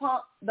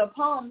the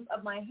palms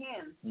of my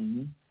hands.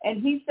 Mm-hmm.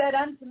 And he said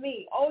unto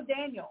me, O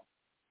Daniel,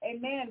 a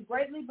man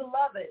greatly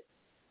beloved,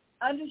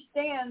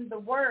 understand the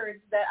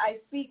words that I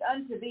speak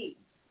unto thee,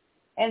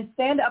 and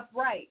stand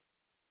upright,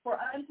 for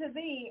unto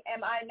thee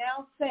am I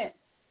now sent.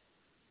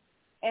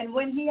 And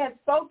when he had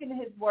spoken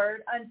his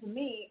word unto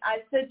me, I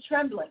stood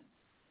trembling.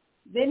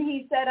 Then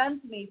he said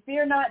unto me,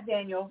 Fear not,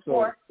 Daniel,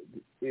 for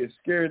it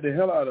scared the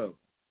hell out of him.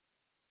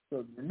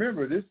 So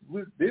remember, this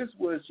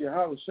was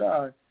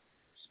Yahushua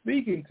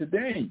speaking to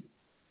Daniel.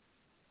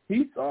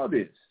 He saw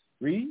this.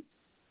 Read.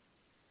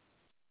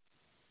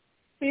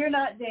 Fear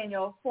not,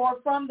 Daniel, for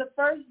from the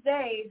first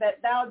day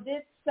that thou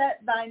didst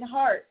set thine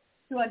heart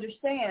to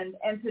understand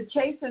and to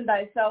chasten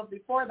thyself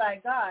before thy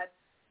God,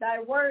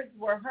 thy words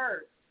were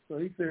heard. So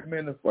he said,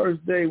 man, the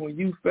first day when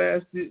you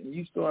fasted and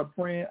you started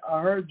praying,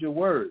 I heard your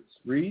words.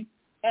 Read.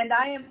 And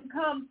I am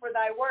come for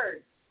thy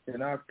words.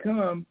 And I've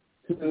come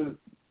to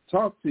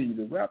talk to you,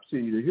 to rap to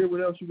you, to hear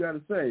what else you got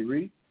to say.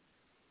 Read.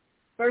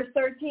 Verse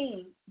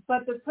 13,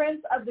 but the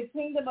prince of the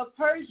kingdom of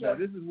Persia. Now,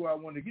 this is where I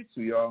want to get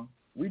to, y'all.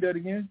 Read that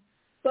again.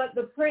 But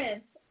the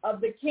prince of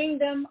the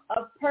kingdom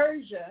of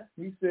Persia.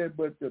 He said,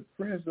 but the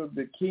prince of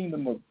the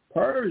kingdom of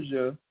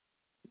Persia,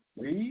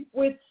 read.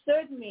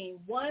 Withstood me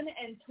 21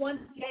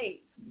 days.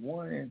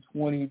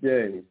 21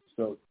 days.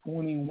 So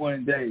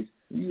 21 days.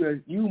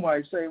 You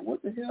might say,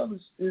 what the hell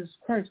is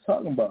Christ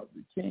talking about?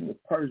 The king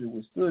of Persia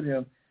withstood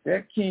him.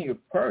 That king of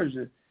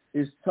Persia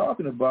is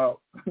talking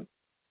about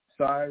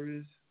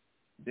Cyrus,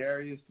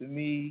 Darius the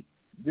Mede,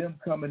 them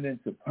coming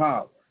into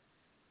power.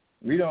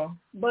 Read on.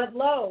 But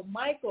lo,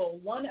 Michael,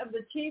 one of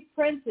the chief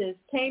princes,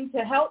 came to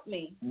help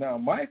me. Now,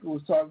 Michael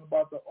was talking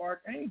about the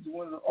archangel.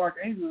 One of the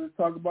archangels is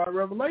talking about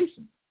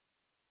Revelation.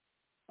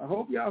 I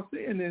hope y'all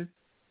seeing this.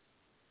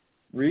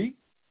 Read.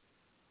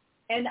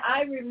 And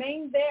I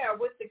remained there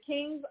with the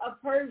kings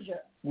of Persia.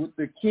 With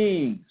the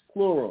kings,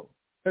 plural.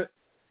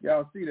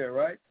 Y'all see that,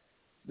 right?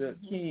 The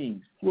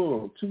kings,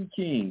 plural, 2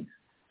 kings.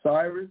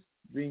 Cyrus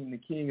being the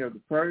king of the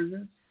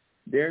Persians,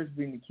 Darius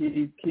being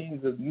the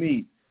kings of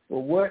Mede. But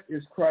what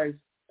is Christ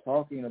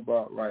talking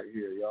about right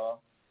here,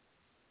 y'all?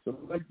 So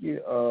let's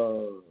get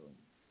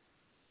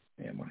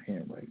Man, my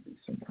handwriting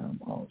sometimes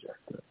all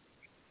jacked up.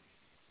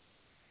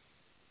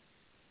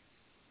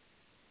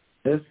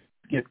 Let's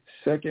get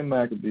Second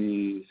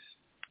Maccabees.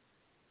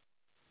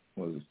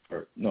 Was it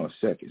first? No,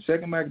 second.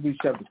 Second Maccabees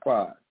chapter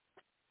 5.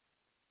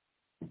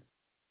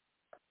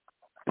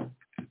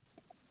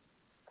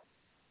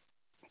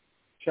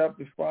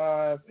 Chapter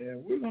 5,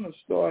 and we're going to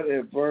start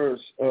at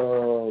verse.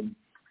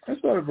 Let's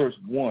start at verse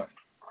 1.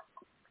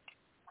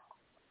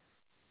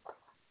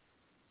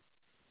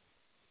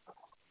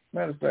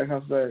 Matter of fact,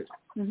 I'll say,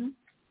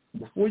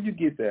 before you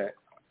get that,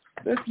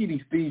 let's get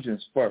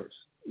Ephesians first.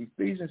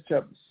 Ephesians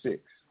chapter 6.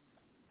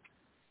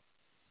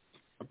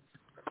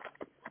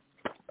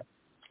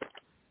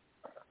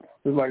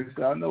 Because like I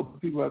said, I know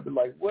people have been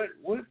like, what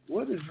is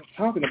he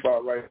talking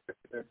about right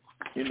there?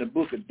 In the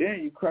book of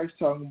Daniel, Christ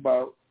talking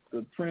about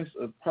the prince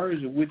of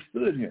Persia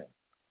withstood him.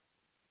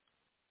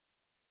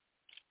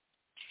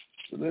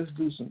 So let's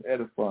do some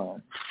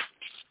edifying.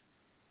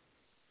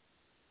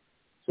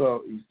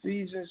 So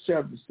Ephesians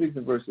chapter 6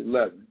 and verse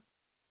 11.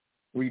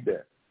 Read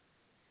that.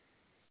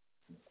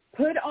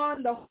 Put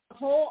on the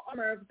whole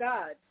armor of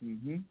God,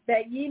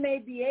 that ye may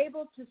be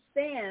able to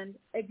stand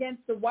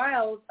against the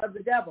wiles of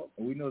the devil.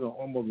 And we know the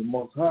armor of the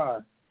Most High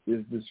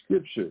is the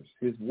scriptures,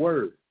 his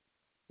word,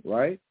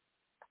 right?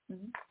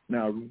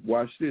 Now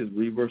watch this.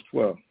 Read verse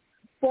 12.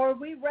 For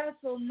we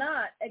wrestle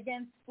not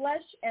against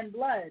flesh and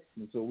blood.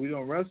 And so we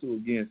don't wrestle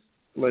against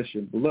flesh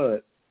and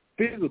blood,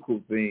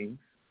 physical things.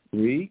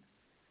 Read.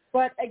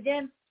 But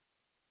against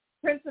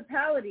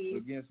principalities.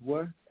 Against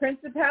what?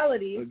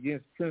 Principalities.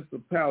 Against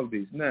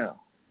principalities. Now,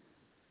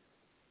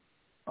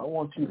 I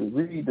want you to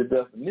read the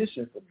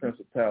definition for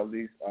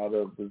principalities out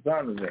of the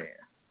Zondervan.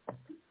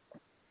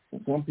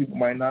 Some people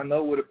might not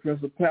know what a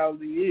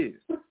principality is.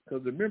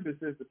 Because remember, it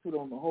says to put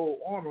on the whole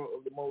armor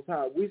of the Most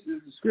High, which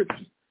is the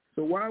scriptures.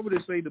 So why would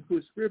it say to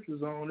put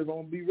scriptures on if it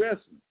won't be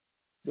wrestling?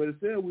 But it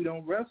said we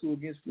don't wrestle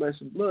against flesh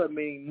and blood,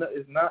 meaning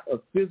it's not a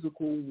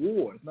physical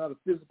war. It's not a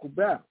physical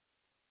battle.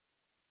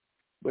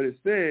 But it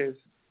says,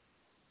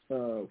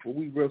 for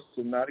we wrestle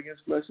not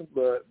against flesh and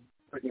blood,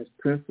 but against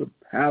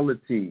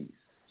principalities.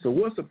 So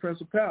what's a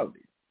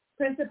principality?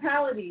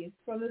 Principalities,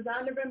 from the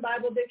Zondervan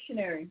Bible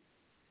Dictionary.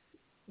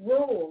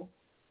 Rule,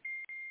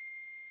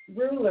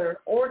 ruler,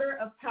 order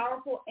of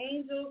powerful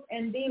angels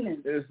and demons.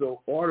 It's the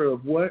order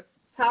of what?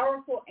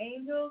 Powerful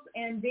angels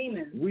and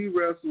demons. We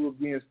wrestle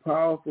against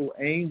powerful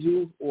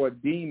angels or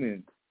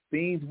demons,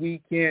 things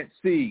we can't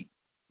see.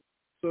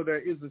 So there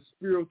is a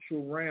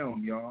spiritual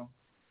realm, y'all.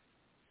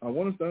 I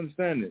want us to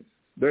understand this.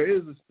 There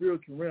is a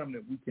spiritual realm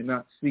that we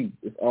cannot see.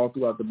 It's all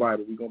throughout the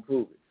Bible. We're going to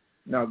prove it.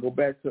 Now go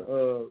back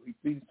to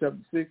Ephesians chapter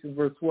 6 and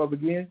verse 12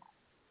 again.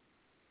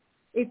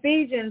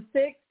 Ephesians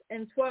 6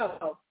 and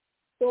 12.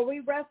 For we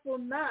wrestle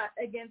not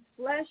against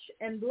flesh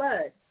and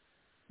blood,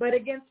 but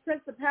against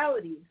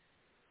principalities,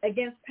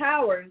 against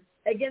powers,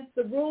 against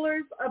the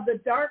rulers of the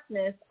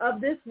darkness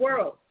of this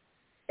world,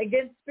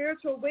 against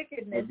spiritual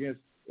wickedness.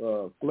 Against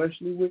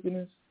fleshly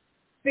wickedness?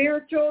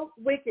 Spiritual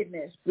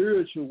wickedness.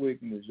 Spiritual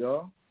wickedness,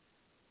 y'all.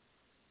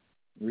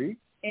 Read.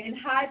 In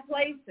high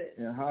places.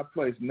 In high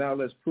places. Now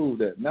let's prove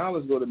that. Now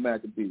let's go to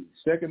Maccabees.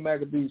 Second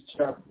Maccabees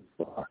chapter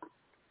 5.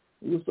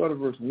 We'll start at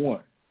verse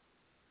 1.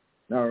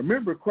 Now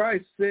remember,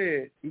 Christ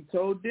said, he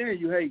told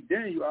Daniel, hey,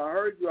 Daniel, I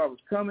heard you, I was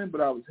coming,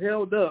 but I was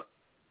held up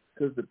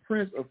because the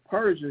prince of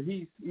Persia,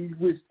 he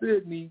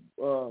withstood me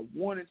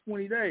 1 in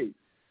 20 days.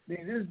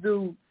 Then this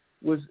dude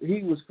was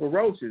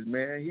ferocious,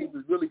 man. He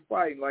was really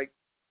fighting. Like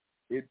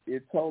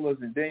it told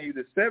us in Daniel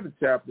the 7th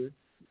chapter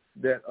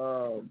that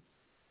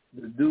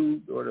the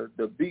dude or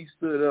the beast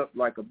stood up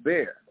like a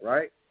bear,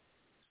 right?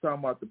 It's talking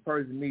about the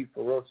Persian need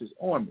ferocious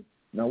army.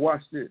 Now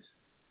watch this.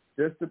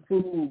 Just to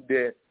prove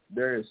that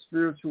there is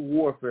spiritual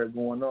warfare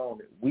going on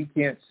that we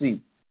can't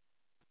see.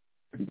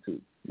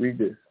 Read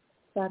this.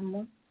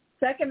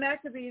 Second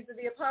Maccabees of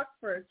the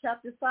Apocrypha,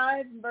 chapter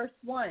 5 and verse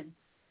 1.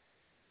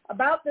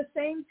 About the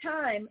same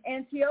time,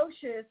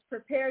 Antiochus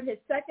prepared his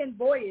second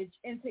voyage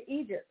into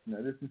Egypt.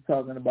 Now this is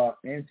talking about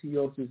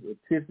Antiochus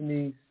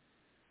Epiphanes.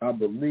 I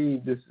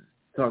believe this is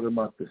talking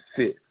about the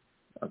 5th.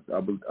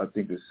 I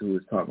think this is who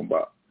it's talking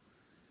about.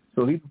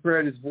 So he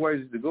prepared his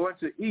voyage to go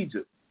into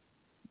Egypt.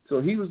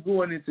 So he was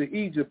going into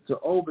Egypt to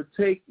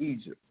overtake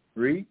Egypt.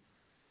 Read.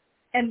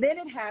 And then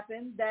it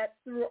happened that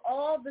through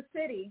all the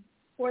city,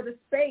 for the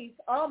space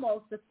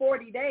almost of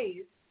 40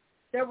 days,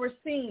 there were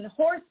seen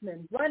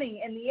horsemen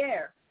running in the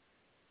air,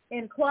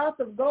 in cloth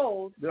of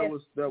gold. There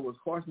was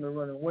horsemen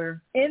running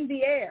where? In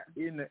the air.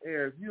 In the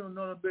air. If you don't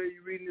know that,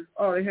 you reading this.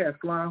 Oh, they had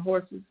flying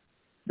horses.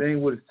 That ain't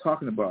what it's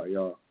talking about,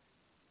 y'all.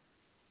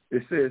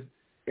 It says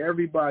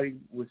everybody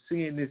was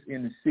seeing this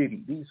in the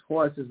city. These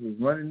horses was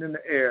running in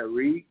the air.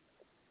 Read.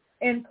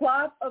 In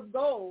cloth of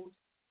gold.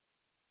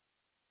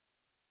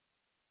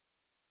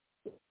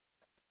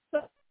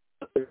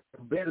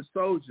 A band of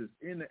soldiers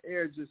in the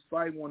air just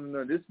fighting one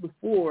another. This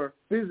before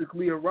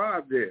physically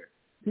arrived there.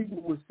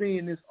 People were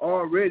seeing this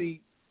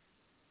already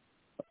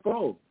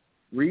unfold.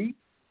 Read.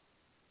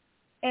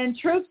 And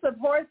troops of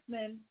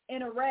horsemen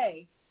in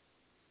array.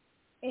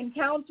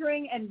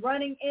 encountering and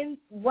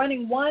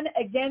running one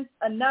against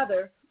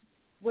another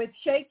with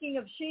shaking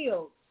of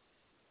shields.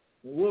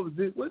 What was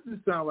it? What does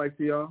this sound like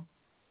to y'all?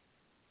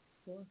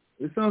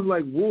 It sounds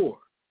like war.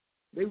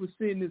 They were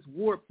seeing this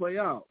war play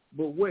out.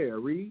 But where?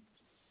 Read.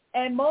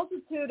 And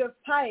multitude of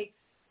pikes,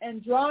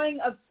 and drawing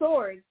of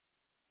swords,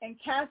 and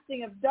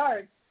casting of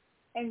darts,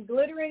 and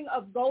glittering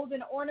of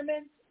golden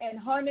ornaments, and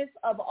harness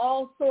of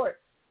all sorts.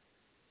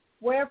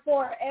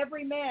 Wherefore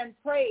every man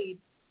prayed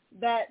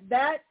that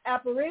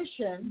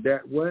apparition.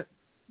 That what?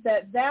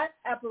 That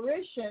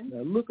apparition.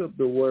 Now look up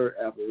the word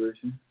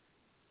apparition.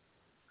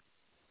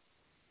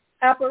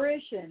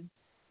 Apparition,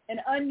 an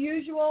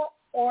unusual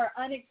or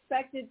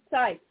unexpected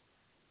sight.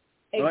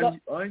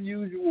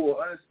 Unusual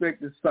or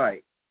unexpected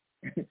sight.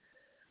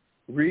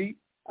 Read.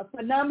 A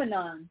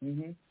phenomenon.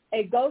 Mm-hmm.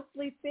 A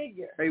ghostly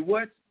figure. A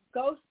what?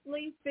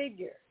 Ghostly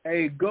figure.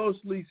 A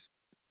ghostly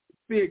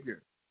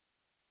figure.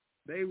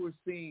 They were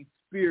seeing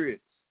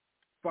spirits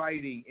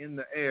fighting in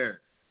the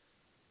air.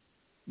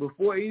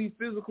 Before any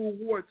physical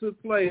war took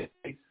place,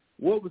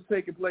 what was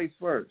taking place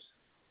first?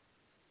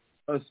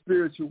 A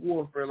spiritual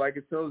warfare, like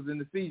it tells us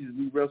in Ephesians.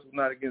 We wrestle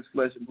not against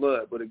flesh and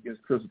blood, but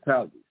against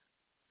principalities.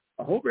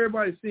 I hope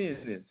everybody's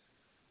seeing this.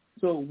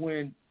 So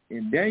when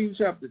in Daniel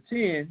chapter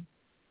 10,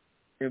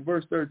 in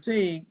verse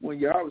 13, when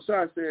Yahweh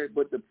said,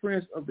 but the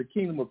prince of the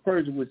kingdom of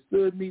Persia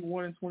withstood me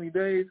 120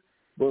 days,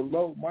 but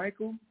lo,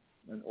 Michael,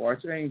 an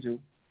archangel,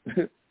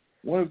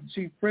 one of the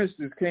chief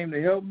princes, came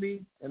to help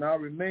me, and I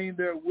remained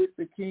there with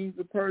the kings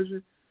of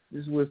Persia.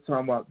 This was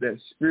talking about that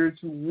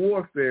spiritual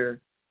warfare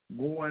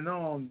going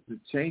on, the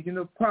changing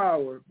of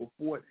power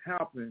before it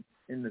happened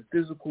in the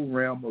physical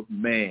realm of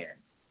man.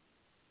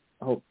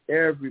 I hope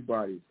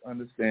everybody's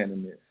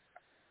understanding this.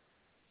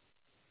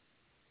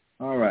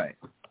 All right.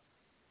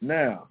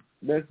 Now,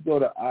 let's go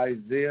to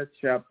Isaiah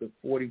chapter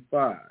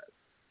 45.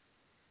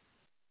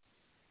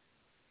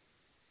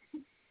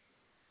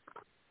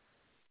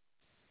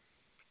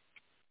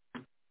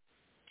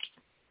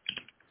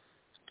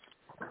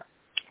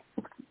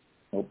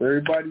 Hope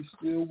everybody's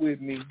still with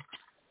me.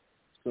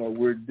 So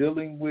we're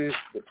dealing with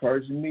the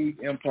Persian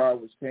Mede Empire,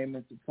 which came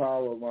into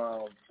power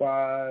around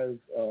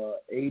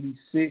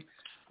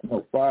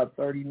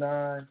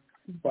 539,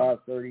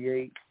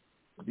 538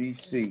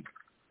 BC.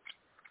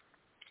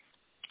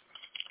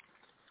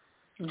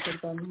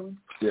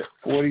 Yeah,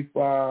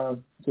 45.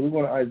 So we're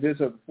going to Isaiah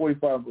chapter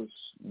 45,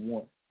 verse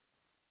 1.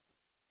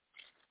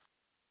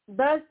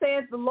 Thus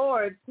saith the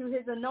Lord to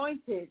his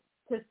anointed,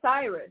 to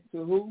Cyrus.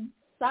 To who?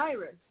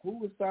 Cyrus. Who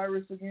was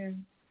Cyrus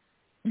again?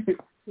 He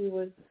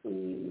was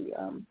the...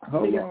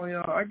 Hold on,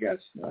 y'all. I got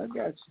you.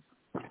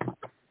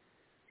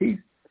 He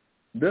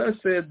thus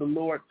said the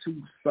Lord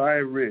to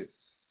Cyrus.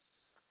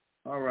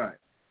 All right.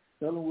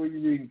 Tell him where you're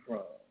reading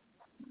from.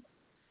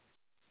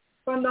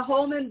 From the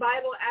Holman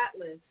Bible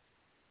Atlas.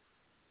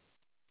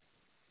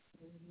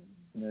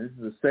 Now, this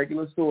is a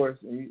secular source,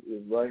 and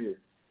it's right here.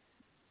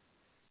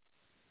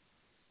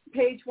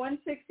 Page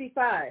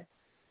 165.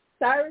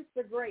 Cyrus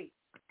the Great.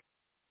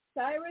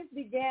 Cyrus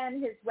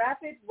began his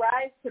rapid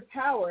rise to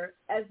power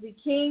as the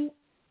king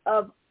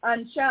of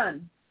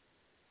Anshan.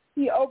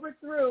 He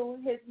overthrew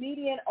his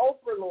Median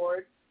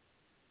overlord,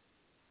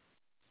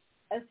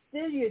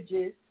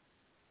 Astyages,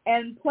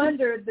 and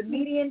plundered the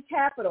Median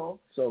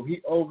capital. So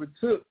he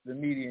overtook the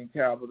Median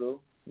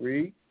capital.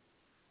 Read.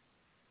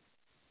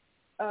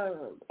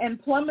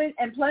 And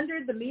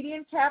plundered the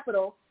Median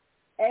capital,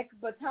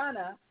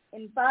 Ecbatana,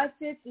 in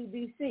 550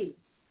 B.C.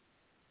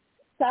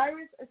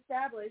 Cyrus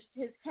established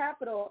his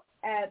capital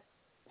at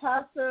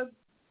Pasargadae,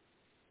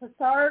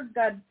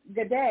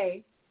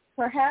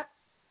 perhaps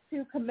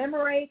to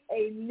commemorate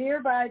a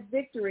nearby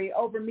victory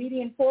over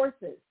Median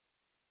forces.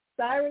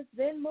 Cyrus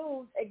then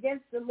moved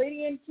against the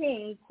Lydian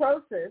king,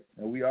 Croesus.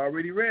 And we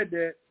already read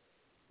that.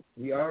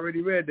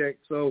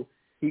 So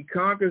he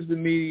conquers the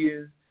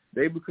Medians.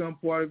 They become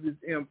part of his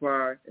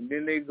empire, and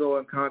then they go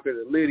and conquer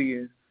the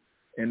Lydians.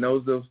 And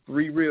those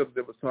three ribs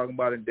that was talking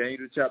about in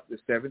Daniel chapter,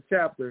 the 7th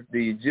chapter,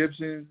 the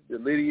Egyptians, the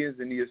Lydians,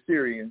 and the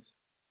Assyrians.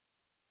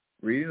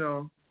 Reading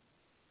on.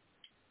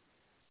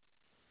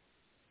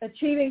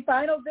 Achieving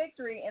final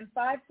victory in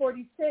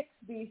 546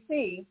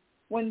 B.C.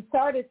 when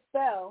Sardis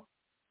fell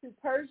to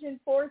Persian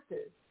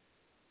forces.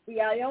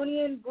 The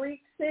Ionian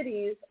Greek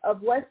cities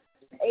of Western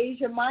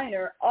Asia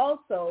Minor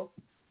also,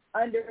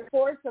 under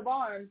force of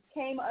arms,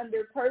 came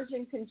under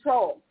Persian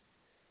control.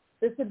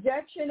 The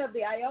subjection of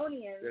the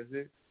Ionians... That's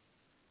it?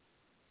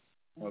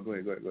 Oh, go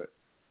ahead.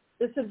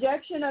 The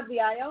subjection of the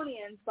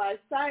Ionians by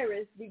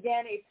Cyrus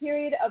began a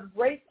period of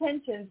great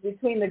tensions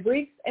between the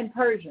Greeks and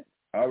Persians.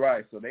 All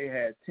right, so they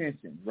had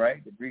tensions,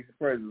 right? The Greeks and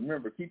Persians.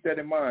 Remember, keep that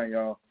in mind,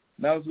 y'all.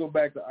 Now let's go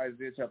back to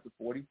Isaiah chapter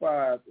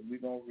 45, and we're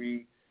going to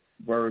read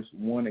verse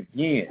 1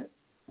 again.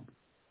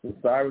 So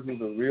Cyrus is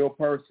a real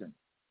person.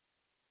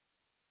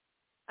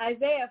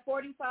 Isaiah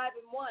 45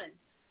 and 1.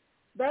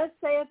 Thus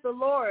saith the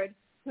Lord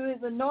to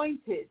his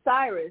anointed,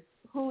 Cyrus,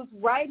 whose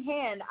right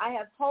hand I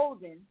have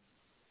holden,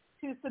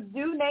 to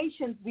subdue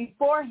nations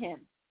before him,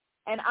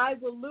 and I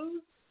will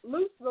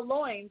loose the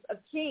loins of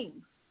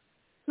kings.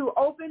 to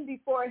open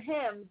before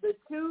him the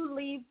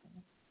 2-leaved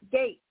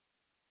gates,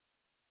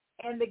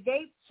 and the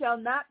gates shall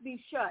not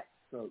be shut.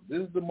 So this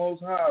is the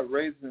Most High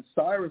raising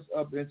Cyrus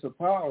up into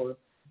power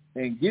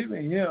and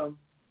giving him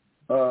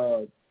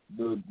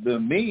the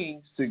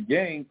means to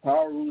gain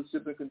power,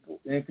 rulership,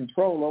 and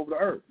control over the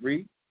earth.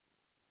 Read.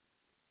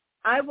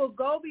 I will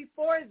go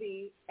before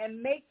thee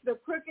and make the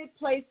crooked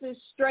places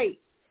straight.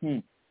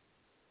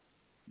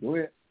 Go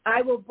ahead.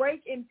 I will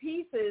break in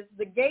pieces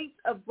the gates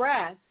of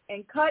brass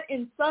and cut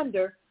in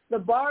sunder the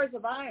bars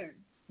of iron.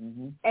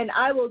 And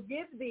I will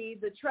give thee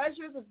the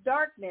treasures of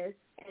darkness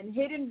and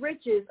hidden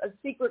riches of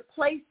secret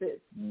places,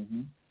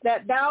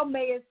 that thou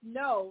mayest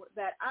know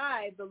that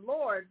I, the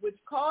Lord, which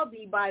called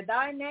thee by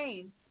thy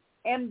name,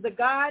 am the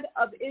God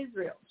of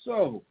Israel.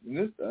 So,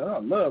 I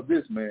love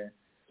this, man.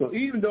 So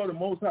even though the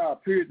Most High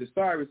appeared to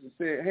Cyrus and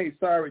said, hey,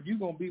 Cyrus, you're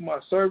going to be my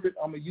servant.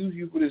 I'm going to use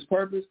you for this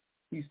purpose.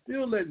 He's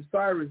still letting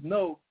Cyrus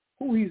know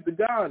who he's the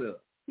God of.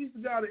 He's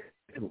the God of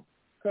Israel.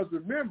 Because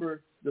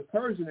remember, the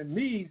Persian and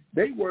Medes,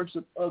 they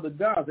worship other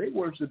gods. They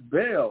worship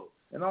Baal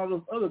and all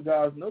those other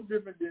gods, no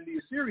different than the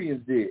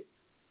Assyrians did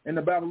and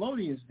the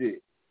Babylonians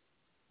did.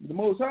 The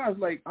Most High is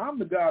like, I'm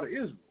the God of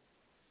Israel.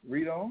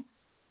 Read on.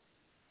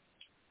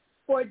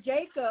 For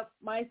Jacob,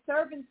 my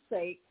servant's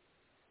sake,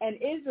 and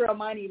Israel,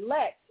 mine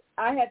elect,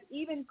 I have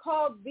even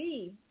called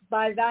thee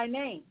by thy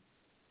name.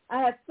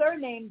 I have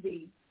surnamed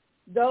thee,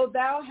 though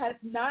thou hast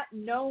not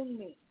known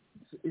me.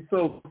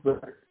 So we're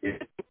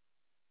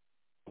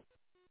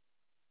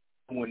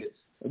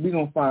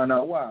going to find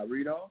out why.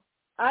 Read on.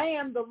 I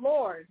am the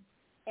Lord,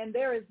 and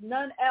there is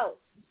none else.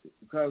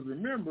 Because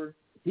remember,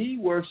 he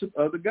worshiped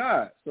other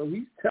gods. So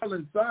he's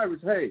telling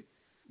Cyrus, hey,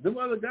 them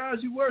other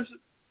gods you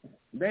worship,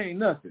 they ain't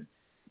nothing.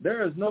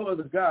 There is no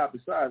other God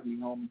besides me,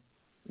 homie.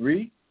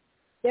 Read.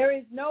 There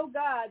is no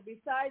God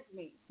besides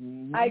me.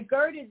 I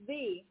girded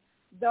thee,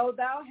 though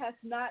thou hast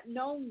not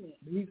known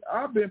me.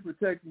 I've been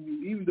protecting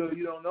you even though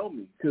you don't know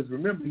me. Because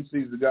remember, he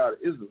sees the God of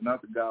Israel,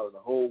 not the God of the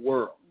whole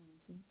world.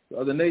 The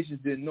other nations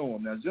didn't know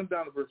him. Now jump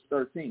down to verse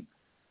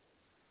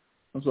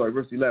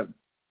 11.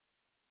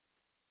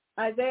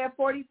 Isaiah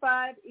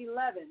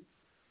 45:11.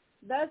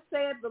 Thus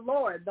saith the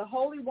Lord, the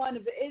Holy One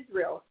of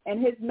Israel,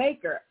 and his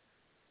Maker,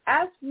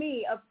 ask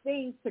me of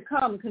things to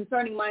come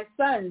concerning my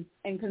sons,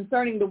 and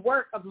concerning the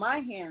work of my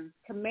hands,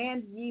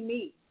 command ye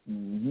me.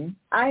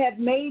 I have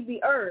made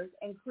the earth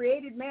and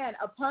created man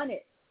upon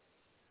it.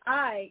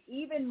 I,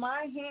 even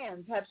my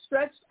hands, have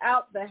stretched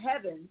out the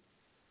heavens,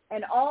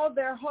 and all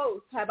their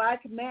hosts have I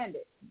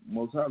commanded.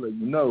 Most High let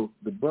you know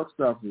the buck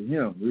stops with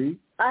him. Read.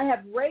 I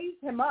have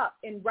raised him up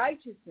in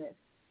righteousness,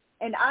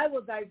 and I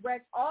will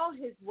direct all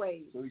his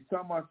ways. So he's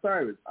talking about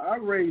Cyrus. I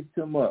raised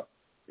him up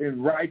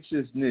in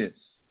righteousness,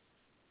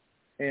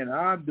 and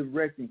I'm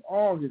directing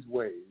all his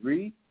ways.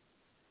 Read.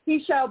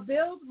 He shall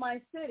build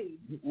my city.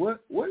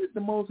 What did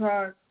the Most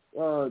High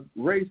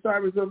raise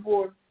Cyrus up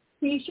for?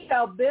 He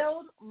shall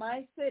build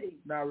my city.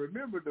 Now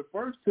remember, the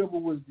first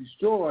temple was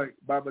destroyed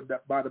by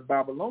the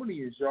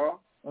Babylonians, y'all,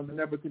 under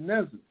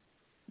Nebuchadnezzar.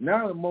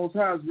 Now the Most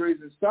High is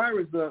raising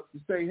Cyrus up to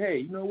say, hey,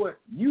 you know what?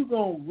 You're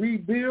going to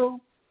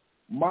rebuild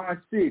my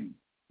city,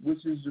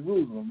 which is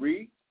Jerusalem.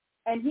 Read.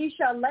 And he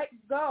shall let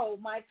go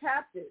my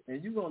captives.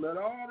 And you're going to let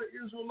all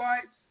the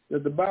Israelites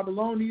that the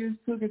Babylonians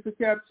took into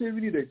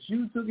captivity, that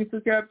you took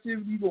into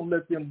captivity, you're going to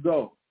let them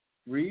go.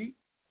 Read.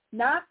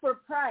 Not for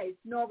price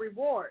nor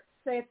reward,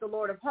 saith the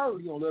Lord of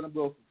hosts. You're going to let them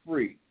go for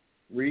free.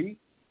 Read.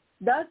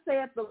 Thus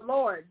saith the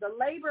Lord, the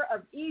labor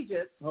of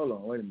Egypt. Hold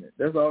on, wait a minute.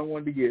 That's all I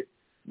wanted to get.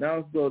 Now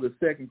let's go to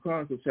 2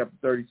 Chronicles chapter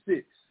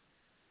 36.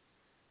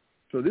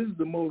 So this is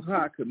the Most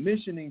High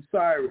commissioning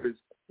Cyrus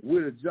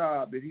with a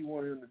job that he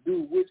wanted him to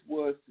do, which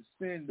was to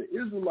send the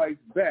Israelites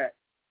back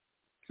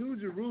to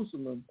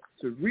Jerusalem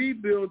to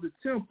rebuild the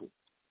temple.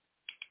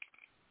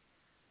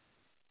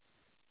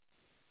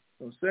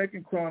 So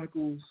 2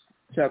 Chronicles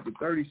chapter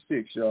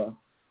 36, y'all.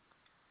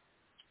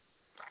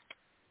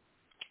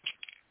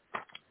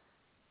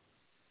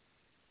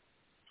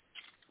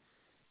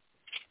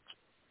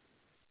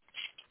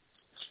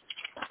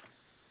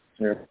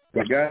 There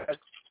we got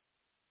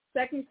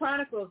it. 2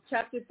 Chronicles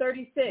chapter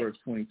 36. Verse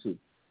 22.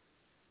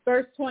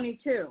 Verse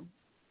 22.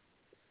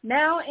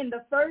 Now in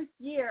the first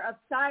year of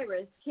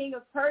Cyrus, king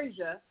of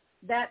Persia,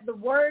 that the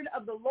word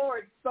of the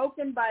Lord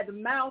spoken by the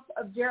mouth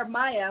of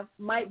Jeremiah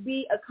might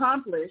be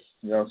accomplished.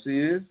 Y'all see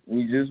this?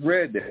 We just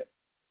read that.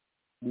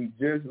 We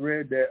just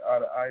read that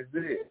out of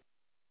Isaiah.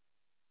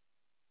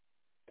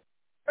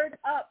 Stirred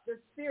up the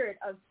spirit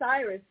of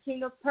Cyrus,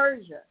 king of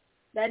Persia,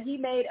 that he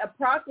made a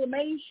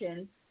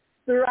proclamation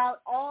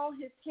throughout all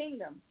his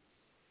kingdom,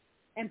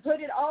 and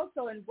put it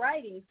also in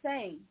writing,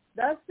 saying,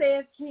 Thus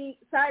saith King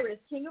Cyrus,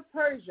 king of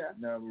Persia.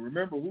 Now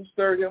remember, who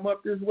stirred him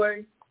up this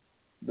way?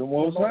 The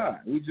Most High.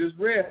 We just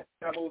read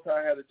how Most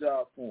High had a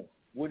job for him,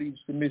 what he was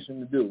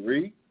commissioned to do.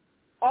 Read.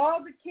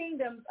 All the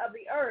kingdoms of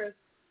the earth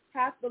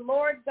hath the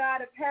Lord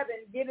God of heaven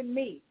given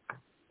me,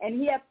 and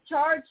he hath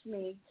charged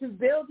me to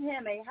build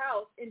him a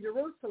house in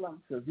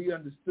Jerusalem. Because he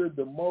understood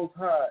the Most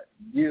High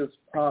gives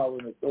power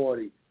and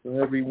authority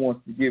Whoever he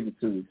wants to give it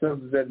to. It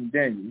tells us that in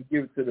Daniel. He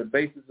gives it to the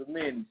basis of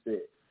men, he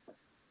said.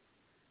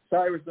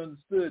 Cyrus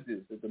understood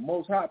this, that the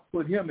Most High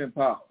put him in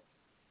power.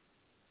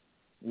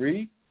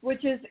 Read.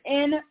 Which is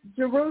in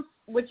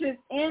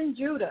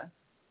Judah.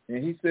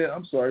 And he said,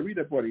 I'm sorry, read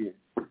that part again.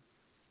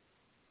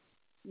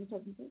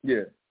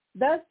 Yeah.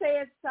 Thus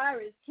saith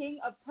Cyrus, king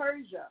of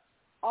Persia,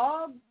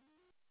 all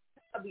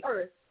of the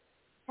earth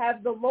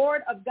have the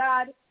Lord of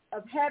God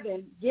of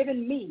heaven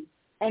given me,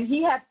 and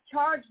he hath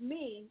charged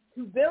me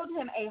to build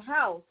him a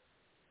house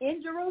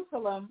in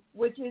Jerusalem,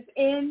 which is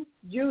in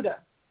Judah.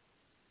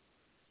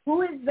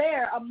 Who is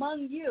there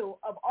among you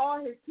of all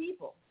his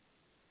people?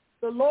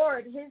 The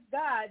Lord his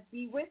God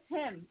be with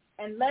him,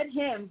 and let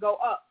him go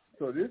up.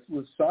 So this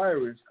was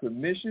Cyrus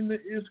commissioning the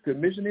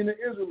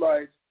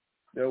Israelites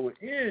that were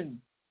in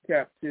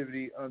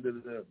captivity under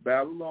the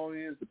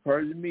Babylonians, the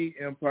Persian Mede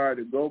Empire,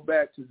 to go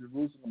back to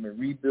Jerusalem and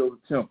rebuild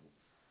the temple.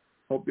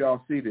 Hope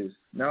y'all see this.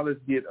 Now let's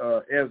get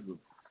Ezra.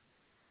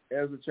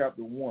 Ezra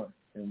chapter 1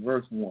 and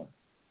verse 1.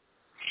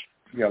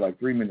 We got like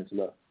 3 minutes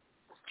left.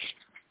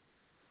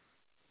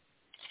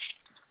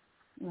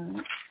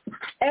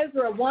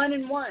 Ezra 1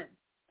 and 1.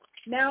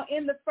 Now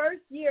in the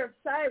first year of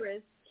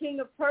Cyrus, king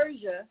of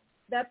Persia,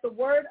 that the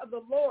word of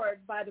the Lord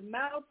by the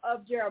mouth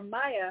of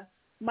Jeremiah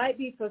might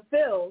be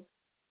fulfilled,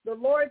 the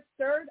Lord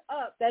stirred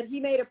up that he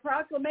made a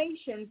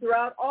proclamation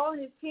throughout all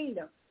his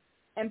kingdom,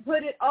 and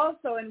put it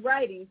also in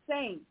writing,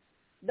 saying,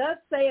 Thus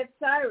saith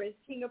Cyrus,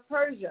 king of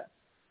Persia,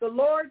 the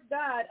Lord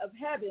God of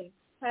heaven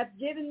hath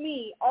given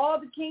me all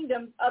the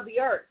kingdoms of the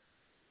earth,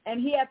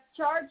 and he hath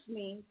charged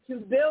me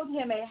to build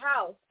him a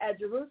house at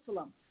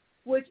Jerusalem,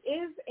 which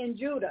is in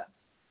Judah.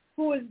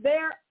 Who is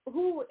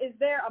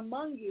there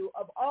among you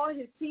of all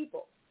his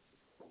people?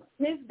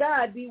 His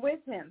God be with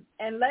him,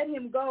 and let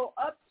him go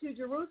up to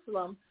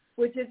Jerusalem,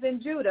 which is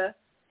in Judah,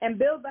 and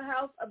build the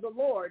house of the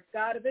Lord,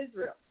 God of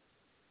Israel.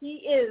 He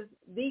is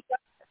the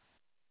God,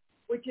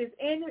 which is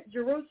in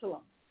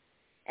Jerusalem.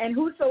 And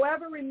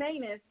whosoever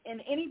remaineth in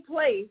any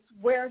place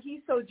where he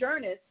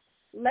sojourneth,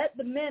 let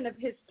the men of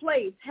his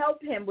place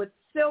help him with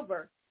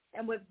silver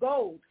and with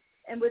gold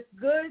and with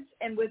goods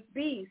and with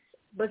beasts,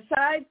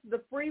 besides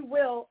the free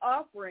will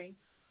offering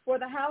for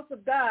the house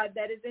of God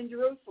that is in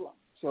Jerusalem.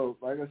 So,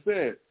 like I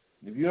said,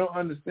 if you don't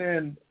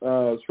understand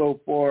so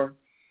far,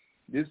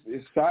 this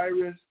is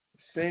Cyrus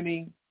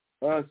sending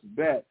us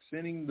back,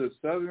 sending the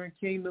southern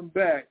kingdom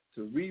back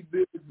to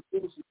rebuild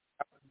Jerusalem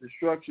after the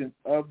destruction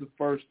of the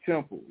first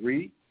temple.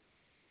 Read.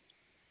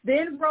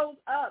 Then rose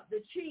up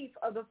the chief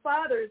of the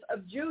fathers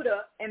of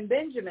Judah and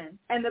Benjamin,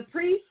 and the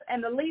priests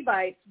and the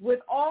Levites, with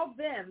all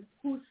them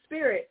whose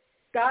spirit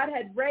God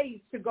had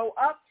raised to go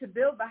up to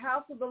build the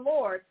house of the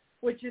Lord,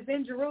 which is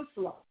in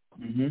Jerusalem.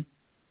 Mm-hmm.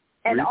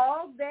 And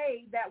all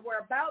they that were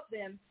about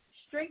them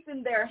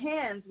strengthened their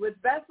hands with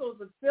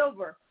vessels of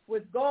silver,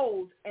 with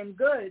gold and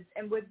goods,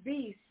 and with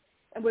beasts,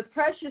 and with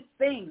precious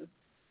things,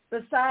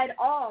 beside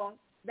all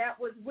that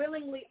was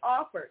willingly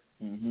offered.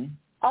 Mm-hmm.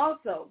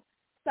 Also,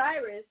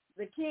 Cyrus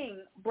the king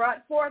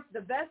brought forth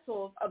the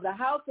vessels of the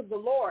house of the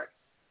Lord,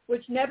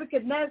 which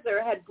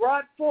Nebuchadnezzar had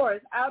brought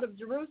forth out of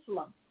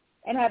Jerusalem,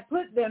 and had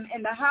put them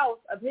in the house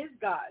of his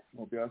God.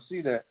 Hope y'all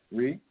see that.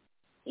 Read.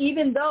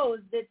 Even those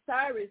did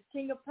Cyrus,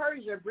 king of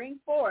Persia, bring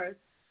forth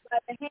by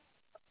the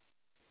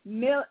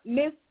hand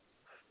of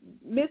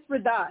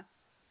Mithridates,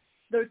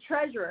 the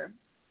treasurer,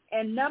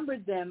 and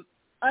numbered them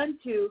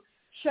unto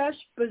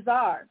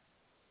Sheshbazzar,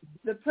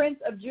 the prince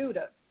of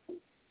Judah.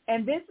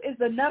 And this is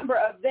the number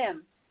of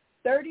them,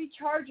 30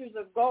 chargers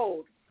of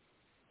gold,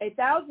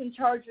 1,000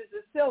 chargers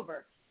of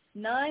silver,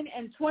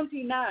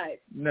 29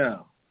 knives.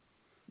 Now,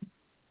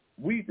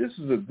 this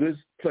is a good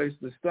place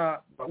to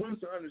stop. I want us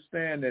to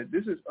understand that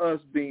this is us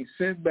being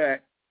sent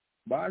back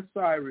by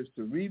Cyrus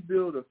to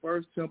rebuild the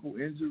first temple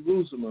in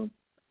Jerusalem.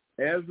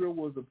 Ezra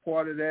was a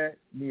part of that.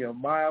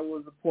 Nehemiah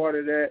was a part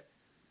of that.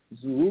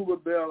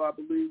 Zerubbabel, I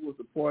believe, was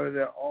a part of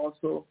that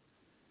also.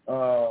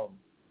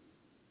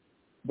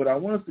 But I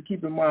want us to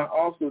keep in mind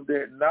also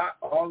that not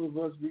all of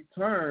us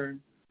returned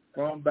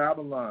from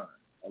Babylon.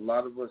 A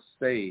lot of us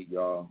stayed,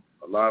 y'all.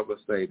 A lot of us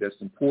stayed. That's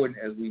important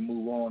as we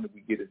move on and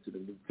we get into the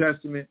New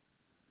Testament.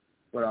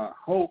 But I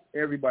hope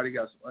everybody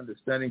got some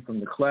understanding from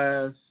the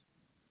class.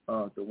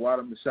 The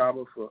Wada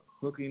Mashaba for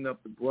hooking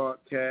up the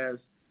broadcast.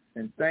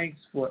 And thanks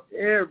for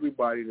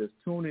everybody that's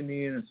tuning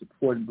in and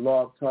supporting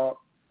Blog Talk.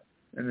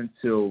 And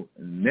until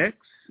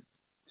next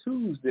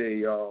Tuesday,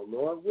 y'all,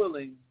 Lord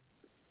willing,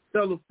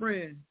 tell a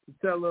friend to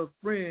tell a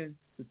friend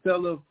to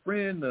tell a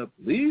friend to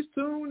please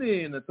tune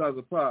in to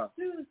Tazapah.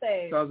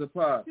 Tuesday.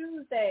 Tazapah.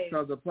 Tuesday.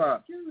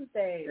 Tazapah.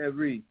 Tuesday.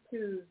 Every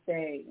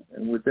Tuesday.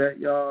 And with that,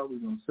 y'all, we're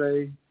going to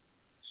say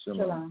Shalom.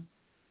 Shalom.